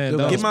you know what I'm saying?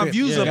 Get Get my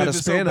views yeah, up gotta if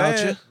it's so stand out bad.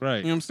 you. You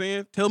right. know what I'm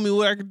saying? Tell me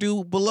what I could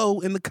do below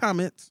in the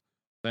comments.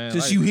 Saying,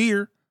 Since like, you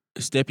here,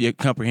 Step your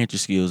comprehension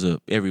skills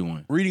up,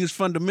 everyone. reading is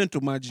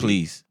fundamental, my G.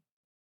 Please.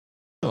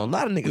 A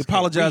lot of niggas. We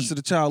apologize to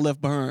the child left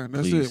behind.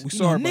 That's Please. it. We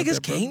sorry about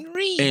that, bro.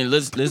 read. And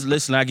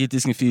let's not get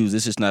this confused.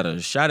 This is not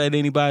a shot at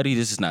anybody.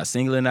 This is not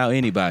singling out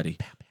anybody.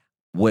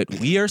 What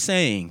we are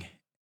saying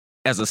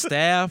as a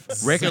staff,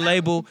 record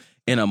label,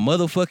 and a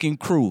motherfucking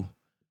crew,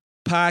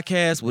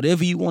 podcast,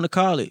 whatever you want to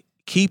call it,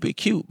 keep it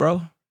cute,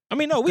 bro. I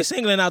mean, no, we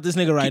singling out this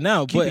nigga right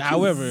now, but it cute.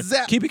 however,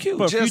 Keep it cute.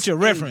 for Just future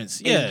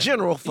reference, yeah. In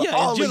general, for Yeah, in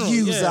all general, the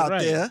yous yeah, out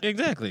right. there.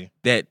 Exactly.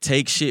 That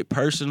take shit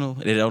personal.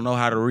 They don't know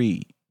how to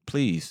read.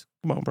 Please.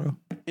 Come on, bro.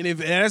 And if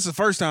and that's the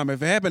first time,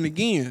 if it happened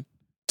again,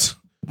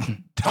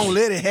 Don't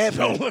let it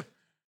happen.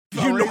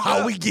 You know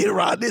how we get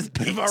around this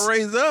if I bitch.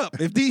 raise up,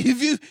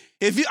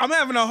 if you, I'm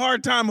having a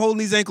hard time holding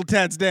these ankle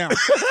tats down.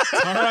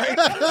 All right,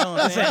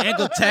 That's an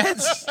ankle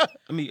tats.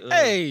 Let me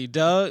Hey,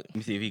 dog. let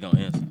me see if he gonna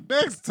answer.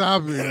 Next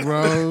topic,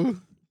 bro.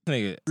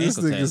 Nigga, This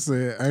ankle nigga tats.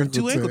 said ankle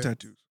two ankle tat.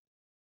 tattoos.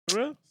 For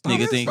real?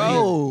 Nigga think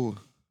Bro,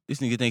 this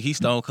nigga think he's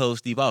Stone Cold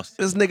Steve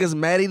Austin. this nigga's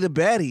Matty the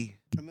Batty.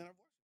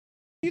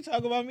 You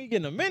talk about me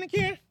getting a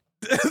manicure?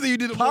 You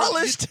did a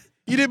Polished.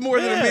 You did more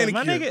than a Yeah,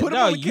 my manicure. nigga, Put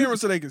them on the camera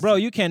so they can Bro,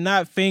 see. you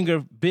cannot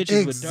finger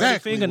bitches Exactly. with dirty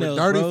fingernails,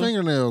 dirty bro.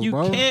 fingernails, You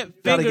bro.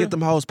 can't Gotta finger. get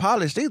them hoes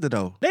polished either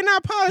though. They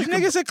not polished,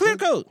 nigga. It's a clear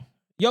coat.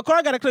 Your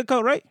car got a clear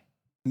coat, right?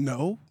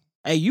 No.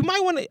 Hey, you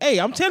might want to. Hey,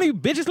 I'm telling you,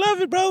 bitches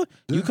love it, bro.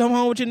 You come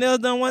home with your nails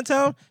done one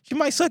time, she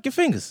might suck your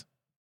fingers.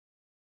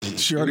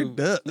 She already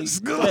does.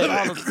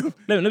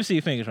 Let me see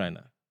your fingers right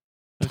now.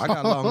 I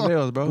got long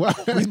nails, bro.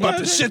 He's about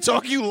to shit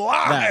talk you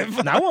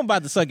live. Nah, I wasn't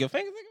about to suck your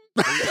fingers.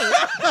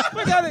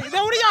 What are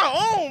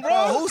y'all on,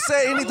 bro? Who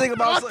said anything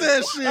about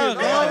that shit, Oh,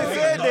 bro. God.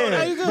 said that?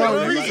 How you good, Bro,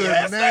 bro? you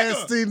a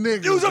nasty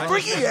nigga. You was a bro.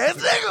 freaky ass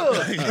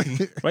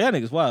nigga. Bro, y'all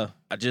niggas wild.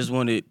 I just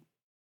wanted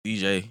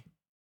DJ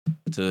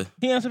to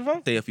He answered the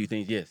phone? say a few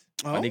things. Yes,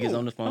 my nigga's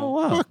on the phone. Oh,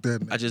 wow. Fuck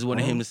that nigga. I just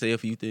wanted him to say a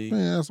few things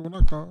Man, that's what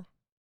I call.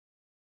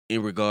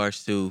 in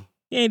regards to.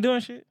 You ain't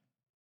doing shit.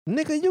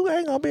 Nigga, you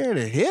ain't gonna be able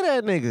to hear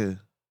that nigga.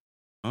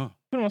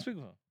 Put him on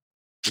speakerphone.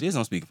 It is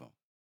on speakerphone.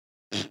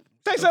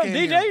 Say something,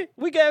 DJ.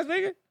 Weak ass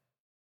nigga.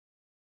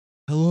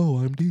 Hello,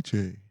 I'm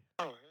DJ.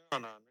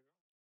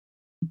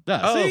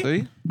 Nah, see?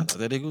 See? I thought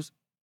that nigga was.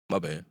 My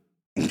bad.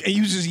 And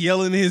you just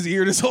yelling in his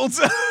ear this whole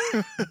time.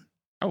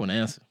 I wouldn't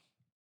answer.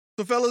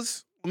 So,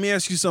 fellas, let me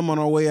ask you something on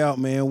our way out,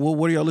 man.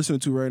 What are y'all listening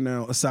to right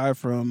now, aside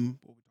from...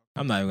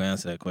 I'm not even gonna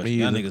answer that question. Me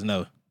Y'all either. niggas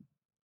know.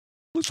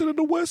 Listen to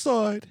the West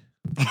Side.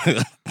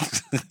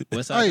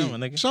 What's up, Hey,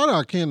 nigga? shout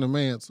out Ken the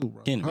Man, too,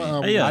 bro. Ken the Her Man.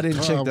 album- Yeah. I didn't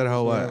her check that album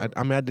whole was, out.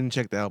 I mean, I didn't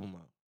check the album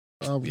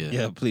out. album- Yeah.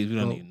 Yeah, please, we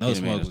don't need no Ken the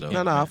smoke. Man is with dope.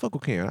 Ken. No, I fuck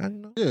with Ken. I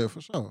know. Yeah,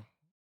 for sure.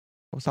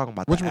 I was talking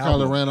about Which the we call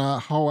it album. ran our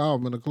whole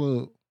album in the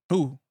club.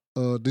 Who?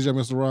 DJ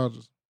Mr.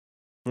 Rogers.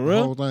 For The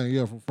real? whole thing,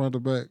 yeah, from front to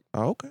back.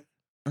 Oh, okay.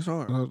 That's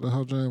hard. The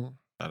whole jam.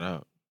 Shout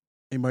out.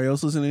 Anybody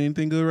else listening to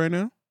anything good right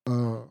now?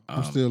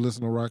 I'm still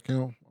listening to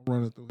Rakim. I'm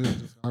running through his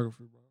discography,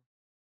 bro.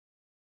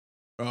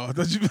 Oh, I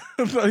thought he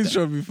was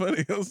trying to be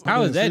funny.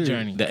 How was that serious.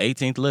 journey? The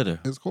 18th letter.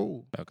 It's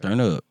cool. Okay. Turn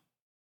up.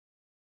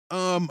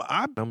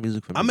 No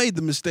music for me. I made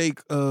the mistake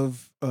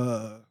of,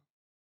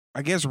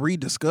 I guess,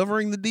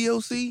 rediscovering the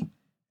DOC.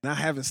 And I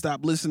haven't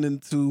stopped listening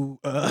to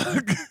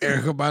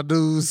Erykah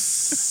Badu's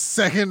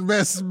second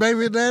best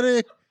baby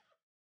daddy.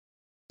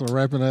 It's a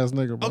rapping ass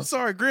nigga, bro. I'm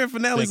sorry, grand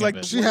finale's Second like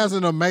best. She has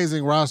an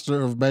amazing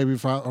roster of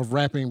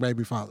rapping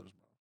baby fathers.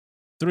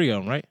 3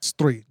 of them, right? It's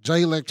 3.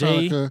 Jay Jay,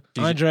 Electronica.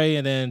 Andre,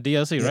 and then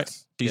DLC, right?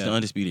 Yes. She's Yeah. the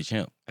undisputed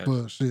champ.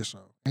 Bullshit show.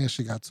 And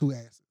she got 2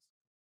 asses.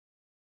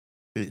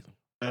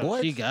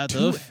 What? She got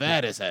the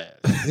fattest ass.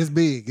 It's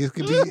big. It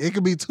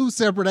could be 2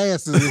 separate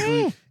asses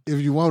if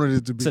you wanted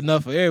it to be. It's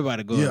enough for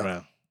everybody to go Yeah.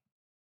 around.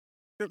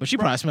 But she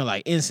probably smell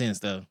like incense,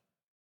 though.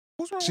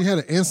 What's wrong She had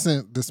an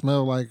incense that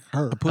smelled like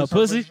her. Her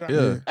pussy?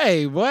 Yeah.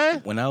 Hey,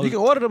 boy. When I You was can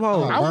order them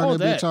hoes. I Burn want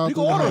that bitch that. out You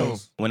through can the order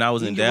house. when I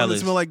was in You want it to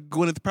Dallas. smell like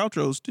Gwyneth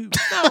Paltrow's too.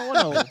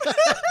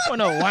 No,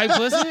 no white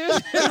pussy.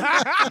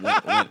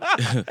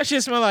 That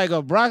shit smell like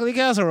a broccoli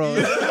casserole.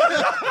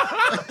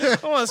 I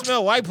want to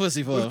smell white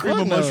pussy for With cream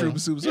fuck of no. mushroom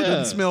soup. So it Yeah.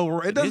 doesn't smell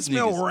right. It doesn't These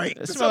smell niggas- right.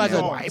 It smell like It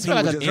a was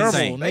gerbil,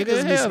 insane. nigga.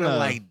 They Hell smell no.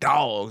 like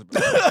dogs.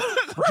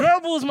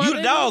 Gerbils, my You the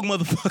nigga. dog,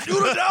 motherfucker. You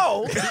the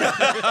dog.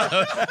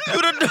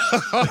 You the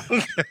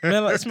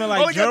dog. Smell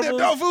like Only got that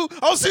dog gerbils. food.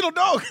 I don't see no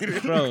dog in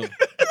it. Bro,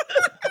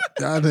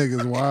 Y'all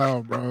niggas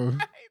wild, bro.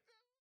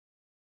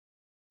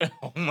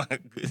 Oh my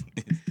goodness.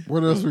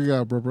 What else we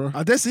got, bro?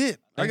 That's it.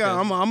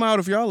 I'm out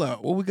if y'all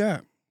out. What we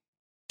got?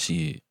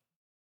 Shit.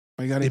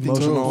 I got anything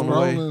Emotional on the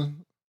way. Scrolling.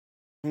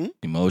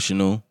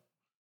 Emotional.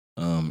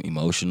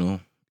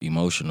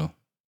 Emotional.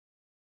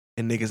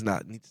 And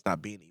niggas need to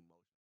stop being emotional.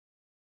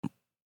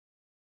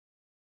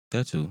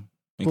 That too.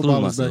 Including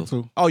Football is back myself.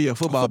 too. Oh yeah,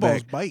 football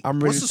Football's back. bite. I'm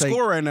ready What's to the take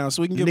score right now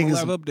so we can give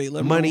niggas a live update?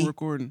 Let me money. know we're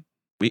recording.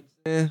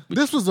 Yeah.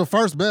 This was the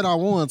first bet I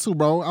won too,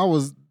 bro. that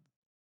was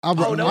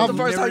the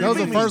first time you That was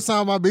beat the me. first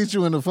time I beat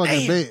you in the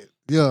fucking bet.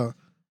 Yeah.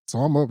 So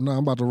I'm up now. I'm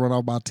about to run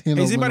out by 10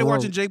 Hey, of is them in anybody a row.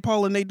 watching Jake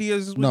Paul and Nate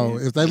Diaz this No,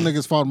 weekend? if them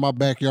niggas fought in my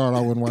backyard,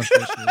 I wouldn't watch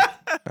that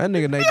shit. That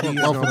nigga Nate Diaz both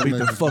of gonna them beat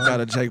the niggas, fuck bro. out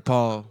of Jake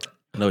Paul.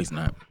 No, he's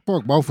not.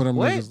 Fuck both of them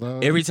What? niggas,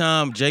 dog. Every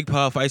time Jake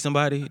Paul fights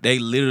somebody, they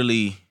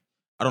literally,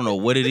 I don't know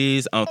what it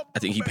is. I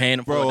think he paying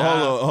him for Bro, a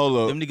dive. hold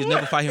up. Them niggas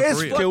never fight him It's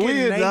for real. Can we Fucking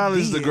Nate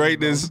acknowledge the Diaz,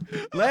 greatness?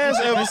 Last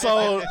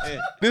episode,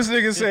 this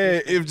nigga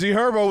said if G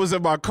Herbo was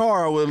in my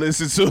car, I would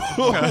listen to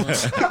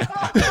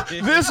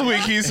him. This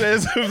week he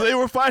says if they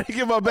were fighting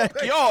in my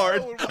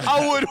backyard,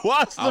 I would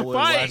watch the I would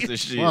fight. watch the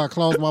shit. Why I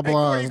close my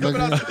blinds,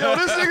 nigga. Yo,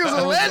 this nigga's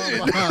a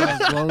legend.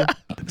 Blinds,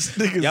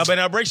 bro. Y'all better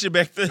not break shit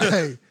back there.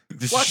 Hey,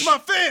 Watch my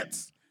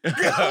fence.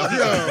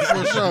 yeah,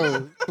 for sure.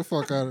 Get the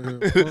fuck out of here,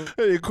 bro.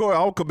 Hey, Corey,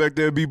 I'll come back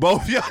there and beat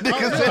both y'all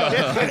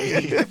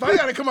niggas. If I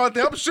gotta come out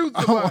there, I'm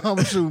shooting somebody.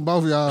 I'm shooting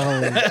both of y'all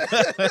hoes.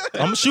 I'm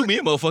gonna shoot me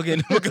a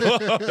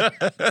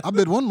motherfucker. I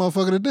bet one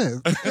motherfucker to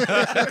death.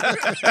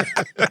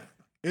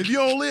 If you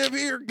don't live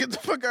here, get the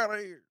fuck out of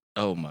here.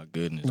 Oh my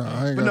goodness. No, man.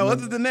 I ain't But got no, nothing.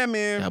 other than that,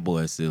 man, Y'all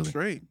boys silly.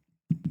 straight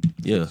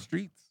Yeah.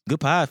 streets. Good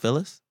pie,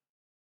 fellas.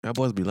 Y'all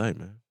boys be late,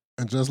 man.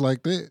 And just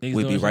like that, Niggas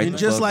We doing be right shit. the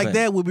Just fuck like back.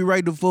 that, we'll be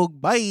right to folk.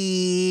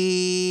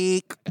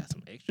 Bye. Got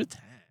some extra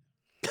time.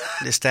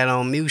 This that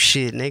on mute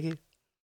shit, nigga.